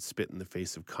mean we should spit in the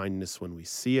face of kindness when we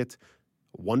see it.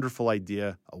 A wonderful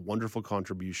idea, a wonderful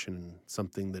contribution,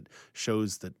 something that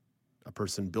shows that a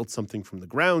person built something from the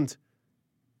ground,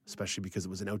 especially because it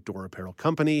was an outdoor apparel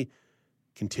company,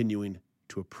 continuing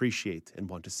to appreciate and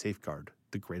want to safeguard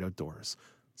the great outdoors.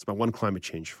 It's my one climate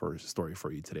change story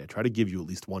for you today. I try to give you at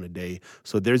least one a day.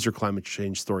 So there's your climate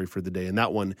change story for the day. And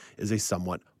that one is a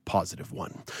somewhat positive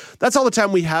one. That's all the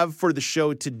time we have for the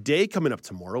show today. Coming up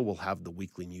tomorrow, we'll have the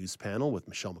weekly news panel with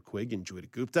Michelle McQuigg and Joyita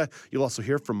Gupta. You'll also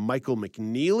hear from Michael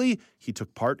McNeely. He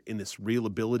took part in this Real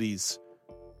Abilities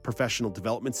professional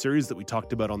development series that we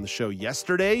talked about on the show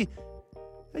yesterday.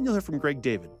 And you'll hear from Greg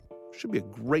David. Should be a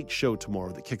great show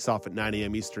tomorrow that kicks off at 9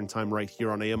 a.m. Eastern Time right here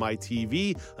on AMI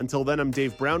TV. Until then, I'm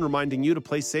Dave Brown reminding you to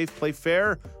play safe, play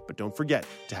fair, but don't forget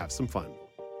to have some fun.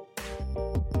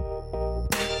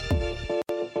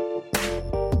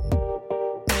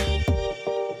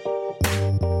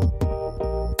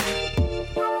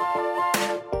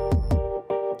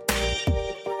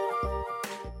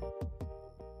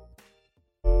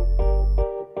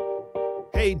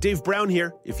 Hey, Dave Brown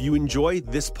here. If you enjoy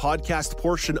this podcast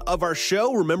portion of our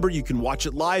show, remember you can watch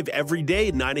it live every day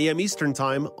at 9 a.m. Eastern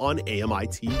Time on AMI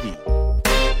TV.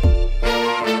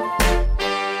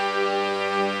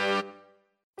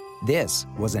 This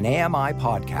was an AMI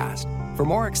podcast. For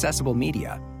more accessible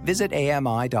media, visit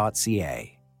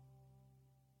ami.ca.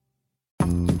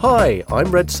 Hi,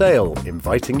 I'm Red Sail,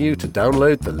 inviting you to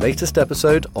download the latest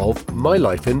episode of My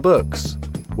Life in Books,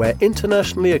 where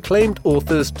internationally acclaimed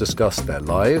authors discuss their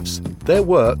lives, their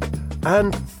work,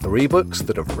 and 3 books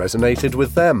that have resonated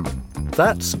with them.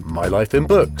 That's My Life in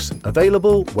Books,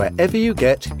 available wherever you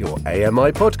get your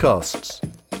AMI podcasts.